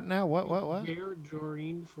 What's the what now? What? Prepare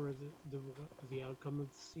Doreen for the outcome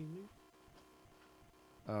of this evening?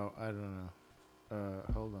 Oh, I don't know.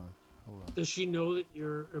 Hold on. Does she know that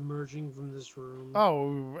you're emerging from this room?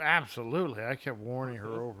 Oh, absolutely. I kept warning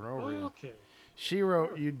her over and over again. Okay. She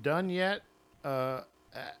wrote, "You done yet?"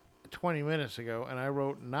 20 minutes ago, and I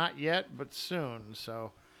wrote, "Not yet, but soon."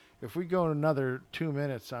 So if we go another 2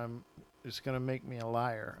 minutes, it's going to make me a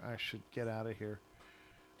liar. I should get out of here.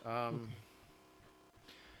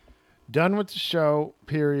 Done with the show,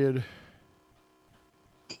 period.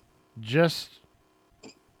 Just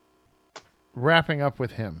wrapping up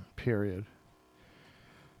with him, period.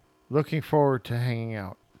 Looking forward to hanging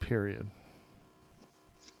out, period.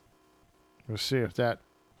 We'll see if that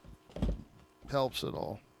helps at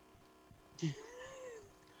all.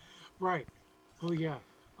 Right. Oh yeah.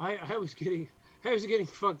 I was getting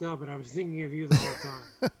fucked up, and I was thinking of you the whole time.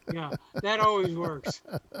 Yeah, that always works.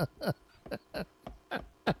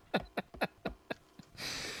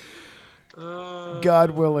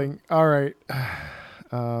 God willing. All right.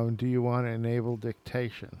 Do you want to enable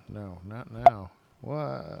dictation? No, not now.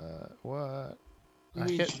 What? You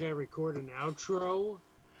mean should I record an outro?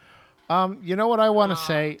 You know what I want to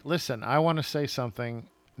say? Listen, I want to say something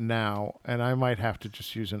now, and I might have to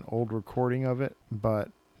just use an old recording of it,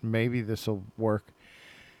 but maybe this will work.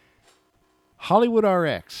 Hollywood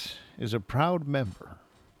RX is a proud member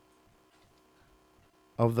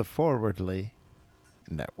of the Forwardly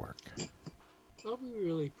Network. I'll be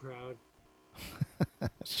really proud.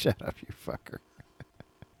 Shut up, you fucker.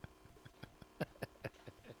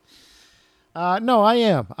 No, I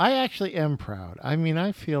am. I actually am proud. I mean,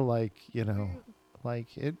 I feel like,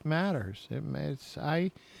 like it matters.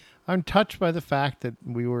 I'm touched by the fact that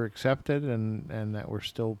we were accepted and that we're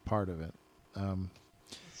still part of it. That's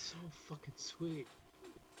so fucking sweet.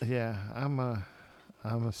 Yeah, I'm a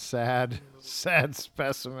sad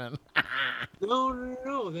specimen.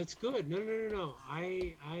 No, that's good. No.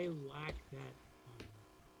 I lack that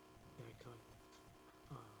kind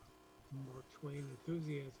of Mark Twain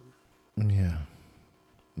enthusiasm. Yeah.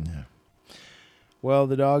 Well,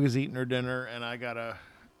 the dog is eating her dinner, and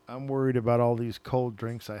I'm worried about all these cold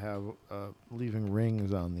drinks I have leaving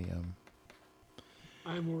rings on the.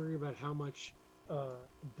 I'm worried about how much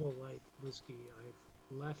Bull Light whiskey I've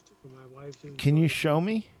left for my wife to enjoy. Can you show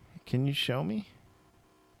me?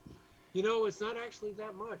 It's not actually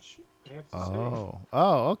that much, I have to say.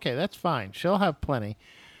 Oh, okay, that's fine. She'll have plenty.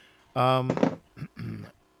 And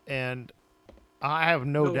I have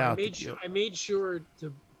no doubt. I made sure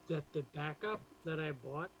that the backup that I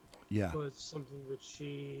bought was something that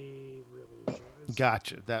she really enjoys.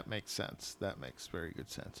 Gotcha. That makes sense. That makes very good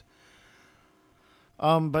sense.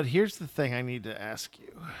 But here's the thing I need to ask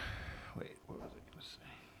you. Wait, what was I going to say?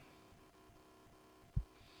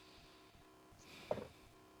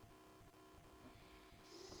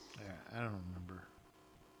 I don't remember.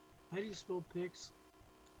 How do you spell pics?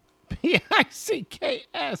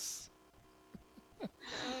 Picks.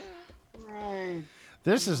 Right.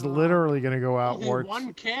 This is literally going to go out warts.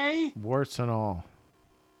 1K? Warts and all.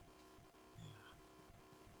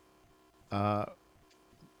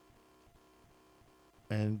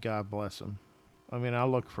 And God bless him. I mean, I'll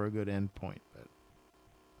look for a good end point, but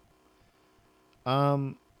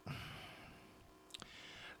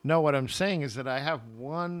no, what I'm saying is that I have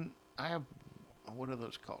what are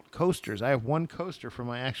those called? Coasters. I have one coaster for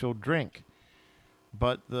my actual drink,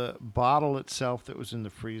 but the bottle itself that was in the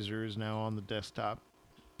freezer is now on the desktop,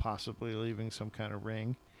 possibly leaving some kind of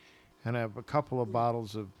ring. And I have a couple of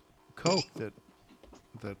bottles of Coke that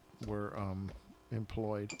were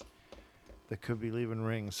employed that could be leaving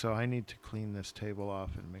rings. So I need to clean this table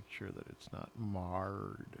off and make sure that it's not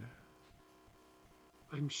marred.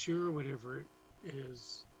 I'm sure whatever it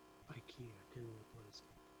is, IKEA can replace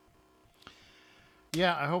it.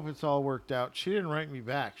 Yeah, I hope it's all worked out. She didn't write me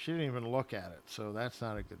back. She didn't even look at it, so that's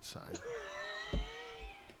not a good sign.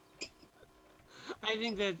 I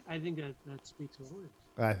think that speaks volumes.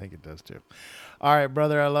 I think it does too. All right,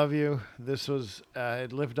 brother, I love you. This was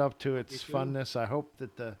it lived up to its funness. I hope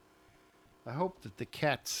that the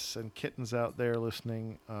cats and kittens out there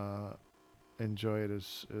listening enjoy it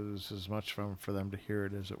as much fun for them to hear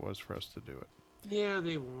it as it was for us to do it. Yeah,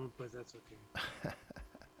 they won't, but that's okay.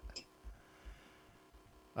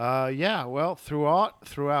 Yeah, well,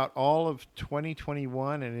 throughout all of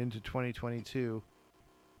 2021 and into 2022,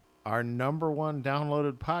 our number one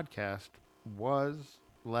downloaded podcast was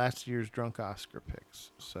last year's Drunk Oscar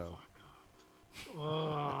picks. So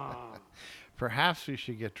perhaps we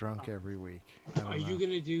should get drunk every week. Are you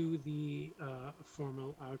going to do the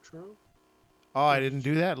formal outro? Oh, I didn't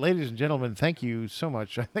do that. Ladies and gentlemen, thank you so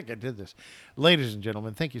much. I think I did this. Ladies and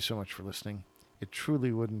gentlemen, thank you so much for listening. It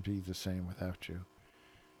truly wouldn't be the same without you.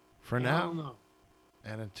 For now, No.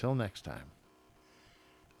 and until next time,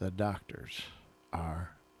 the doctors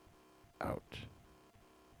are out.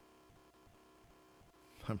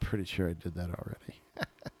 I'm pretty sure I did that already.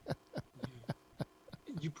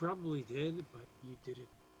 You probably did, but you did it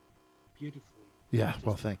beautifully. Yeah,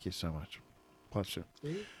 well, thank you so much. Pleasure.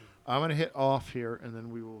 I'm going to hit off here, and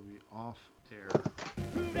then we will be off air.